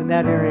go off in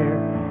that area.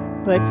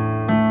 But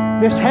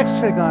there's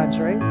hexagons,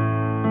 right?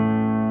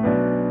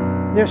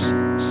 There's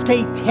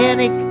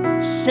satanic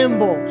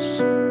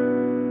symbols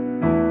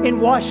in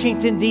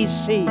Washington,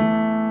 D.C.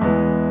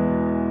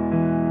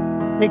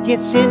 It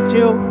gets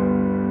into,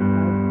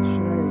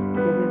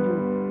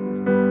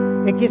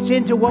 it gets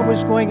into what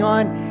was going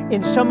on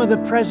in some of the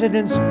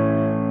president's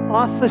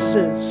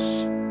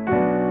offices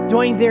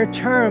during their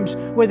terms,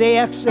 where they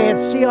actually had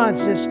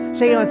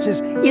seances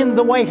in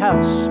the White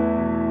House.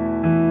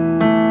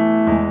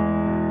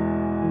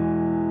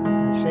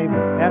 You say,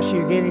 Pastor,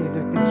 you're getting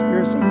into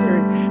conspiracy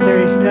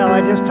theories. No,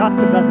 I just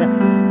talked about that.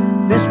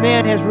 This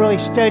man has really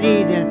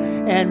studied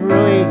and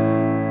really,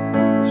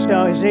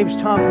 so his name's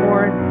Tom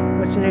Horn.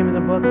 What's the name of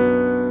the book?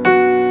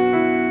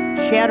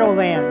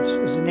 Shadowlands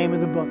is the name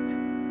of the book.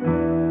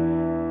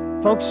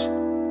 Folks,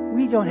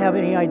 we don't have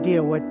any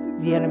idea what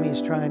the enemy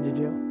is trying to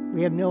do.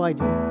 We have no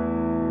idea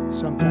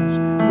sometimes.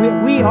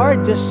 We are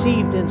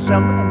deceived in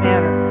some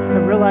manner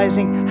of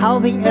realizing how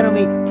the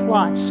enemy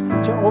plots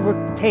to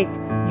overtake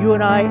you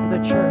and I, the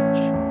church.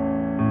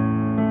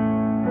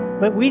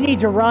 But we need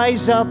to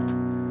rise up,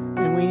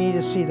 and we need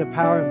to see the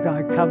power of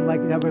God come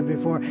like never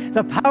before.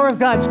 The power of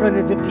God's going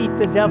to defeat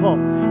the devil.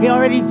 He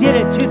already did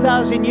it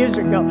 2,000 years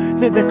ago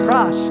through the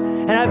cross.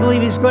 And I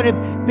believe he's going to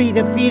be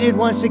defeated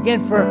once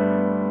again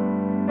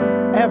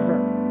forever.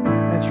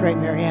 That's right,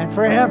 Marianne.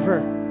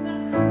 Forever.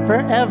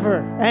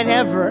 Forever and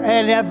ever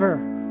and ever.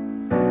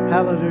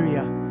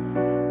 Hallelujah.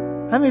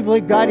 How many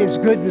believe God is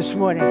good this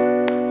morning?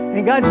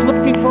 And God's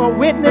looking for a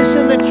witness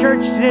in the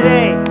church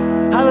today.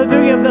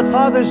 Hallelujah, of the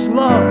Father's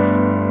love,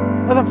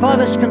 of the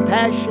Father's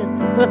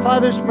compassion, of the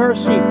Father's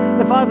mercy,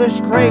 the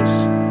Father's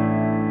grace.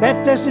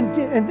 That doesn't,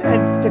 and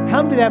to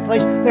come to that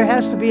place, there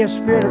has to be a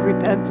spirit of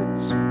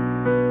repentance.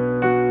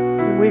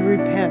 That we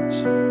repent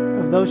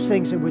of those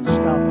things that would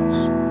stop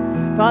us.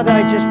 Father,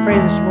 I just pray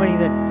this morning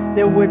that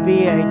there would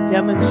be a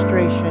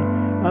demonstration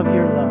of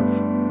your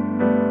love.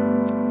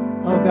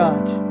 Oh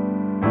God.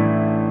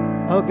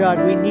 Oh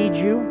God, we need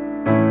you.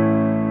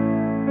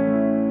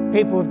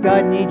 People of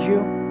God need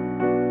you.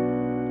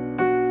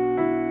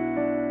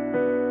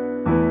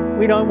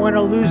 We don't want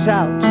to lose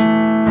out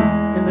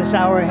in this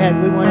hour ahead.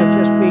 We want to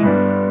just be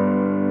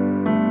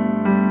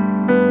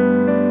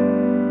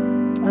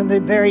on the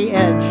very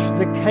edge,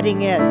 the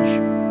cutting edge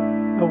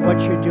of what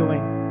you're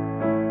doing.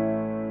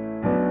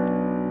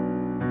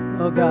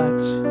 Oh God,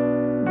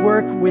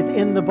 work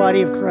within the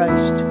body of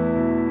Christ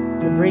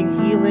to bring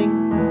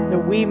healing, that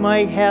we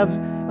might have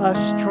a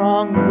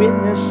strong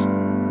witness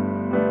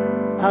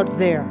out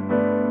there.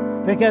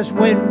 Because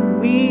when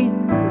we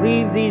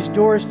leave these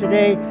doors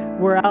today,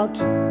 we're out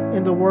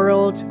in the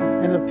world,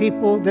 and the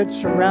people that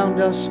surround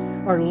us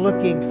are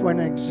looking for an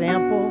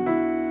example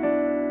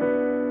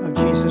of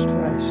Jesus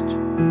Christ.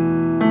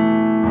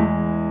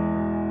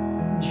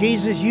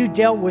 Jesus, you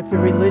dealt with the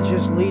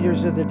religious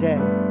leaders of the day.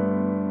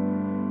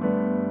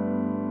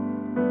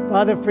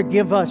 Father,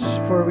 forgive us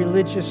for a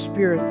religious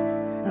spirit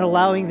and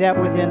allowing that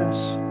within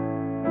us.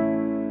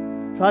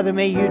 Father,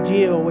 may you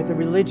deal with a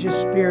religious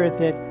spirit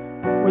that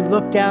would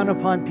look down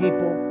upon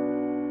people,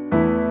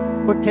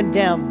 would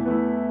condemn.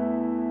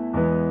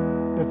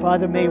 But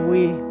Father, may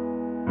we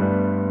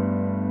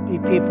be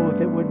people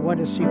that would want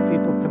to see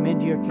people come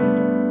into your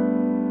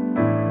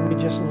kingdom. We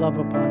just love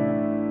upon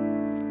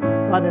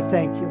them. Father,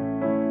 thank you.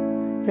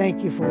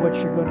 Thank you for what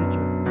you're going to do.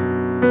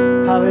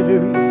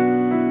 Hallelujah.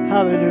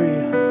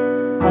 Hallelujah.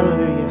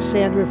 Hallelujah.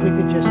 Sandra, if we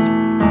could just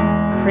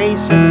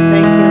praise him and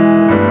thank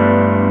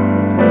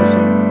him for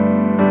closing.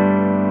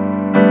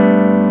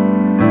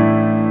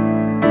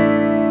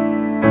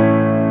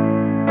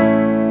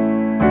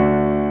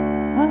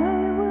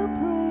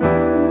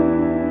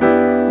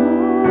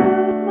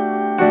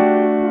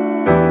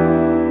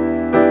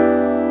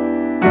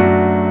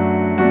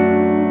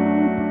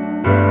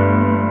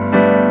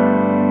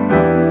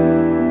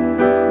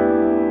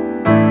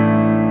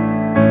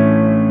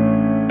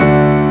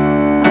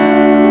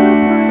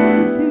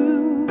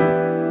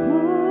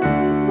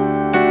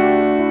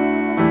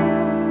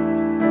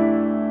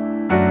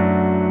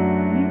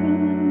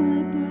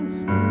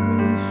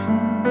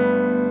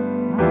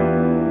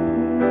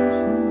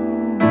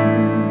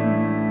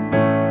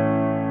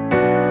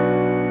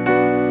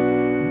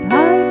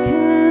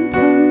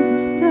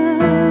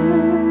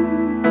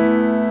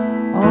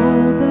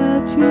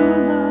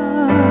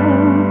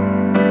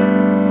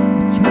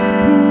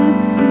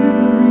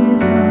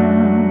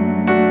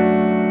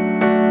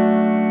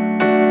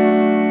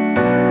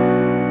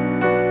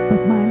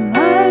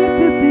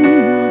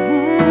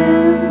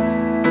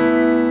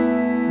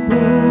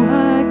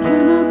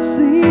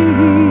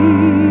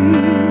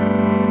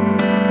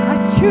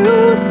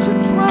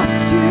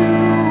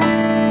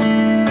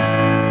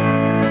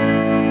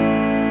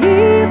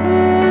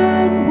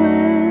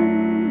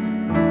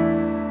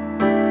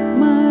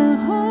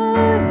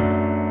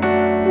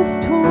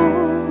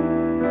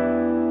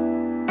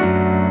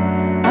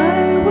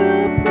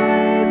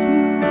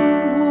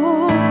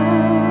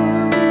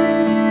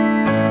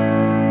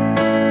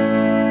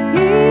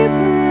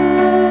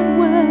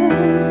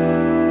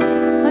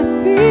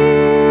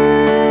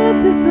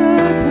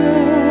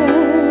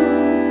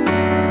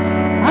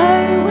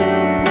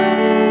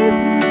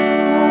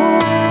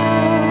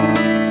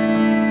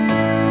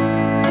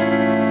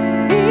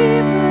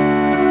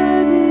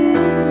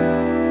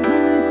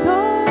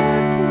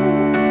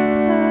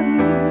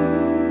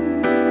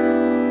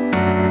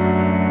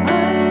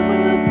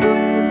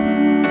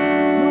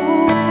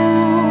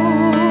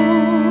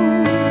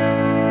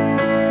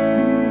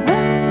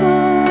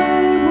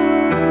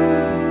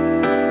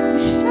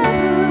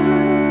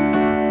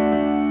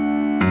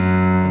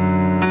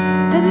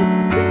 when it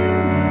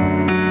seems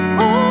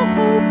all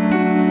hope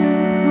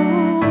is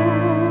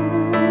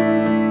gone,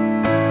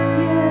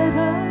 yet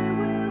I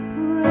will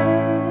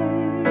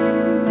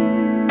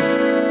praise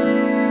you,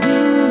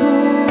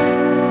 Lord.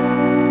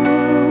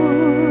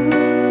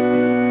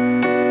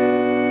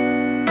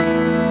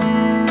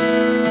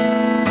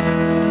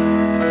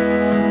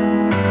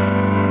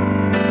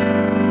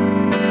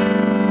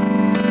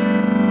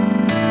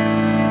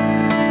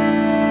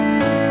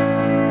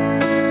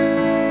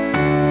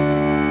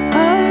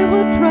 I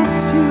will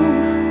trust you,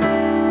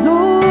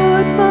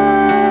 Lord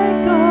my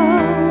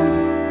God.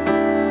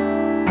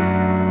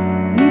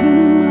 Even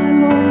in my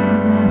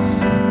loneliness,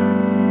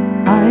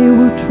 I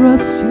will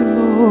trust you,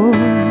 Lord.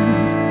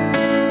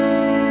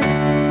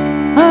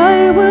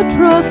 I will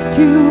trust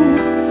you,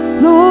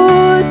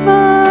 Lord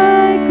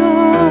my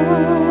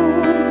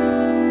God.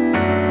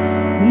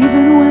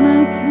 Even when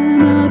I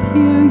cannot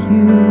hear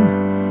you,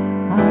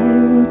 I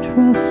will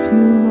trust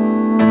you,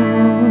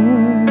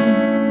 Lord.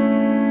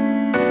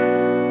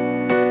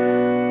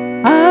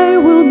 I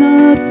will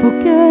not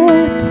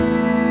forget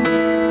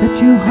that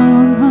you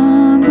hung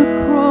on the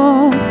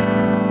cross.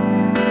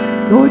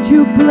 Lord,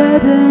 you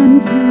bled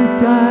and you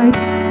died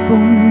for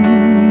me.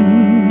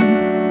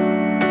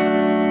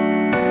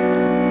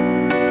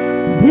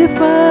 And if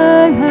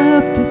I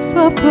have to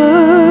suffer,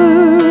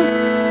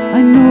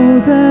 I know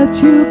that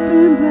you've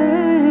been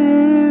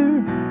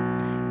there.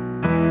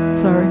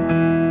 Sorry.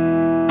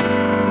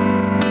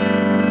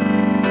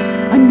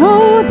 I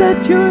know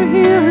that you're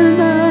here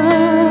now.